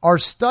people are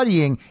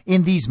studying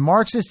in these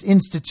Marxist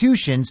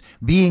institutions,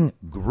 being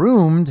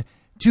groomed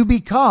to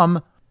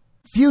become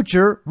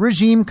future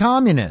regime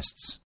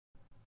communists.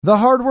 The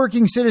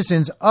hardworking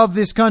citizens of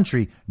this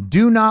country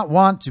do not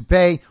want to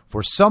pay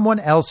for someone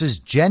else's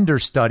gender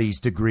studies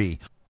degree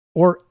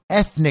or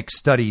ethnic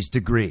studies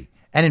degree.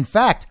 And in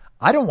fact,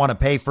 I don't want to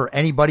pay for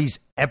anybody's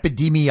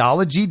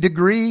epidemiology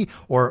degree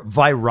or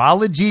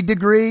virology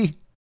degree.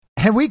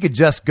 And we could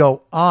just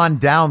go on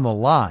down the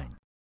line.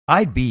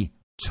 I'd be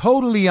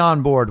totally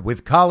on board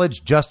with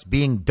college just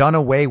being done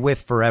away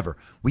with forever.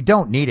 We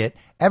don't need it.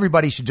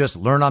 Everybody should just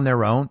learn on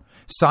their own.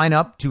 Sign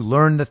up to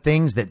learn the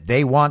things that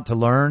they want to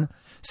learn.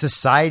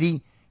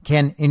 Society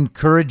can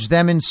encourage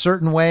them in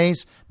certain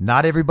ways.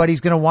 Not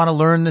everybody's going to want to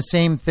learn the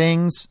same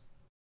things.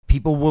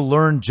 People will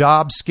learn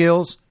job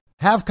skills.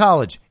 Have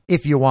college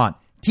if you want.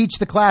 Teach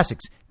the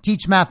classics.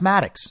 Teach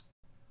mathematics.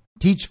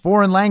 Teach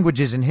foreign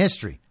languages and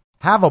history.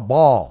 Have a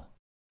ball.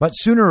 But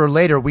sooner or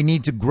later, we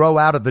need to grow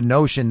out of the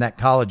notion that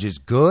college is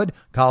good,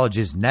 college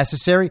is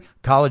necessary,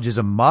 college is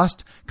a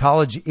must,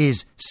 college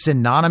is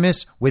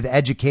synonymous with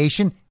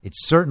education. It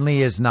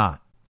certainly is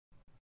not.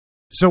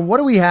 So what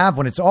do we have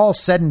when it's all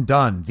said and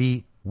done?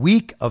 The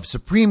week of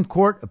Supreme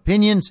Court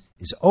opinions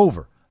is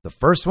over. The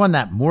first one,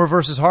 that Moore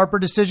versus Harper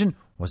decision,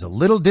 was a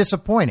little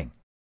disappointing.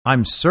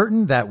 I'm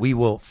certain that we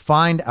will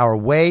find our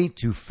way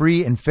to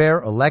free and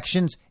fair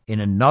elections in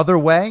another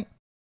way.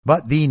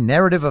 But the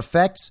narrative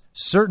effects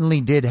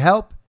certainly did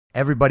help,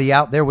 Everybody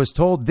out there was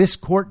told this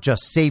court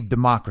just saved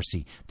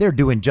democracy. They're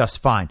doing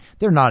just fine.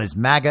 They're not as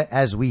MAGA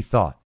as we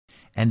thought.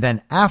 And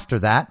then after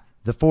that,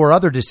 the 4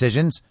 other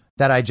decisions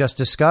that I just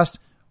discussed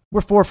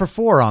were 4 for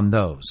 4 on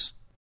those.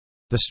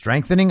 The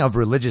strengthening of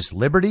religious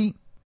liberty,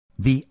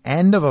 the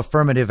end of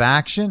affirmative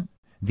action,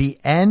 the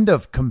end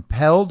of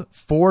compelled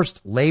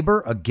forced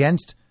labor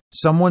against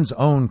someone's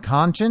own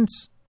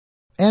conscience,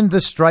 and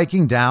the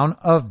striking down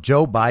of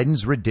Joe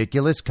Biden's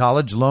ridiculous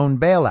college loan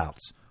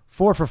bailouts.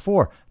 4 for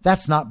 4.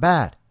 That's not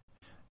bad.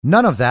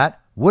 None of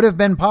that would have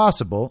been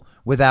possible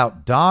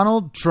without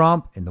Donald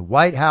Trump in the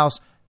White House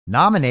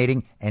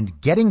nominating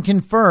and getting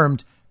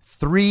confirmed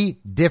 3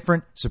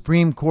 different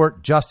Supreme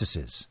Court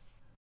justices.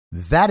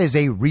 That is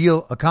a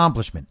real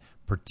accomplishment,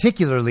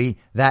 particularly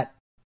that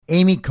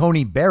Amy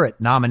Coney Barrett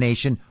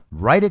nomination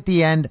right at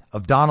the end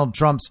of Donald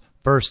Trump's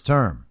first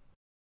term.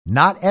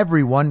 Not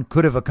everyone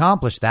could have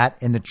accomplished that,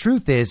 and the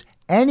truth is,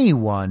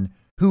 anyone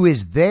who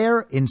is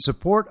there in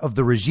support of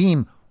the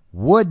regime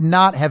would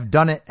not have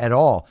done it at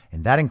all,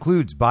 and that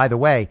includes, by the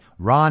way,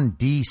 Ron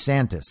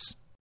DeSantis.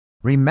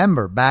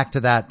 Remember back to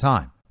that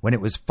time when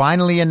it was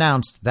finally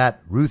announced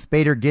that Ruth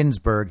Bader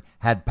Ginsburg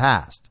had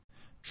passed.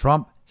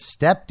 Trump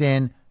stepped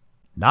in,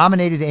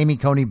 nominated Amy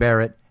Coney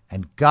Barrett,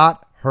 and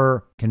got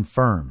her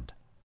confirmed.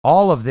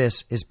 All of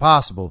this is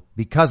possible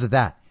because of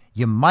that.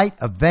 You might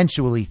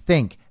eventually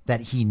think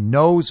that he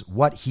knows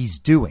what he's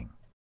doing.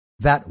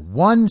 That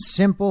one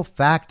simple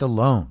fact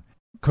alone,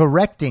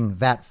 correcting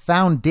that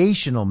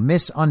foundational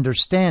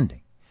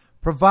misunderstanding,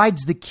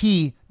 provides the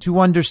key to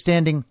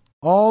understanding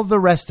all the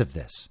rest of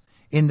this.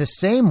 In the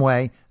same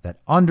way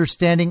that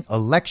understanding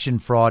election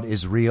fraud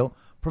is real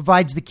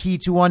provides the key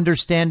to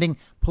understanding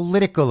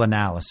political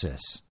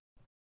analysis.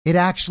 It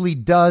actually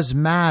does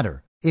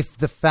matter if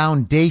the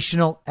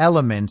foundational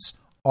elements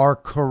are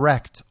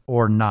correct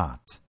or not.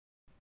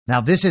 Now,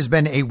 this has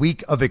been a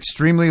week of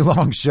extremely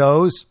long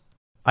shows.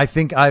 I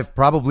think I've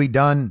probably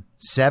done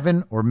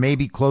 7 or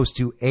maybe close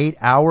to 8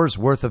 hours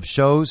worth of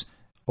shows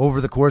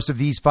over the course of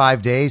these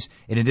 5 days,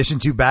 in addition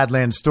to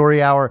Badlands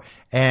Story Hour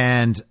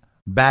and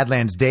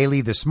Badlands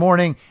Daily this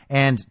morning,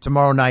 and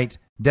tomorrow night,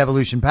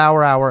 Devolution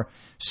Power Hour.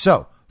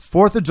 So,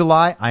 4th of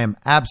July, I am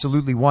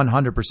absolutely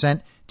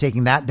 100%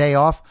 taking that day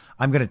off.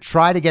 I'm going to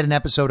try to get an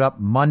episode up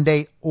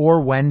Monday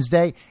or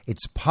Wednesday.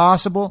 It's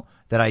possible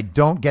that I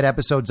don't get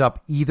episodes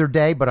up either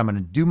day, but I'm going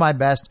to do my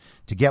best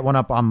to get one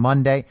up on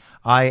Monday.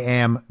 I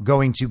am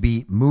going to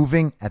be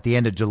moving at the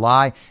end of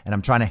July, and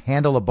I'm trying to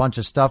handle a bunch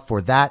of stuff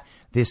for that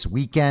this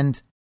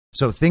weekend.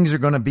 So things are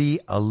going to be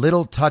a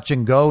little touch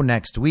and go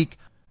next week.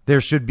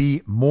 There should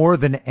be more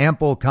than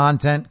ample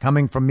content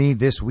coming from me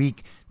this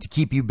week to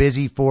keep you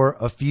busy for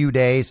a few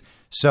days.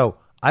 So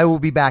I will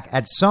be back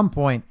at some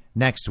point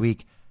next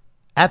week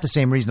at the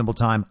same reasonable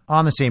time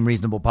on the same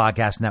reasonable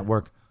podcast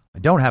network. I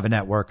don't have a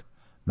network.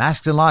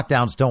 Masks and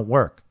lockdowns don't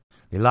work.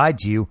 They lied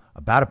to you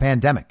about a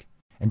pandemic,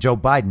 and Joe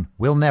Biden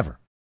will never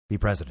be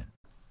president.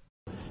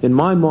 In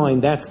my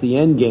mind, that's the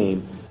end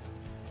game.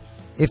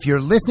 If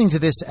you're listening to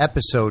this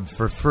episode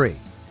for free,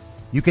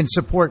 you can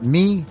support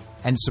me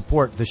and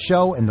support the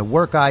show and the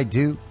work I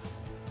do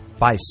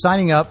by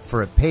signing up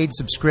for a paid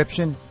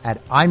subscription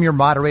at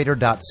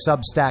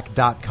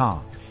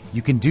imyourmoderator.substack.com.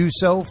 You can do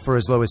so for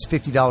as low as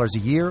 $50 a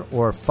year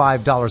or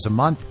 $5 a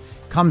month.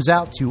 Comes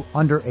out to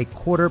under a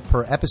quarter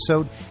per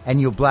episode, and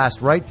you'll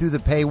blast right through the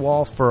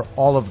paywall for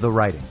all of the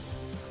writing.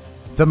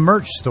 The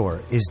merch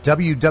store is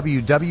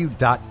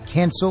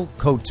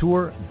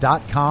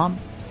www.cancelcouture.com,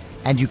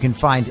 and you can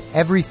find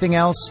everything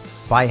else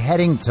by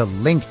heading to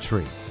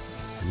Linktree.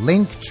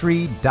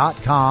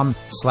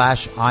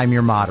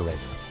 Linktree.com/I'mYourModerator.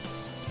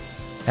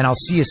 And I'll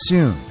see you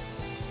soon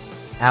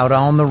out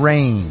on the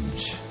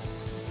range.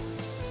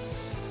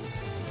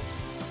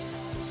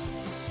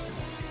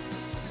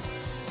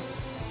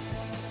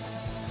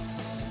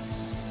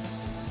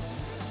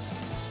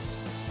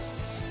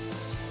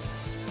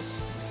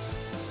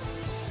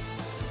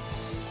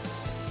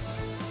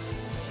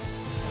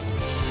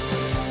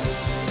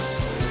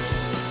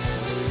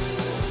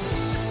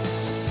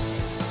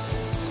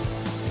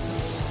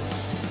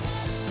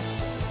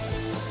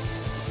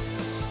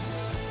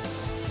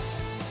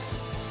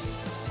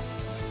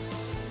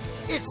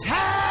 It's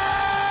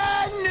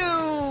high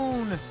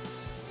noon.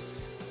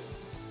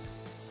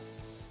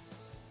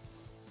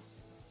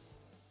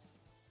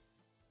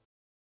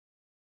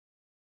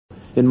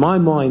 In my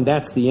mind,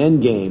 that's the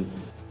end game.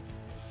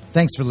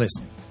 Thanks for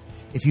listening.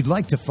 If you'd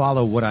like to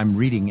follow what I'm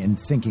reading and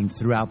thinking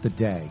throughout the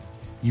day,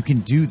 you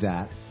can do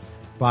that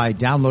by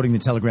downloading the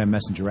Telegram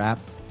Messenger app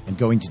and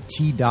going to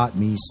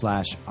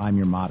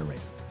t.me/I'mYourModerator.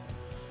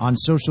 On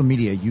social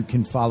media, you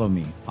can follow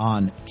me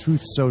on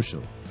Truth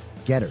Social,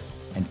 Getter,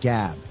 and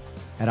Gab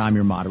at I'm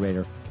Your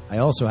Moderator. I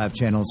also have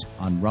channels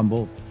on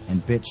Rumble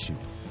and BitChute.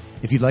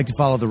 If you'd like to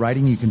follow the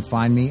writing, you can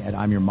find me at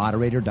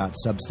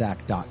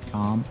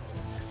imyourmoderator.substack.com.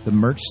 The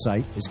merch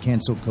site is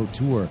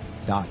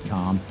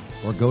cancelcouture.com,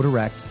 or go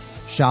direct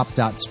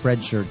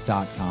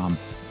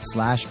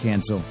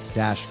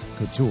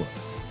shop.spreadshirt.com/cancel-couture.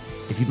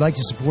 If you'd like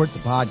to support the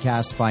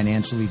podcast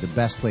financially, the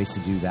best place to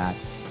do that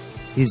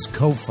is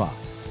Ko-Fi.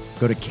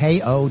 Go to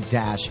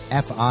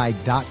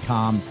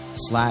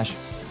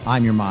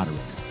ko-fi.com/I'm your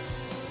moderator.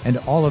 And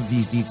all of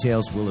these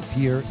details will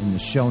appear in the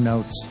show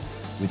notes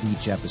with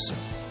each episode.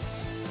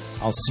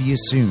 I'll see you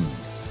soon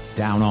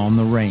down on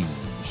the range.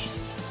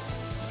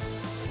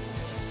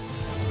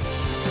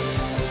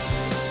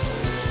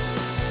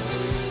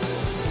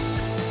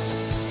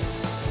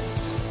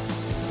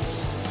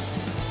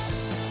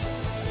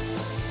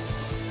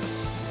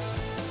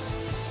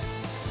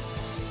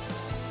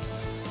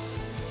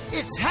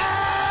 It's